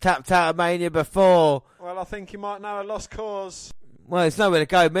 Michaels has tapped out of Mania before. Well, I think he might know a lost cause. Well, there's nowhere to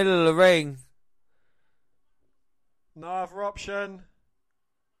go. Middle of the ring. No other option.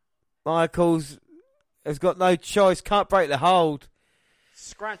 Michaels has got no choice. Can't break the hold.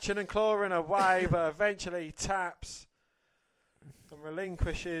 Scratching and clawing away, but eventually he taps and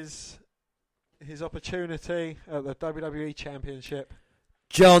relinquishes his opportunity at the WWE Championship.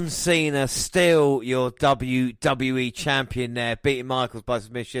 John Cena, still your WWE champion there, beating Michaels by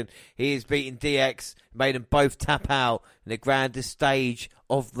submission. He is beating DX, made them both tap out in the grandest stage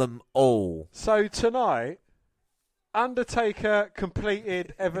of them all. So tonight, Undertaker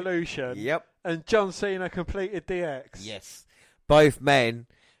completed Evolution. Yep. And John Cena completed DX. Yes. Both men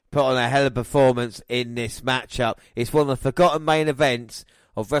put on a hell of a performance in this matchup. It's one of the forgotten main events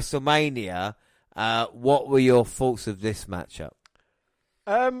of WrestleMania. What were your thoughts of this matchup?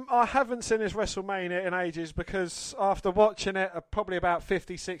 I haven't seen this WrestleMania in ages because after watching it probably about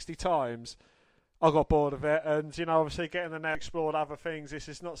 50, 60 times, I got bored of it. And, obviously getting in there, explored other things. This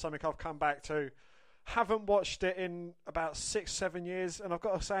is not something I've come back to. Haven't watched it in about 6, 7 years. And I've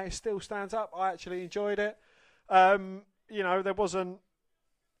got to say, it still stands up. I actually enjoyed it. There wasn't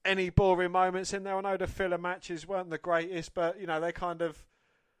any boring moments in there. I know the filler matches weren't the greatest, but,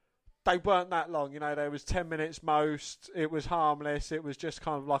 they weren't that long. There was 10 minutes most. It was harmless. It was just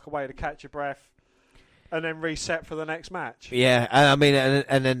kind of like a way to catch your breath and then reset for the next match. Yeah,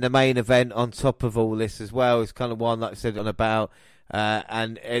 and then the main event on top of all this as well is kind of one, like I said, on about,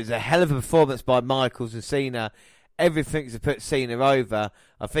 and it's a hell of a performance by Michaels and Cena. Everything's to put Cena over.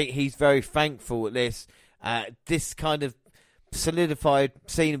 I think he's very thankful at this. This kind of solidified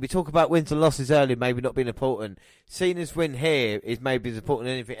Cena. We talk about wins and losses earlier, maybe not being important. Cena's win here is maybe as important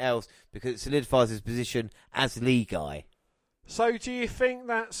as anything else because it solidifies his position as lead guy. So do you think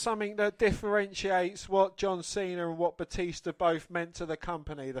that's something that differentiates what John Cena and what Batista both meant to the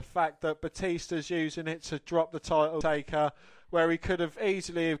company? The fact that Batista's using it to drop the title Taker, where he could have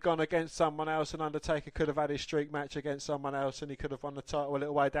easily have gone against someone else and Undertaker could have had his streak match against someone else and he could have won the title a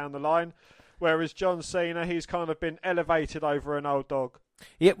little way down the line. Whereas John Cena, he's kind of been elevated over an old dog.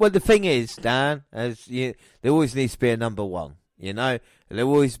 Yeah, well, the thing is, Dan, there always needs to be a number one, There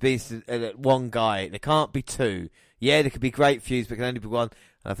always be one guy. There can't be two. Yeah, there could be great feuds, but there can only be one.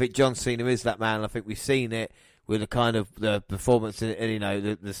 And I think John Cena is that man. I think we've seen it with the kind of the performance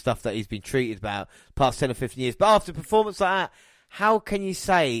and the stuff that he's been treated about the past 10 or 15 years. But after a performance like that, how can you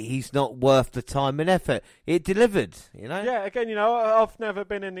say he's not worth the time and effort? It delivered, Yeah, again, I've never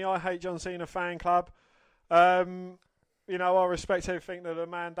been in the I Hate John Cena fan club. I respect everything that the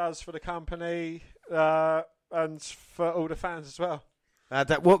man does for the company and for all the fans as well.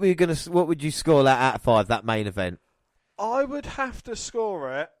 What would you score that out of 5? That main event? I would have to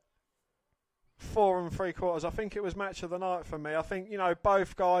score it 4 3/4. I think it was match of the night for me. I think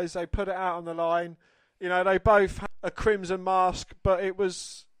both guys, they put it out on the line. They both had a crimson mask, but it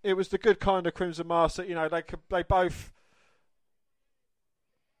was the good kind of crimson mask that they both.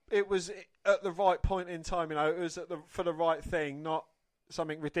 It was at the right point in time. It was for the right thing, not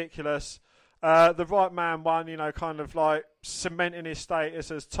something ridiculous. The right man won. Kind of like cementing his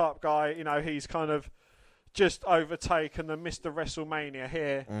status as top guy. He's kind of just overtaken the Mystery WrestleMania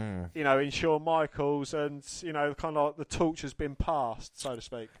here. In Shawn Michaels, and kind of like the torch has been passed, so to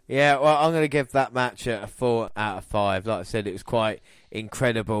speak. Yeah, well, I'm going to give that match a 4 out of 5. Like I said, it was quite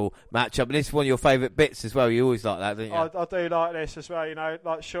incredible matchup, and this is one of your favourite bits as well. You always like that, don't you? I do like this as well.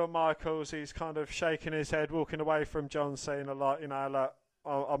 Like Shawn Michaels, he's kind of shaking his head, walking away from John Cena, like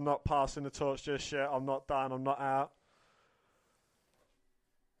I'm not passing the torch just yet. I'm not done. I'm not out.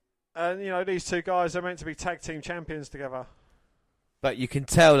 And, these two guys are meant to be tag team champions together. But you can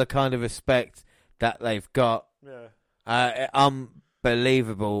tell the kind of respect that they've got. Yeah.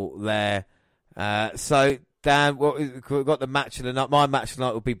 Unbelievable there. So, Dan, we've got the match of the night. My match of the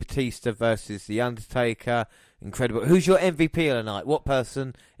night will be Batista versus The Undertaker. Incredible. Who's your MVP of the night? What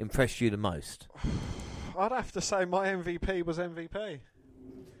person impressed you the most? I'd have to say my MVP was MVP.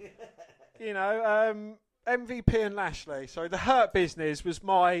 MVP and Lashley. So the Hurt Business was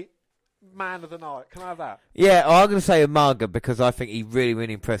my man of the night. Can I have that? Yeah, I'm going to say Umaga because I think he really,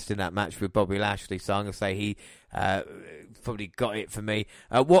 really impressed in that match with Bobby Lashley. So I'm going to say he probably got it for me.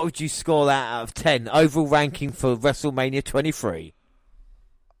 What would you score that out of 10? Overall ranking for WrestleMania 23?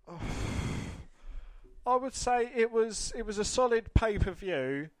 I would say it was a solid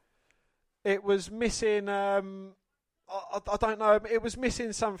pay-per-view. It was missing... I don't know. It was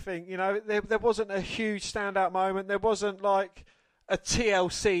missing something. You know, there wasn't a huge standout moment. There wasn't like a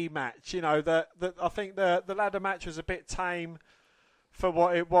TLC match. You know, that I think the ladder match was a bit tame for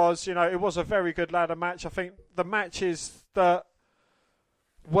what it was. You know, it was a very good ladder match. I think the matches that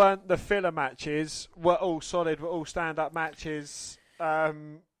weren't the filler matches were all solid, were all stand-up matches.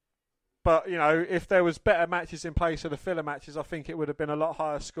 But, you know, if there was better matches in place of the filler matches, I think it would have been a lot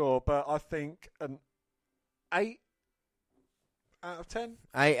higher score. But I think an 8 out of 10.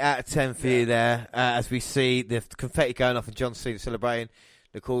 8 out of 10 for you there. As we see the confetti going off and John Cena celebrating.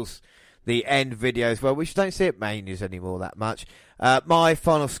 Of course, the end video as well, which you don't see at Manias anymore that much. My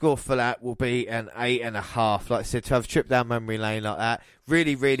final score for that will be an 8.5. Like I said, to have a trip down memory lane like that,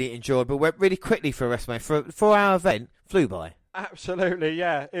 really, really enjoyable. Went really quickly for a WrestleMania. For a 4-hour event, flew by. Absolutely,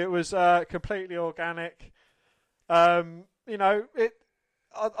 yeah. It was completely organic. You know,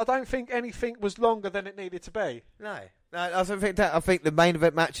 I don't think anything was longer than it needed to be. No, I don't think that. I think the main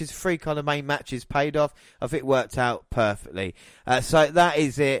event matches, 3 kind of main matches, paid off. I think it worked out perfectly. So that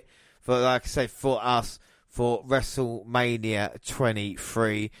is it for, like I say, for us for WrestleMania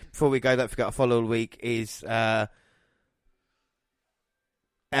 23. Before we go, don't forget our follow of the week is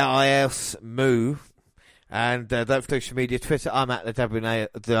LIS Move. And don't forget social media, Twitter, I'm at the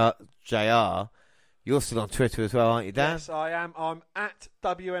WNR340. You're still on Twitter as well, aren't you, Dan? Yes, I am. I'm at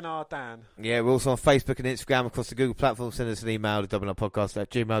WNR Dan. Yeah, we're also on Facebook and Instagram, across the Google platform. Send us an email to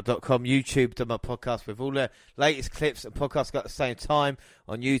WNRpodcast@gmail.com. YouTube, WNR Podcast, with all the latest clips and podcasts at the same time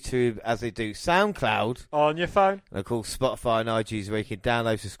on YouTube as they do SoundCloud. On your phone. And of course, Spotify and iTunes, where you can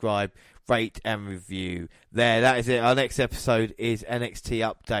download, subscribe, rate and review. There, that is it. Our next episode is NXT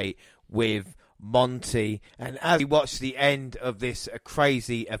Update with Monty, and as we watch the end of this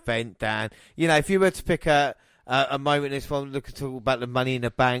crazy event, Dan, you know, if you were to pick a moment in this one, look at all about the Money in the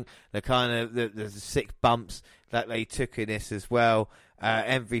Bank, the kind of the sick bumps that they took in this as well.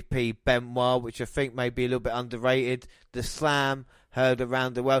 MVP Benoit, which I think may be a little bit underrated. The Slam heard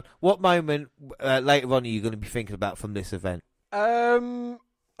around the world. What moment later on are you going to be thinking about from this event? I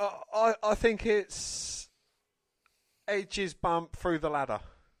think it's Edge's bump through the ladder.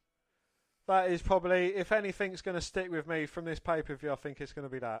 That is probably, if anything's going to stick with me from this pay-per-view, I think it's going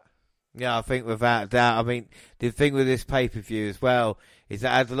to be that. Yeah, I think without doubt. I mean, the thing with this pay-per-view as well is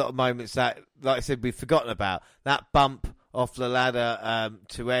that it had a lot of moments that, like I said, we've forgotten about. That bump off the ladder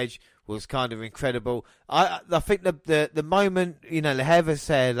to Edge was kind of incredible. I think the moment, you know, the Heather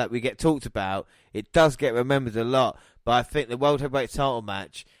said that we get talked about, it does get remembered a lot. But I think the World Heavyweight title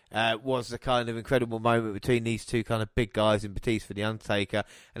match was the kind of incredible moment between these two kind of big guys in Batista for The Undertaker,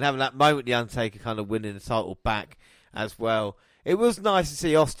 and having that moment, The Undertaker kind of winning the title back as well. It was nice to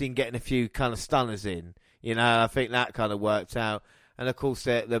see Austin getting a few kind of stunners in, you know. I think that kind of worked out, and of course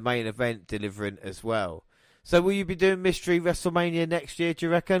the main event delivering as well. So will you be doing Mystery WrestleMania next year, do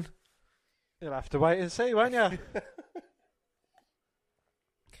you reckon? You'll have to wait and see, won't you?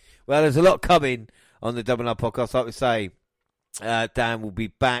 Well, there's a lot coming on the WNR Podcast, like we say. Dan will be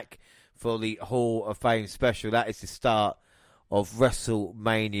back for the Hall of Fame special. That is the start of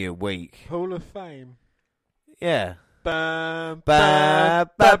WrestleMania week. Hall of Fame. Yeah. Bam, Ba,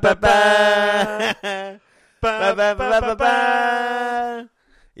 ba, ba, ba. Ba, ba, ba, ba, ba.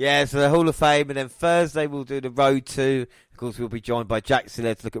 Yeah, so the Hall of Fame, and then Thursday we'll do the Road to. Of course, we'll be joined by Jack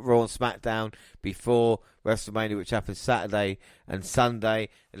Siller to look at Raw and SmackDown before WrestleMania, which happens Saturday and Sunday.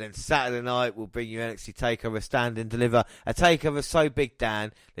 And then Saturday night we'll bring you NXT TakeOver, Stand and Deliver. A TakeOver so big,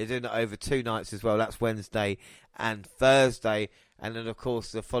 Dan, they're doing it over 2 nights as well. That's Wednesday and Thursday. And then, of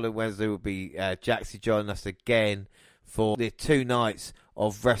course, the following Wednesday will be Jaxie joining us again for the 2 nights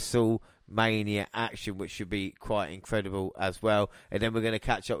of WrestleMania action, which should be quite incredible as well. And then we're going to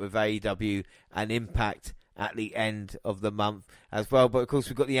catch up with AEW and Impact at the end of the month as well. But of course,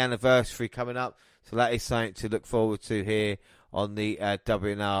 we've got the anniversary coming up, so that is something to look forward to here on the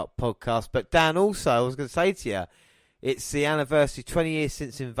WNR podcast. But Dan, also, I was going to say to you, it's the anniversary, 20 years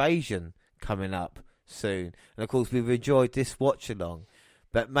since Invasion, coming up soon. And of course, we've enjoyed this watch along,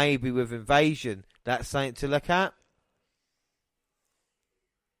 but maybe with Invasion, that's something to look at.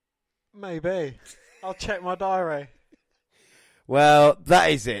 Maybe. I'll check my diary. Well,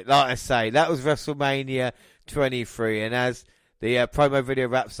 that is it. Like I say, that was WrestleMania 23. And as the promo video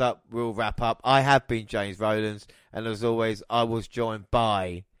wraps up, we'll wrap up. I have been James Rowlands. And as always, I was joined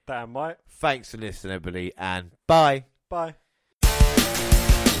by Damn right. Thanks for listening, everybody, and bye. Bye.